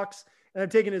Seahawks, and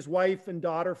I've taken his wife and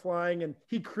daughter flying, and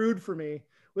he crewed for me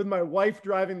with my wife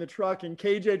driving the truck, and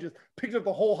KJ just picked up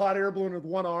the whole hot air balloon with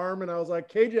one arm. And I was like,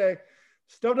 KJ,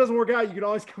 stuff doesn't work out, you can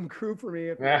always come crew for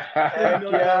me.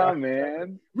 Yeah,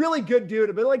 man. Really good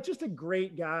dude, but just a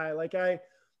great guy.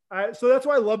 So that's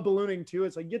why I love ballooning too.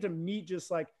 It's you get to meet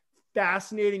just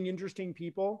fascinating, interesting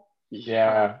people.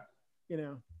 Yeah.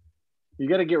 You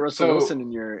got to get Russell Wilson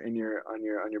on your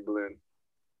balloon.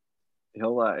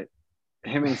 He'll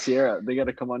him and Sierra, they got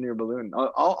to come on your balloon.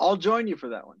 I'll join you for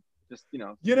that one. Just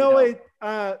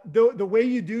the way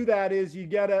you do that is you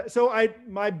get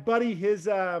my buddy, his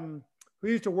who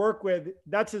he used to work with,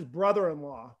 that's his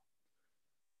brother-in-law.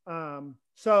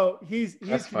 So he's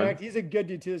connected. He's a good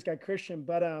dude too, this guy Christian.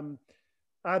 But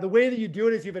the way that you do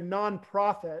it is you have a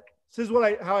nonprofit. This is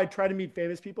how I try to meet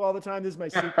famous people all the time. This is my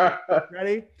secret.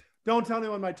 Ready? Don't tell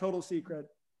anyone my total secret.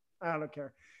 I don't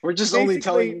care. We're just only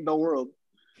telling the world.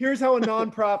 Here's how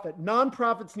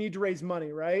nonprofits need to raise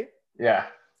money, right? Yeah.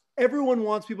 Everyone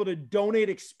wants people to donate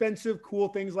expensive, cool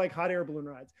things like hot air balloon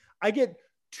rides. I get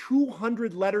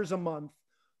 200 letters a month,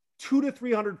 200 to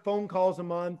 300 phone calls a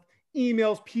month,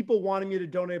 emails, people wanting me to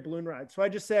donate balloon rides. So I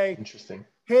just say, interesting.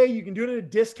 Hey, you can do it at a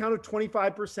discount of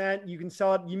 25%. You can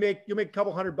sell it. You'll make a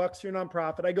couple $100 for your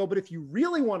nonprofit. I go, but if you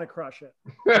really want to crush it,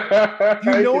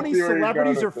 do you know any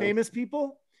celebrities or famous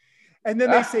people? And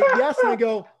then they say yes. And I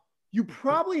go, you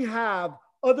probably have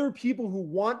other people who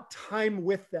want time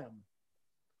with them,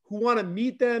 who want to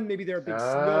meet them. Maybe they're a big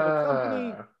CEO of a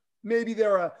company. Maybe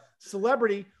they're a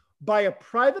celebrity. Buy a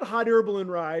private hot air balloon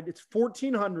ride. It's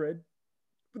 $1,400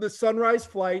 for the sunrise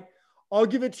flight. I'll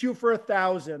give it to you for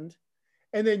 $1,000,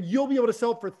 and then you'll be able to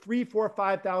sell it for $3,000,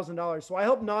 $4,000, $5,000. So I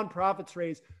help nonprofits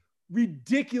raise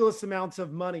ridiculous amounts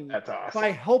of money That's awesome.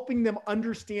 by helping them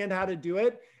understand how to do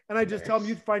it. And I just tell them,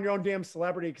 Nice. you find your own damn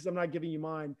celebrity because I'm not giving you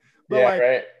mine. But Yeah, like,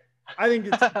 right. I think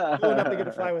it's cool enough they get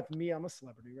to fly with me. I'm a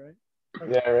celebrity, right?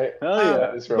 Yeah, right. Hell yeah.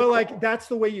 That is real But cool. like, that's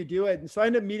the way you do it. And so I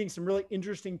end up meeting some really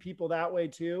interesting people that way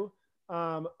too,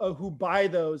 who buy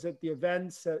those at the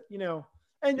events, you know,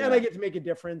 and I get to make a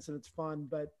difference and it's fun.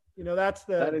 But you know, That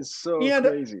is so and-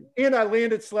 crazy. and I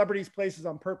land at celebrities' places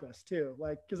on purpose too,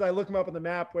 like because I look them up on the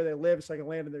map where they live, so I can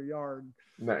land in their yard.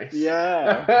 Nice.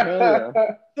 Yeah. Hell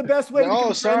yeah. The best way. to Oh,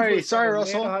 become sorry, friends with sorry, someone,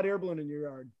 Russell. land a hot air balloon in your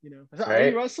yard. You know. Are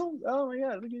Right. you Russell? Oh my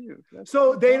God, look at you.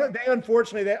 So they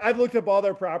unfortunately, I've looked up all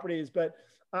their properties, but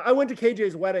I went to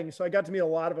KJ's wedding, so I got to meet a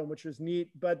lot of them, which was neat.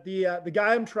 But the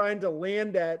guy I'm trying to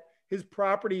land at, his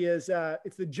property is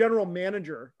it's the general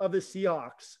manager of the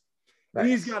Seahawks. And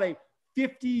he's got a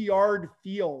 50-yard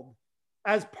field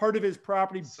as part of his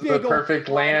property. So the perfect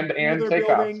land and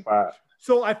takeoff spot.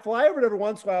 So I fly over it every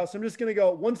once in a while. So I'm just gonna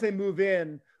go once they move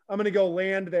in. I'm gonna go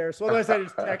land there. So otherwise, I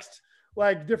just text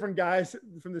like different guys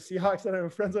from the Seahawks that I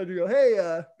have friends. I do go, hey,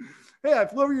 I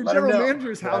flew over your Let 'em general know.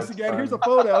 manager's house That's again. fun. Here's a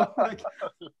photo. Like,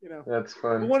 you know, That's but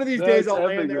fun. one of these That's days I'll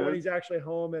epic, land there man. when he's actually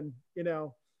home, and you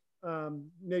know,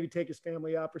 maybe take his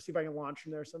family up or see if I can launch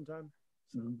from there sometime.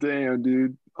 Damn,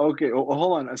 dude. Okay, well,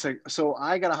 hold on a sec. So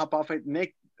I gotta hop off.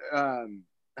 Nick, I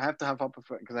have to hop off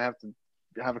because I have to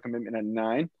have a commitment at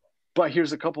 9. But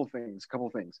here's a couple things.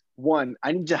 One,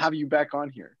 I need to have you back on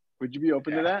here. Would you be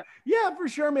open to that? Yeah, for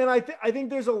sure, man. I think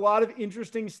there's a lot of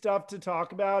interesting stuff to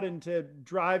talk about and to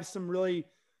drive some really.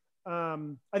 I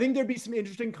think there'd be some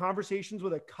interesting conversations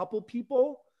with a couple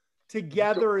people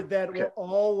together that were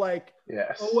all like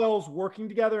Yes. OLs working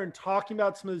together and talking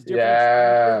about some of those different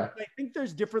Yeah. experiences. I think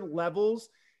there's different levels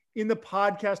in the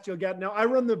podcast you'll get. Now I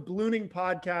run the ballooning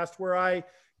podcast where I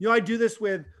do this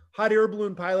with hot air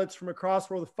balloon pilots from across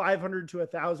the world, 500 to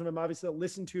 1,000 of them obviously that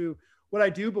listen to what I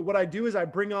do. But what I do is I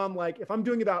bring on, like, if I'm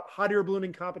doing about hot air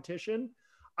ballooning competition,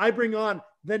 I bring on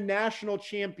the national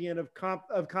champion of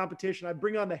competition. I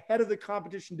bring on the head of the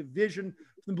competition division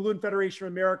from the Balloon Federation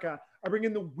of America. I bring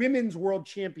in the women's world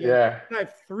champion. Yeah. And I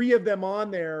have 3 of them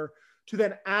on there to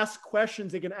then ask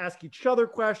questions. They can ask each other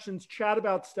questions, chat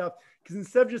about stuff. Because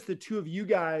instead of just the 2 of you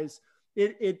guys,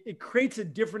 it creates a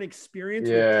different experience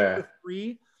with 2 or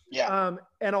 3. Yeah.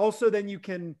 And also then you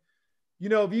can,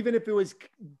 even if it was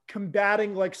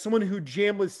combating like someone who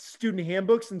jammed with student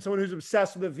handbooks and someone who's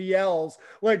obsessed with the VLs,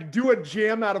 like do a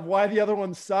jam out of why the other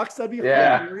one sucks. That'd be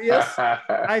hilarious.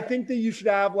 I think that you should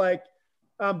have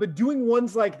but doing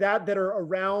ones like that are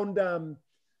around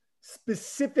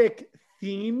specific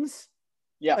themes.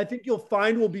 Yeah. I think you'll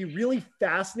find will be really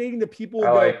fascinating to people. I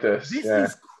like this. This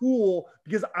is cool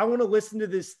because I want to listen to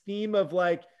this theme of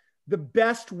like the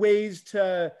best ways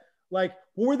to like,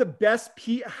 what were the best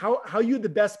how you had the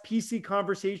best PC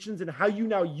conversations and how you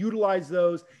now utilize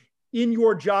those in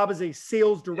your job as a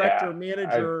sales director,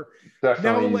 manager. Definitely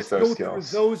now use let's those go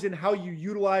skills. through those and how you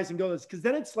utilize and go those, because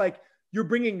then it's like you're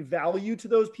bringing value to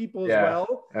those people as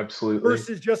well. Absolutely.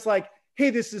 Versus just like, hey,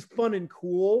 this is fun and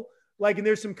cool. Like, and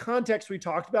there's some context we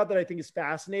talked about that I think is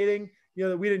fascinating.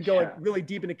 That we didn't go like really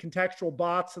deep into contextual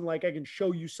bots, and like I can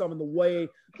show you some of the why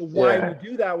we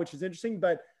do that, which is interesting.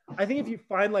 But I think if you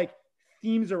find like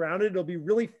themes around it, it'll be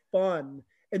really fun,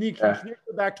 and you can connect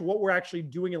it back to what we're actually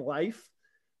doing in life,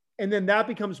 and then that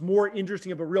becomes more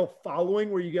interesting of a real following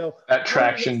where you go, that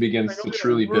traction begins to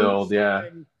truly build.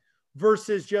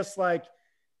 Versus just like,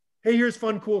 hey, here's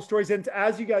fun, cool stories. And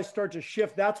as you guys start to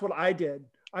shift, that's what I did.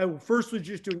 I first was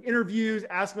just doing interviews,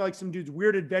 asking like some dude's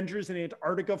weird adventures in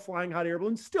Antarctica, flying hot air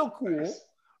balloons, still cool,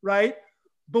 right?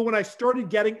 But when I started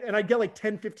getting, and I'd get like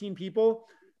 10, 15 people,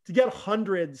 to get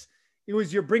hundreds, it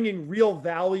was you're bringing real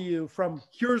value from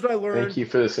here's what I learned. Thank you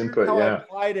for this input. How I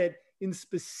applied it in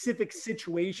specific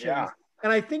situations. Yeah.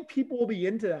 And I think people will be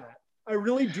into that. I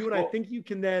really do. And I think you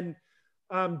can then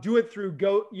do it through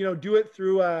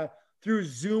through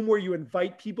Zoom, where you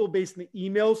invite people based on the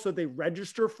email so they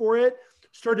register for it.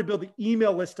 Start to build the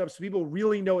email list up so people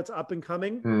really know it's up and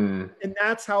coming. And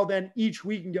that's how then each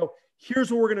week you can go,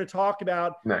 here's what we're going to talk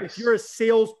about. Nice. If you're a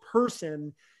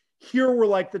salesperson, here were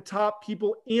like the top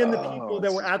people and the people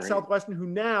that were at Southwestern who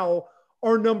now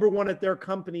are number one at their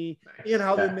company, and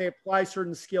how then they apply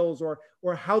certain skills or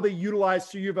how they utilize.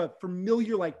 So you have a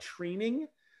familiar like training,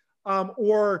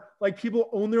 or like people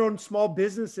own their own small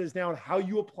businesses now, and how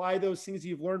you apply those things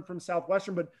you've learned from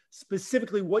Southwestern, but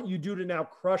specifically what you do to now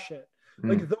crush it.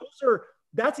 Like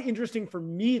that's interesting for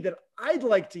me that I'd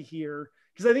like to hear,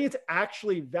 because I think it's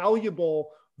actually valuable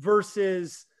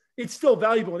versus it's still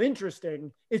valuable and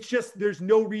interesting. It's just, there's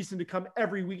no reason to come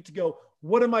every week to go,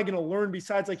 what am I going to learn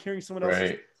besides like hearing someone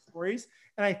else's stories?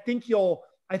 And I think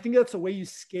that's the way you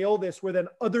scale this, where then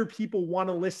other people want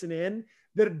to listen in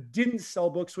that didn't sell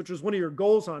books, which was one of your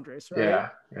goals, Andres, right? Yeah.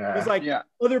 Yeah. It's like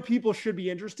other people should be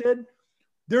interested.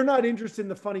 They're not interested in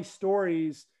the funny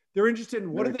stories. They're interested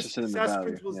in what are the success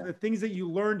principles and the things that you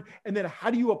learned, and then how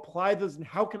do you apply those, and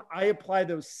how can I apply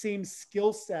those same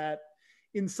skill set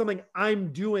in something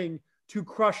I'm doing to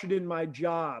crush it in my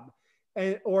job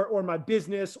and or my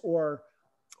business or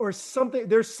something.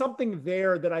 There's something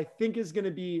there that I think is going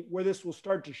to be where this will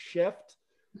start to shift,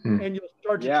 and you'll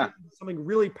start to turn into something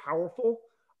really powerful.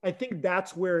 I think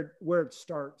that's where it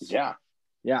starts.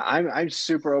 Yeah, I'm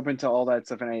super open to all that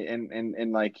stuff,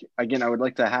 and like, again, I would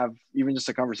like to have even just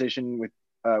a conversation with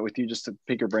you, just to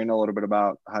pick your brain a little bit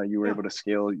about how you were able to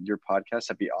scale your podcast.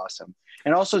 That'd be awesome.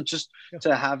 And also just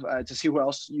to have to see who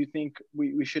else you think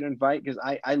we should invite, because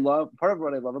I love, part of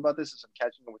what I love about this is I'm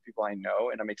catching up with people I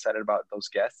know, and I'm excited about those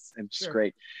guests, and it's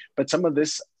great. But some of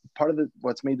this, part of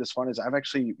what's made this fun is I've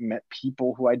actually met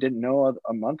people who I didn't know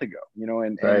a month ago, you know,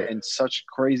 and such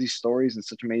crazy stories and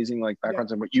such amazing like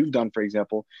backgrounds. And what you've done, for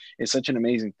example, is such an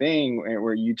amazing thing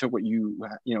where you took what you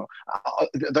know,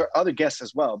 there are other guests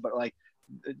as well, but like,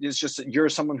 it's just that you're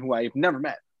someone who I've never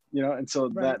met, you know, and so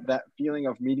that feeling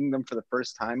of meeting them for the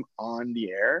first time on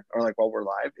the air or like while we're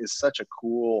live is such a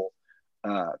cool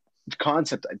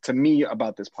concept to me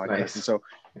about this podcast. And so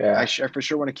I for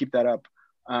sure want to keep that up.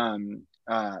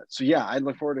 So yeah, I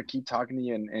look forward to keep talking to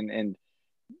you, and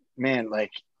man,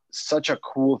 like, such a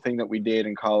cool thing that we did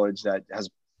in college that has,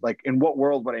 like, in what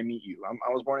world would I meet you?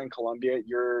 I was born in Columbia,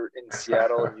 you're in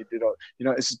Seattle, and you did all, you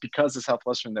know, it's because of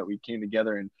Southwestern that we came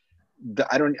together. And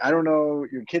I don't know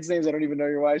your kids' names. I don't even know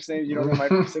your wife's name. You don't know my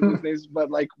siblings' names,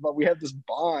 but we have this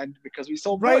bond because we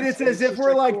sold books. It's as if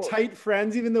we're like tight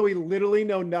friends, even though we literally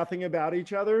know nothing about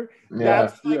each other.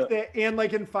 That's like and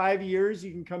like in 5 years, you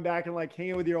can come back and like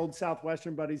hang out with your old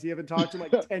Southwestern buddies you haven't talked to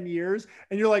in like 10 years,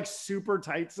 and you're like super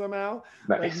tight somehow.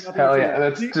 Nice. Like, hell yeah,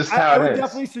 that's just how it is. I would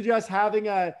definitely suggest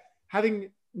having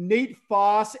Nate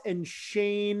Foss and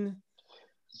Shane.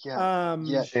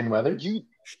 Shane Weathers.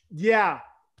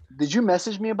 Did you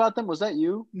message me about them? Was that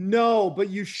you? No, but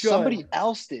you should. Somebody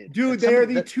else did. Dude, they're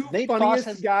the two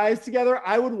funniest guys together.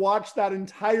 I would watch that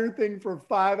entire thing for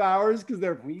 5 hours because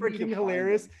they're freaking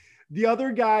hilarious. The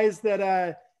other guys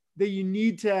that you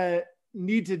need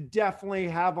to definitely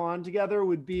have on together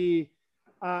would be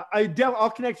I'll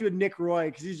connect you with Nick Roy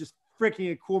because he's just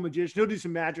freaking a cool magician. He'll do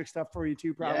some magic stuff for you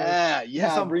too, probably.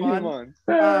 Yeah, bring him on.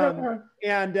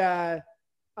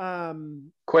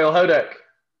 Quail Hodak.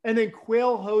 And then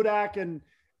Quail Hodak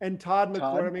and Todd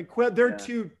McClure. I mean, they're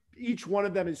two, each one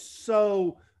of them is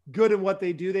so good in what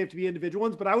they do. They have to be individual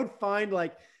ones, but I would find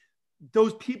like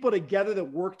those people together that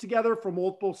work together for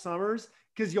multiple summers,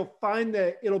 because you'll find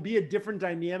that it'll be a different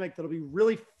dynamic that'll be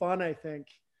really fun, I think.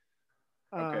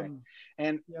 Okay.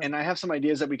 And I have some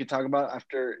ideas that we could talk about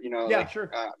after, you know.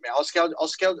 Sure. I'll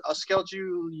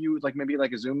schedule you like maybe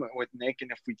like a Zoom with Nick,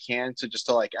 and if we can,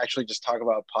 to like actually just talk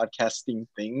about podcasting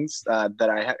things that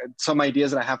I have, some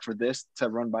ideas that I have for this to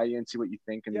run by you and see what you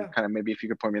think, and kind of maybe if you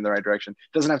could point me in the right direction.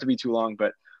 It doesn't have to be too long,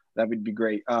 but that would be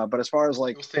great. But as far as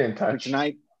like for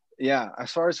tonight,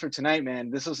 as far as for tonight,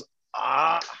 man, this is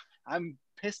I'm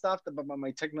pissed off about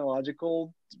my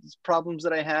technological problems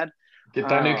that I had. Get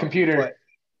that new computer.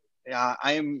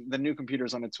 The new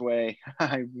computer's on its way.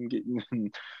 I'm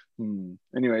getting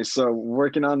anyway, so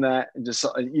working on that and just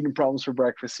eating problems for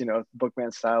breakfast, you know,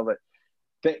 bookman style. But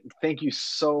thank you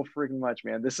so freaking much,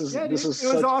 man. This is it was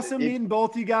awesome meeting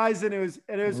both you guys, and it was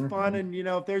fun. And you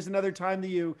know, if there's another time that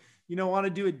you want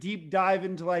to do a deep dive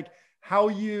into like how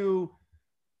you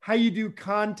do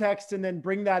context and then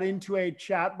bring that into a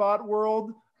chatbot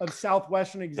world of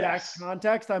Southwestern exact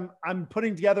context. I'm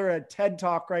putting together a TED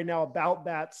talk right now about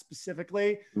that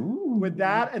specifically with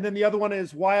that. And then the other one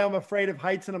is why I'm afraid of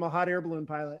heights and I'm a hot air balloon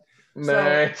pilot.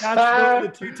 Nice. So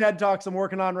that's the two TED talks I'm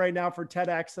working on right now for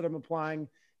TEDx that I'm applying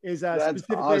is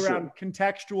specifically around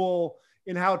contextual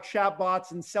in how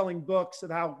chatbots and selling books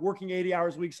and how working 80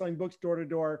 hours a week selling books door to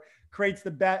door creates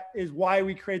is why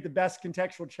we create the best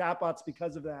contextual chatbots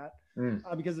because of that.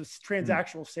 Because of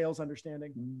transactional sales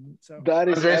understanding. So that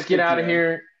is Andres, get out of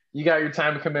here. You got your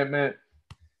time commitment.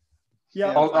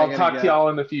 Yeah, I'll talk to y'all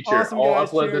in the future. Awesome, I'll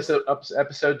guys. upload this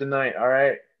episode tonight. All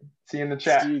right. See you in the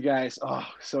chat. See you guys. Oh,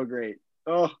 so great.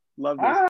 Oh, love this.